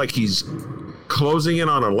Trump looks like he's closing in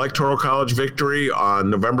on an electoral college victory on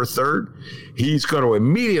November 3rd, he's going to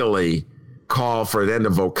immediately call for an end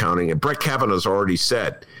of vote counting. And Brett Kavanaugh's already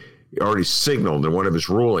signaled in one of his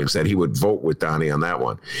rulings that he would vote with Donnie on that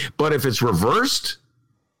one. But if it's reversed,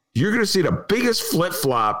 you're going to see the biggest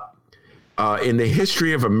flip-flop in the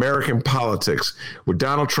history of American politics, where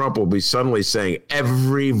Donald Trump will be suddenly saying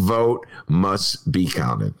every vote must be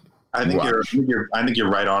counted. I think you're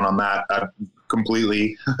right on that.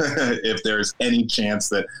 Completely. If there's any chance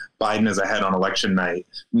that Biden is ahead on election night,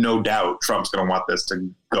 no doubt Trump's going to want this to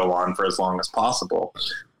go on for as long as possible,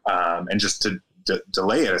 and just to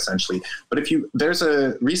delay it essentially. But there's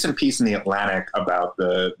a recent piece in the Atlantic about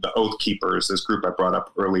the Oath Keepers, this group I brought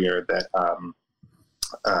up earlier, that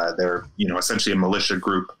they're essentially a militia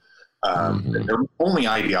group. Their only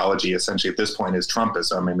ideology essentially at this point is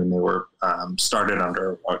Trumpism. I mean, they were started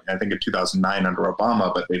under, I think in 2009 under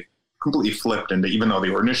Obama, but they completely flipped into, even though they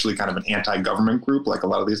were initially kind of an anti-government group, like a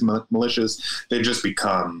lot of these militias, they've just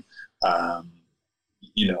become,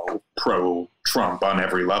 pro-Trump on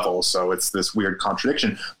every level. So it's this weird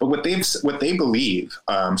contradiction. But what they believe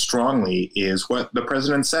strongly is what the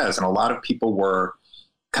president says. And a lot of people were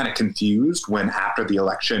kind of confused when after the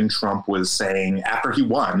election, Trump was saying, after he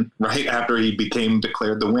won, right, after he became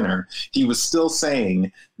declared the winner, he was still saying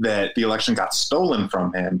that the election got stolen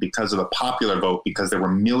from him because of the popular vote, because there were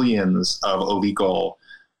millions of illegal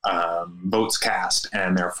votes cast,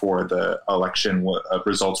 and therefore the election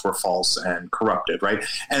results were false and corrupted, right?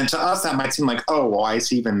 And to us, that might seem like, oh, well, why is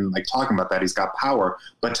he even like talking about that? He's got power.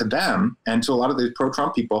 But to them, and to a lot of these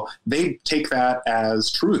pro-Trump people, they take that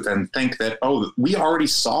as truth and think that, oh, we already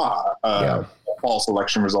saw a false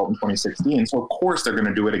election result in 2016, so of course they're going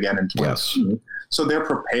to do it again in 2016. Yes. So they're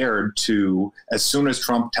prepared to, as soon as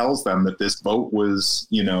Trump tells them that this vote was,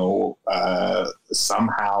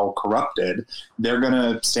 somehow corrupted, they're going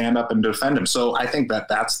to stand up and defend him. So I think that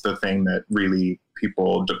that's the thing that really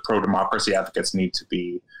people, pro-democracy advocates, need to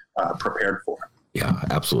be prepared for. Yeah,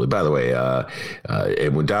 absolutely. By the way,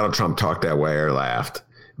 and when Donald Trump talked that way or laughed,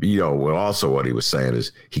 also what he was saying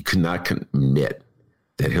is he could not admit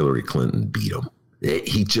that Hillary Clinton beat him.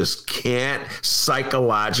 He just can't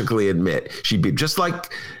psychologically admit she beat, just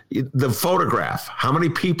like the photograph. How many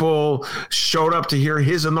people showed up to hear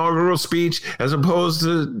his inaugural speech as opposed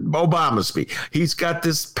to Obama's speech? He's got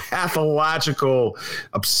this pathological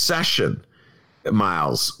obsession,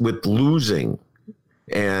 Miles, with losing.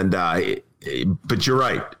 And, but you're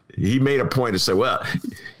right. He made a point to say, well,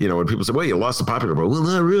 when people say, well, you lost the popular vote. Well,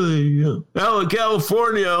 not really.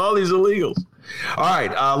 California, all these illegals. All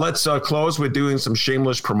right, let's close with doing some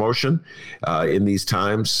shameless promotion in these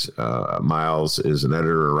times. Miles is an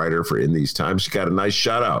editor and writer for In These Times. He got a nice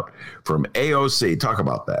shout out from AOC. Talk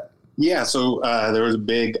about that. Yeah, so there was a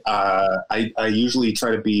big, I usually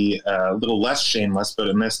try to be a little less shameless, but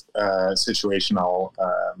in this situation, I'll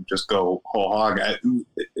just go whole hog.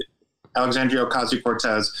 Alexandria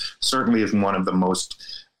Ocasio-Cortez certainly is one of the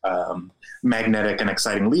most magnetic and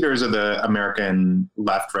exciting leaders of the American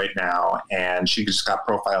left right now. And she just got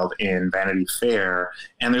profiled in Vanity Fair.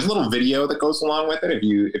 And there's a little video that goes along with it if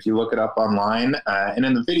you look it up online. And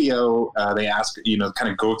in the video, they ask, kind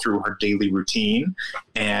of go through her daily routine.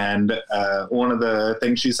 And one of the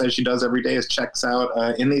things she says she does every day is checks out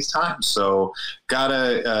In These Times. So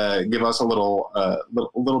gotta give us a little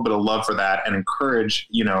bit of love for that and encourage,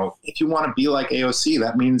 if you want to be like AOC,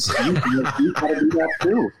 that means you gotta do that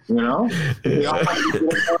too, We all like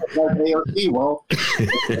AOC. Well,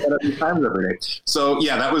 Times every day. So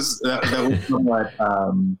yeah, that was somewhat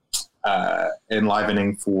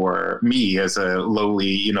enlivening for me as a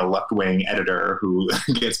lowly, left-wing editor who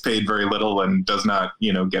gets paid very little and does not,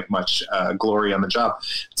 get much glory on the job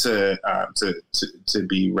to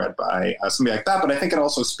be read by somebody like that. But I think it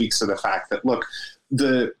also speaks to the fact that, look,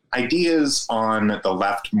 the ideas on the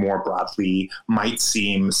left more broadly might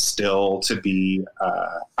seem still to be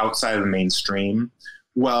outside of the mainstream,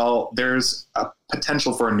 Well, there's a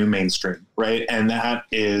potential for a new mainstream, right? And that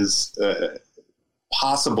is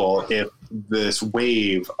possible if this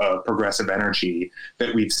wave of progressive energy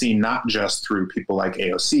that we've seen, not just through people like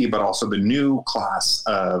AOC, but also the new class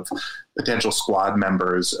of potential squad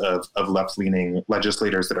members of left-leaning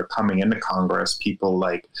legislators that are coming into Congress, people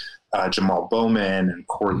like Jamal Bowman and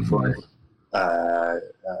Cory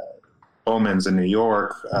Bowman's in New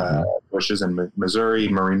York, Bush is in Missouri,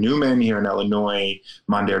 Marie Newman here in Illinois,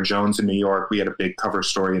 Mondaire Jones in New York. We had a big cover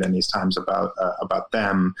story in these Times about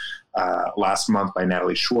them last month by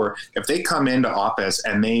Natalie Shore. If they come into office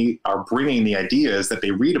and they are bringing the ideas that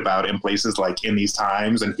they read about in places like in these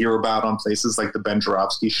Times and hear about on places like the Ben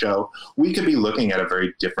Joravsky Show, we could be looking at a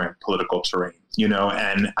very different political terrain,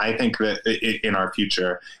 and I think that in our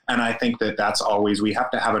future, and I think that that's always, we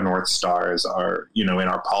have to have a North Star as our, in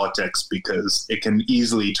our politics, because it can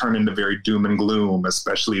easily turn into very doom and gloom,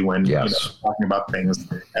 especially when talking about things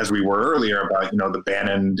as we were earlier about, the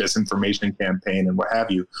Bannon disinformation campaign and what have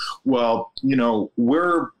you. Well,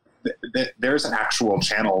 there's an actual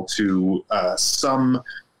channel to some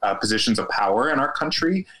positions of power in our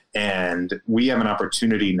country, and we have an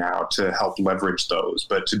opportunity now to help leverage those.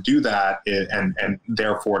 But to do that, and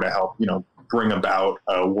therefore to help, bring about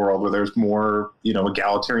a world where there's more,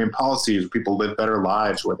 egalitarian policies, where people live better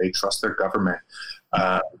lives, where they trust their government.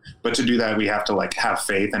 But to do that, we have to have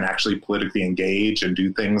faith and actually politically engage and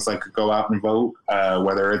do things like go out and vote,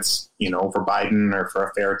 whether it's, for Biden or for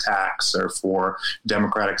a fair tax or for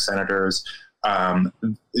Democratic senators.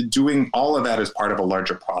 Doing all of that is part of a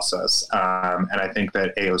larger process. And I think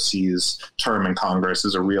that AOC's term in Congress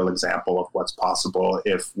is a real example of what's possible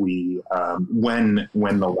if we, when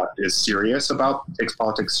the left is serious takes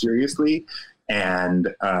politics seriously, and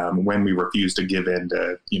when we refuse to give in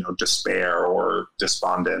to, despair or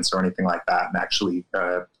despondence or anything like that, and actually,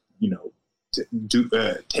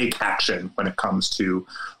 take action when it comes to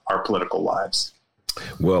our political lives.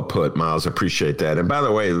 Well put, Miles. Appreciate that. And by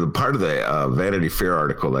the way, the part of the Vanity Fair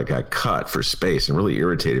article that got cut for space and really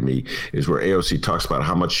irritated me is where AOC talks about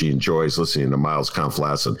how much she enjoys listening to Miles Kampf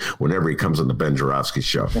Lassin whenever he comes on the Ben Joravsky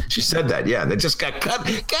Show. She said that. Yeah, that just got cut.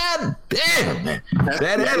 God damn, man.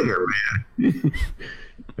 That editor, man.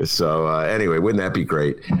 So anyway, wouldn't that be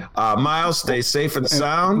great? Miles, stay safe and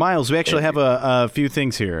sound. Miles, we actually have a few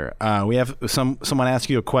things here. We have someone ask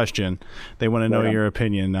you a question. They want to know your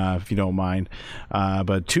opinion, if you don't mind.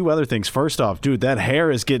 But two other things. First off, dude, that hair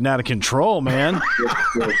is getting out of control, man.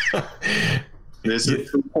 This is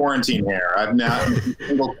quarantine hair. I've now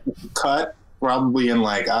cut probably in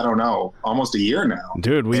almost a year now.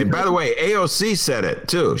 Dude, and by the way, AOC said it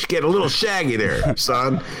too. She get a little shaggy there,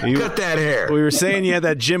 son. Cut that hair. We were saying you had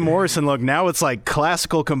that Jim Morrison look. Now it's like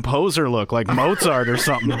classical composer look, like Mozart or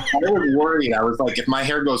something. I was worried. I was like, if my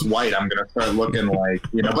hair goes white, I'm going to start looking like,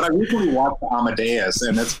 But I recently watched Amadeus,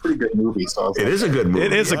 and it's a pretty good movie. So it is a good movie.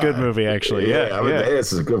 It is a good movie, actually. Yeah,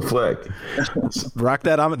 Amadeus is a good flick. Rock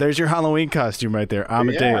that. There's your Halloween costume right there,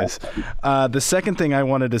 Amadeus. Yeah. The second thing I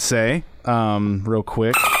wanted to say, real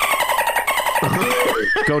quick.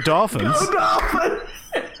 Go Dolphins. Go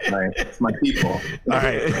Dolphins. My people. All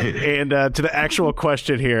right. And to the actual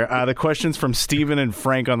question here, the question's from Steven and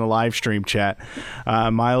Frank on the live stream chat.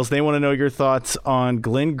 Miles, they want to know your thoughts on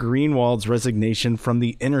Glenn Greenwald's resignation from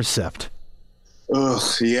The Intercept. Ugh,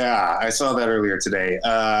 yeah, I saw that earlier today.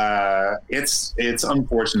 It's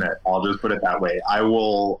unfortunate. I'll just put it that way. I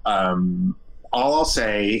will. All I'll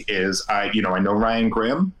say is, I know Ryan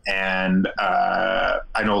Grimm, and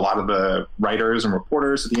I know a lot of the writers and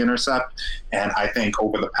reporters at The Intercept, and I think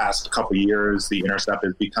over the past couple of years, The Intercept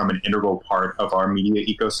has become an integral part of our media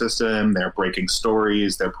ecosystem. They're breaking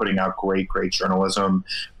stories. They're putting out great journalism.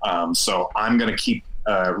 So I'm going to keep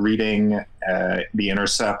reading The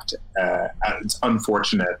Intercept. It's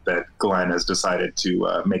unfortunate that Glenn has decided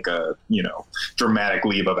to make a dramatic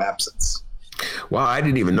leave of absence. Well, I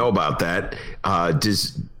didn't even know about that.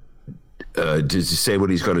 Does he say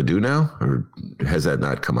what he's going to do now, or has that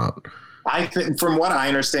not come out? I think, from what I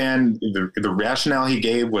understand, the rationale he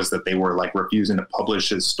gave was that they were refusing to publish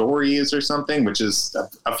his stories or something, which is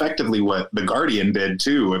effectively what The Guardian did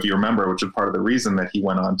too, if you remember, which was part of the reason that he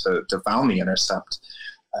went on to found The Intercept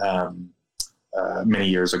many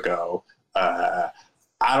years ago.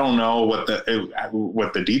 I don't know what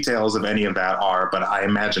the details of any of that are, but I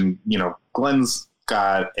imagine, Glenn's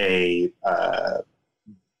got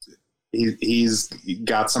he's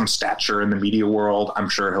got some stature in the media world. I'm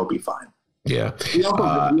sure he'll be fine. Yeah. He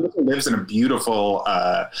also lives in a beautiful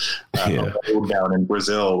road down in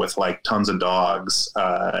Brazil with tons of dogs,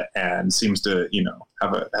 and seems to,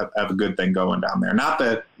 have a good thing going down there. Not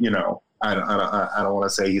that, I don't want to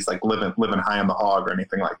say he's like living high on the hog or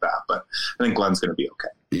anything like that, but I think Glenn's going to be okay.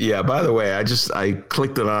 Yeah, by the way, I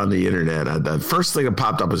clicked it on the internet. The first thing that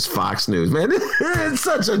popped up is Fox News. Man, it's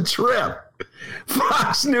such a trip.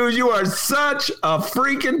 Fox News, you are such a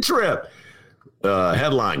freaking trip.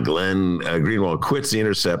 Headline, Glenn Greenwald quits The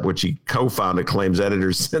Intercept, which he co-founded, claims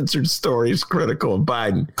editors censored stories critical of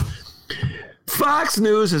Biden. Fox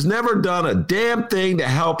News has never done a damn thing to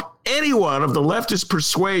help anyone of the leftist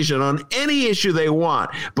persuasion on any issue they want.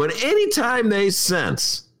 But anytime they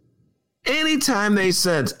sense any kind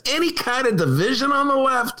of division on the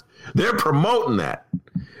left, they're promoting that.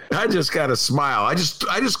 I just got to smile. I just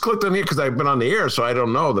clicked on here because I've been on the air, so I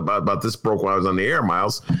don't know about this broke when I was on the air,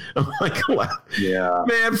 Miles. I'm like, yeah,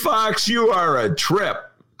 man, Fox, you are a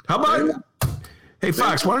trip. How about, hey,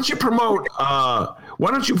 Fox, why don't you promote, vote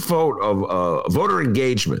voter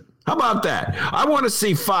engagement? How about that? I want to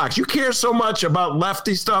see Fox. You care so much about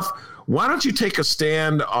lefty stuff. Why don't you take a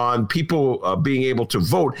stand on people being able to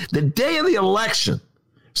vote the day of the election?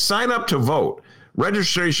 Sign up to vote.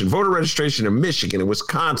 Voter registration in Michigan and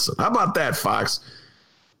Wisconsin. How about that, Fox?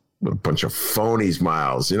 What a bunch of phonies,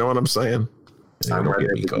 Miles. You know what I'm saying? Don't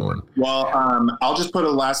get me going. Well, I'll just put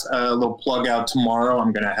a last little plug out tomorrow.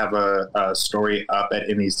 I'm going to have a story up at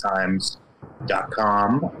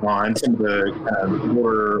inthesetimes.com on some of the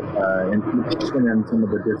voter information and some of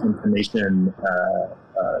the disinformation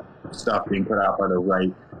stuff being put out by the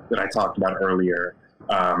right that I talked about earlier.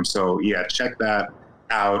 So, yeah, check that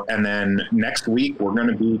out. And then next week we're going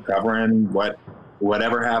to be covering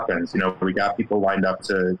whatever happens. You know, we got people lined up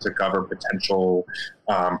to cover potential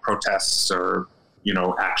protests or, you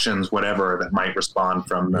know, actions, whatever that might respond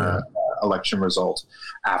from the election result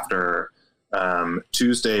after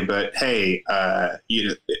Tuesday. But hey,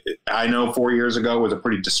 I know 4 years ago was a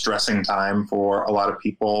pretty distressing time for a lot of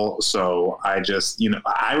people. So I just, you know,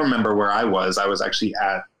 I remember where I was actually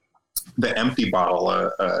at the Empty Bottle,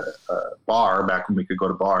 a bar back when we could go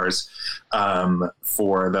to bars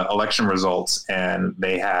for the election results, and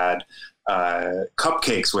they had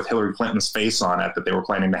cupcakes with Hillary Clinton's face on it that they were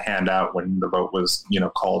planning to hand out when the vote was, you know,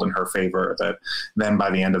 called in her favor. That then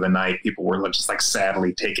by the end of the night, people were just like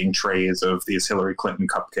sadly taking trays of these Hillary Clinton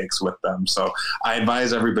cupcakes with them. So I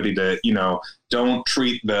advise everybody to, you know, don't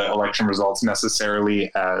treat the election results necessarily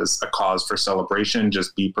as a cause for celebration.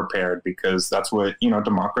 Just be prepared, because that's what, you know,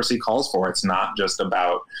 democracy calls for. It's not just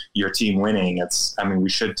about your team winning. We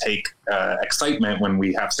should take excitement when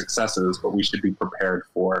we have successes, but we should be prepared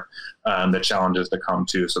for the challenges to come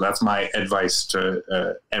too. So that's my advice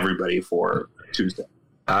to everybody for Tuesday.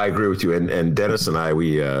 I agree with you. And Dennis and I,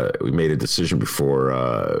 we made a decision before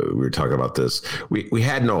we were talking about this. We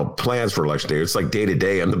had no plans for election day. It's like day to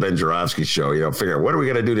day on the Ben Joravsky show, you know, figuring what are we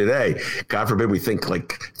going to do today? God forbid we think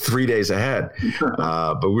like 3 days ahead.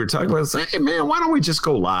 But we were talking about this, hey, man, why don't we just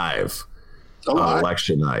go live?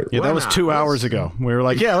 Election night. Yeah, that was 2 hours ago. We were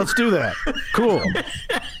like, yeah, let's do that. Cool.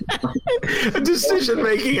 Decision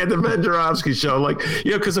making at the Ben Joravsky show. Like,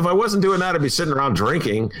 you know, because if I wasn't doing that, I'd be sitting around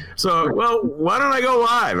drinking. So, well, why don't I go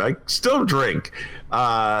live? I still drink.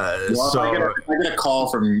 I get a call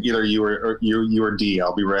from either you or D.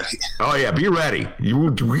 I'll be ready. Oh yeah, be ready.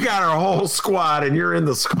 We got our whole squad, and you're in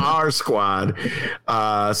our squad.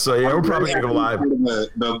 So yeah, we're probably gonna go live.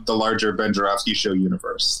 The larger Ben Joravsky show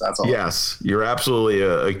universe. That's all. Yes, you're absolutely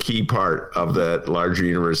a key part of that larger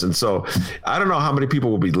universe. And so I don't know how many people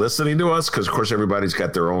will be listening to us, because of course everybody's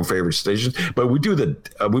got their own favorite stations. But we do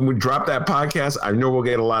when we drop that podcast, I know we'll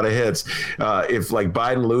get a lot of hits. If like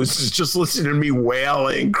Biden loses, just listen to me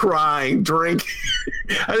wailing, crying, drinking.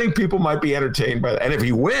 I think people might be entertained by that. And if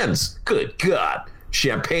he wins, good God,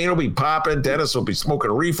 champagne will be popping. Dennis will be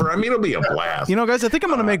smoking reefer. I mean, it'll be a blast. You know, guys, I think I'm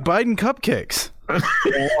going to make Biden cupcakes.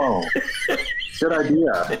 Oh, good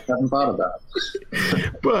idea. I haven't thought of that.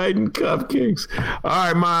 Biden cupcakes. All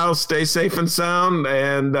right, Miles, stay safe and sound,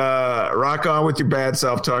 and rock on with your bad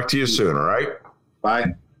self. Talk to you soon, all right?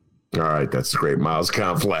 Bye. All right, that's great. Miles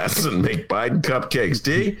Kampf Lassin, make Biden cupcakes.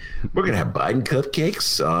 D, we're going to have Biden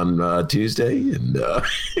cupcakes on Tuesday. And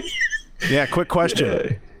yeah, quick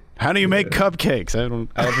question. How do you make cupcakes? I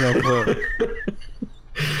have no clue.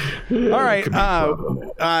 All right.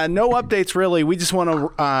 No updates, really. We just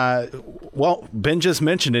want to, Ben just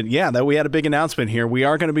mentioned it. Yeah, that we had a big announcement here. We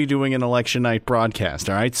are going to be doing an election night broadcast.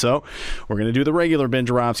 All right. So we're going to do the regular Ben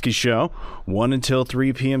Joravsky show 1 until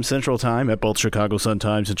 3 p.m. Central Time at both Chicago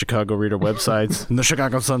Sun-Times and Chicago Reader websites and the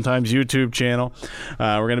Chicago Sun-Times YouTube channel.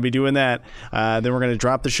 We're going to be doing that. Then we're going to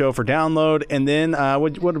drop the show for download. And then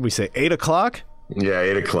what did we say? 8 o'clock? Yeah,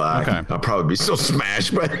 8 o'clock. Okay. I'll probably be so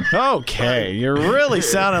smashed, but Okay, you're really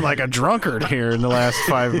sounding like a drunkard here in the last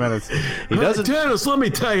 5 minutes. He doesn't. Dennis, let me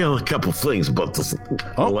tell you a couple things about this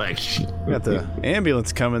election. We got the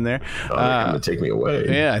ambulance coming there. They're going to take me away.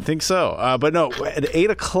 Yeah, I think so. But no, at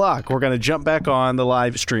 8 o'clock, we're going to jump back on the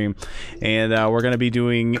live stream, and we're going to be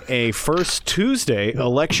doing a First Tuesday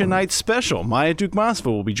election night special. Maya Duke-Mosva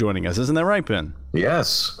will be joining us. Isn't that right, Ben?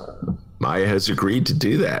 Yes. Maya has agreed to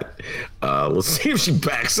do that. Let's see if she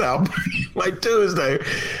backs out by Tuesday.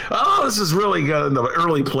 Oh, this is really good in the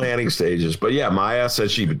early planning stages. But yeah, Maya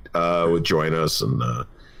said she would join us, and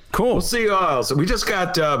cool. We'll see who else. We just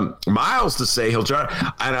got Miles to say he'll join,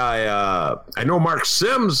 and I know Mark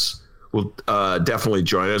Sims will definitely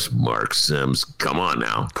join us. Mark Sims, come on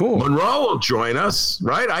now. Cool. Monroe will join us,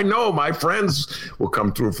 right? I know my friends will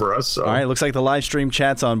come through for us. So. All right, looks like the live stream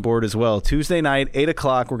chat's on board as well. Tuesday night, 8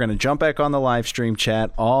 o'clock, we're going to jump back on the live stream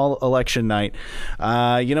chat all election night.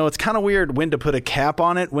 It's kind of weird when to put a cap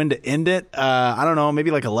on it, when to end it. I don't know,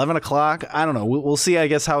 maybe like 11 o'clock. I don't know. We'll see, I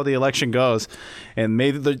guess, how the election goes. And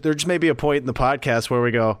maybe there just may be a point in the podcast where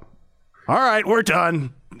we go, all right, we're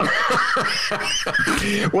done.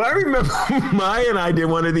 Well, I remember Maya and I did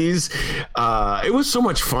one of these. It was so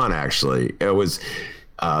much fun, actually. It was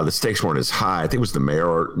the stakes weren't as high. I think it was the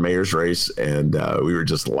mayor's race, and we were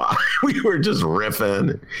just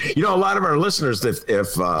riffing. A lot of our listeners,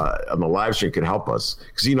 if on the live stream, could help us,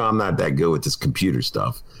 because I'm not that good with this computer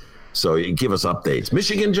stuff. So you give us updates.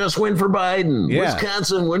 Michigan just win for Biden. Yeah.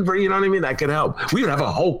 Wisconsin win for, what I mean? That could help. We would have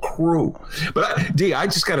a whole crew. But I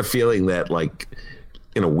just got a feeling that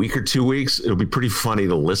in a week or 2 weeks, it'll be pretty funny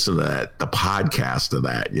to listen to the podcast of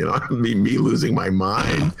that. Me losing my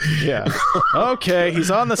mind. Yeah. Okay,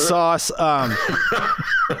 he's on the sauce.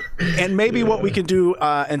 And maybe what we can do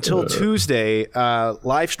until Tuesday,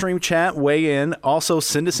 live stream chat, weigh in. Also,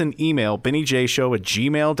 send us an email,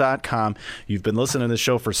 BennyJShow@gmail.com. You've been listening to the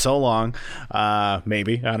show for so long.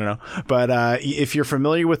 Maybe, I don't know. But if you're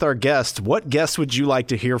familiar with our guest, what guest would you like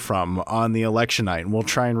to hear from on the election night? And we'll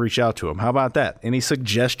try and reach out to him. How about that? Any suggestions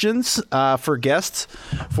for guests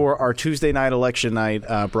for our Tuesday night election night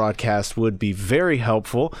broadcast would be very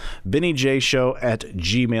helpful.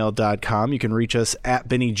 BennyJShow@gmail.com. You can reach us at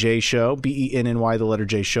Benny J Show, BENNY, the letter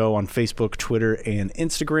J Show, on Facebook, Twitter, and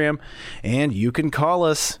Instagram. And you can call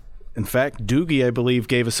us. In fact, Doogie, I believe,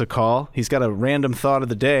 gave us a call. He's got a random thought of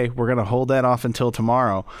the day. We're going to hold that off until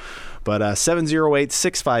tomorrow. But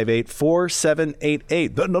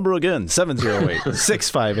 708-658-4788. The number again,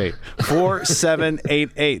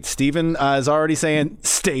 708-658-4788. Stephen is already saying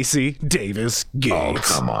Stacey Davis Gates. Oh,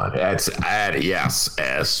 come on. That's yes,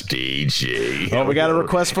 SDG. Oh, we got a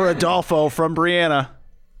request for Adolfo from Brianna.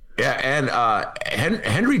 Yeah, and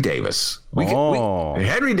Henry Davis.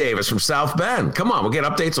 Henry Davis from South Bend. Come on, we'll get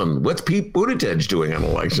updates on what's Pete Buttigieg doing on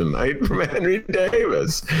election night from Henry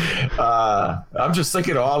Davis. I'm just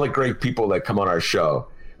thinking of all the great people that come on our show.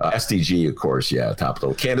 SDG, of course, yeah, top of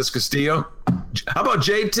the Candace Castillo. How about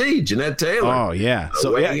JT, Jeanette Taylor? Oh, yeah.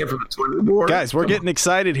 So, weighing in from the Twitter board. Guys, we're getting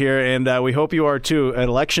excited here, and we hope you are too. At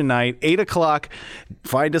election night, 8 o'clock,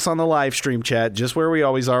 find us on the live stream chat, just where we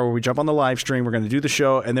always are, where we jump on the live stream. We're going to do the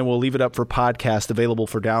show, and then we'll leave it up for podcast, available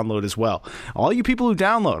for download as well. All you people who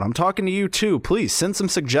download, I'm talking to you too. Please send some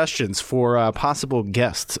suggestions for possible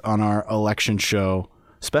guests on our election show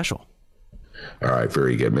special. All right,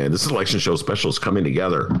 very good, man. This election show special is coming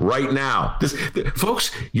together right now.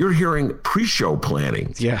 Folks, you're hearing pre-show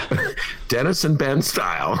planning. Yeah. Dennis and Ben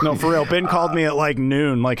style. No, for real. Ben called me at like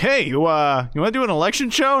noon. Like, hey, you want to do an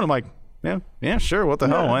election show? And I'm like, yeah, sure. What the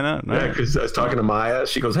hell? Why not? Yeah, because I was talking to Maya.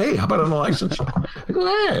 She goes, hey, how about an election show? I go,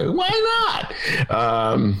 hey, why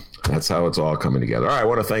not? That's how it's all coming together. All right, I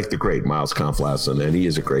want to thank the great Miles Kampf Lassin, and he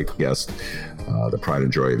is a great guest, the pride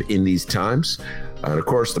and joy of in these times. And, of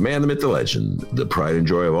course, the man, the myth, the legend, the pride and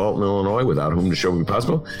joy of Alton, Illinois, without whom the show would be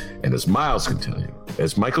possible. And as Miles can tell you,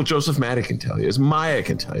 as Michael Joseph Maddock can tell you, as Maya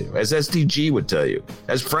can tell you, as SDG would tell you,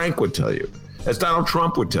 as Frank would tell you, as Donald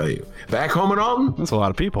Trump would tell you, back home in Alton. That's a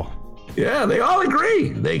lot of people. Yeah, they all agree.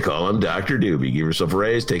 They call him Dr. Doobie. Give yourself a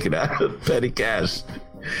raise, take it out of petty cash.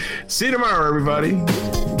 See you tomorrow, everybody.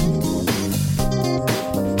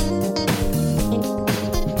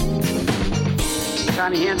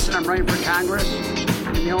 Tommy Hansen, I'm running for Congress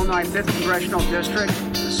in the Illinois 5th Congressional District.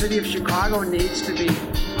 The city of Chicago needs to be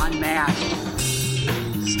unmasked.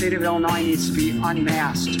 The state of Illinois needs to be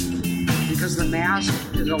unmasked because the mask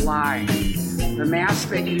is a lie. The mask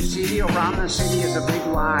that you see around the city is a big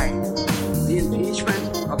lie. The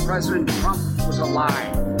impeachment of President Trump was a lie.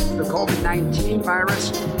 The COVID-19 virus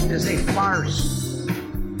is a farce.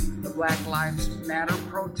 The Black Lives Matter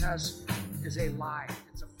protest is a lie.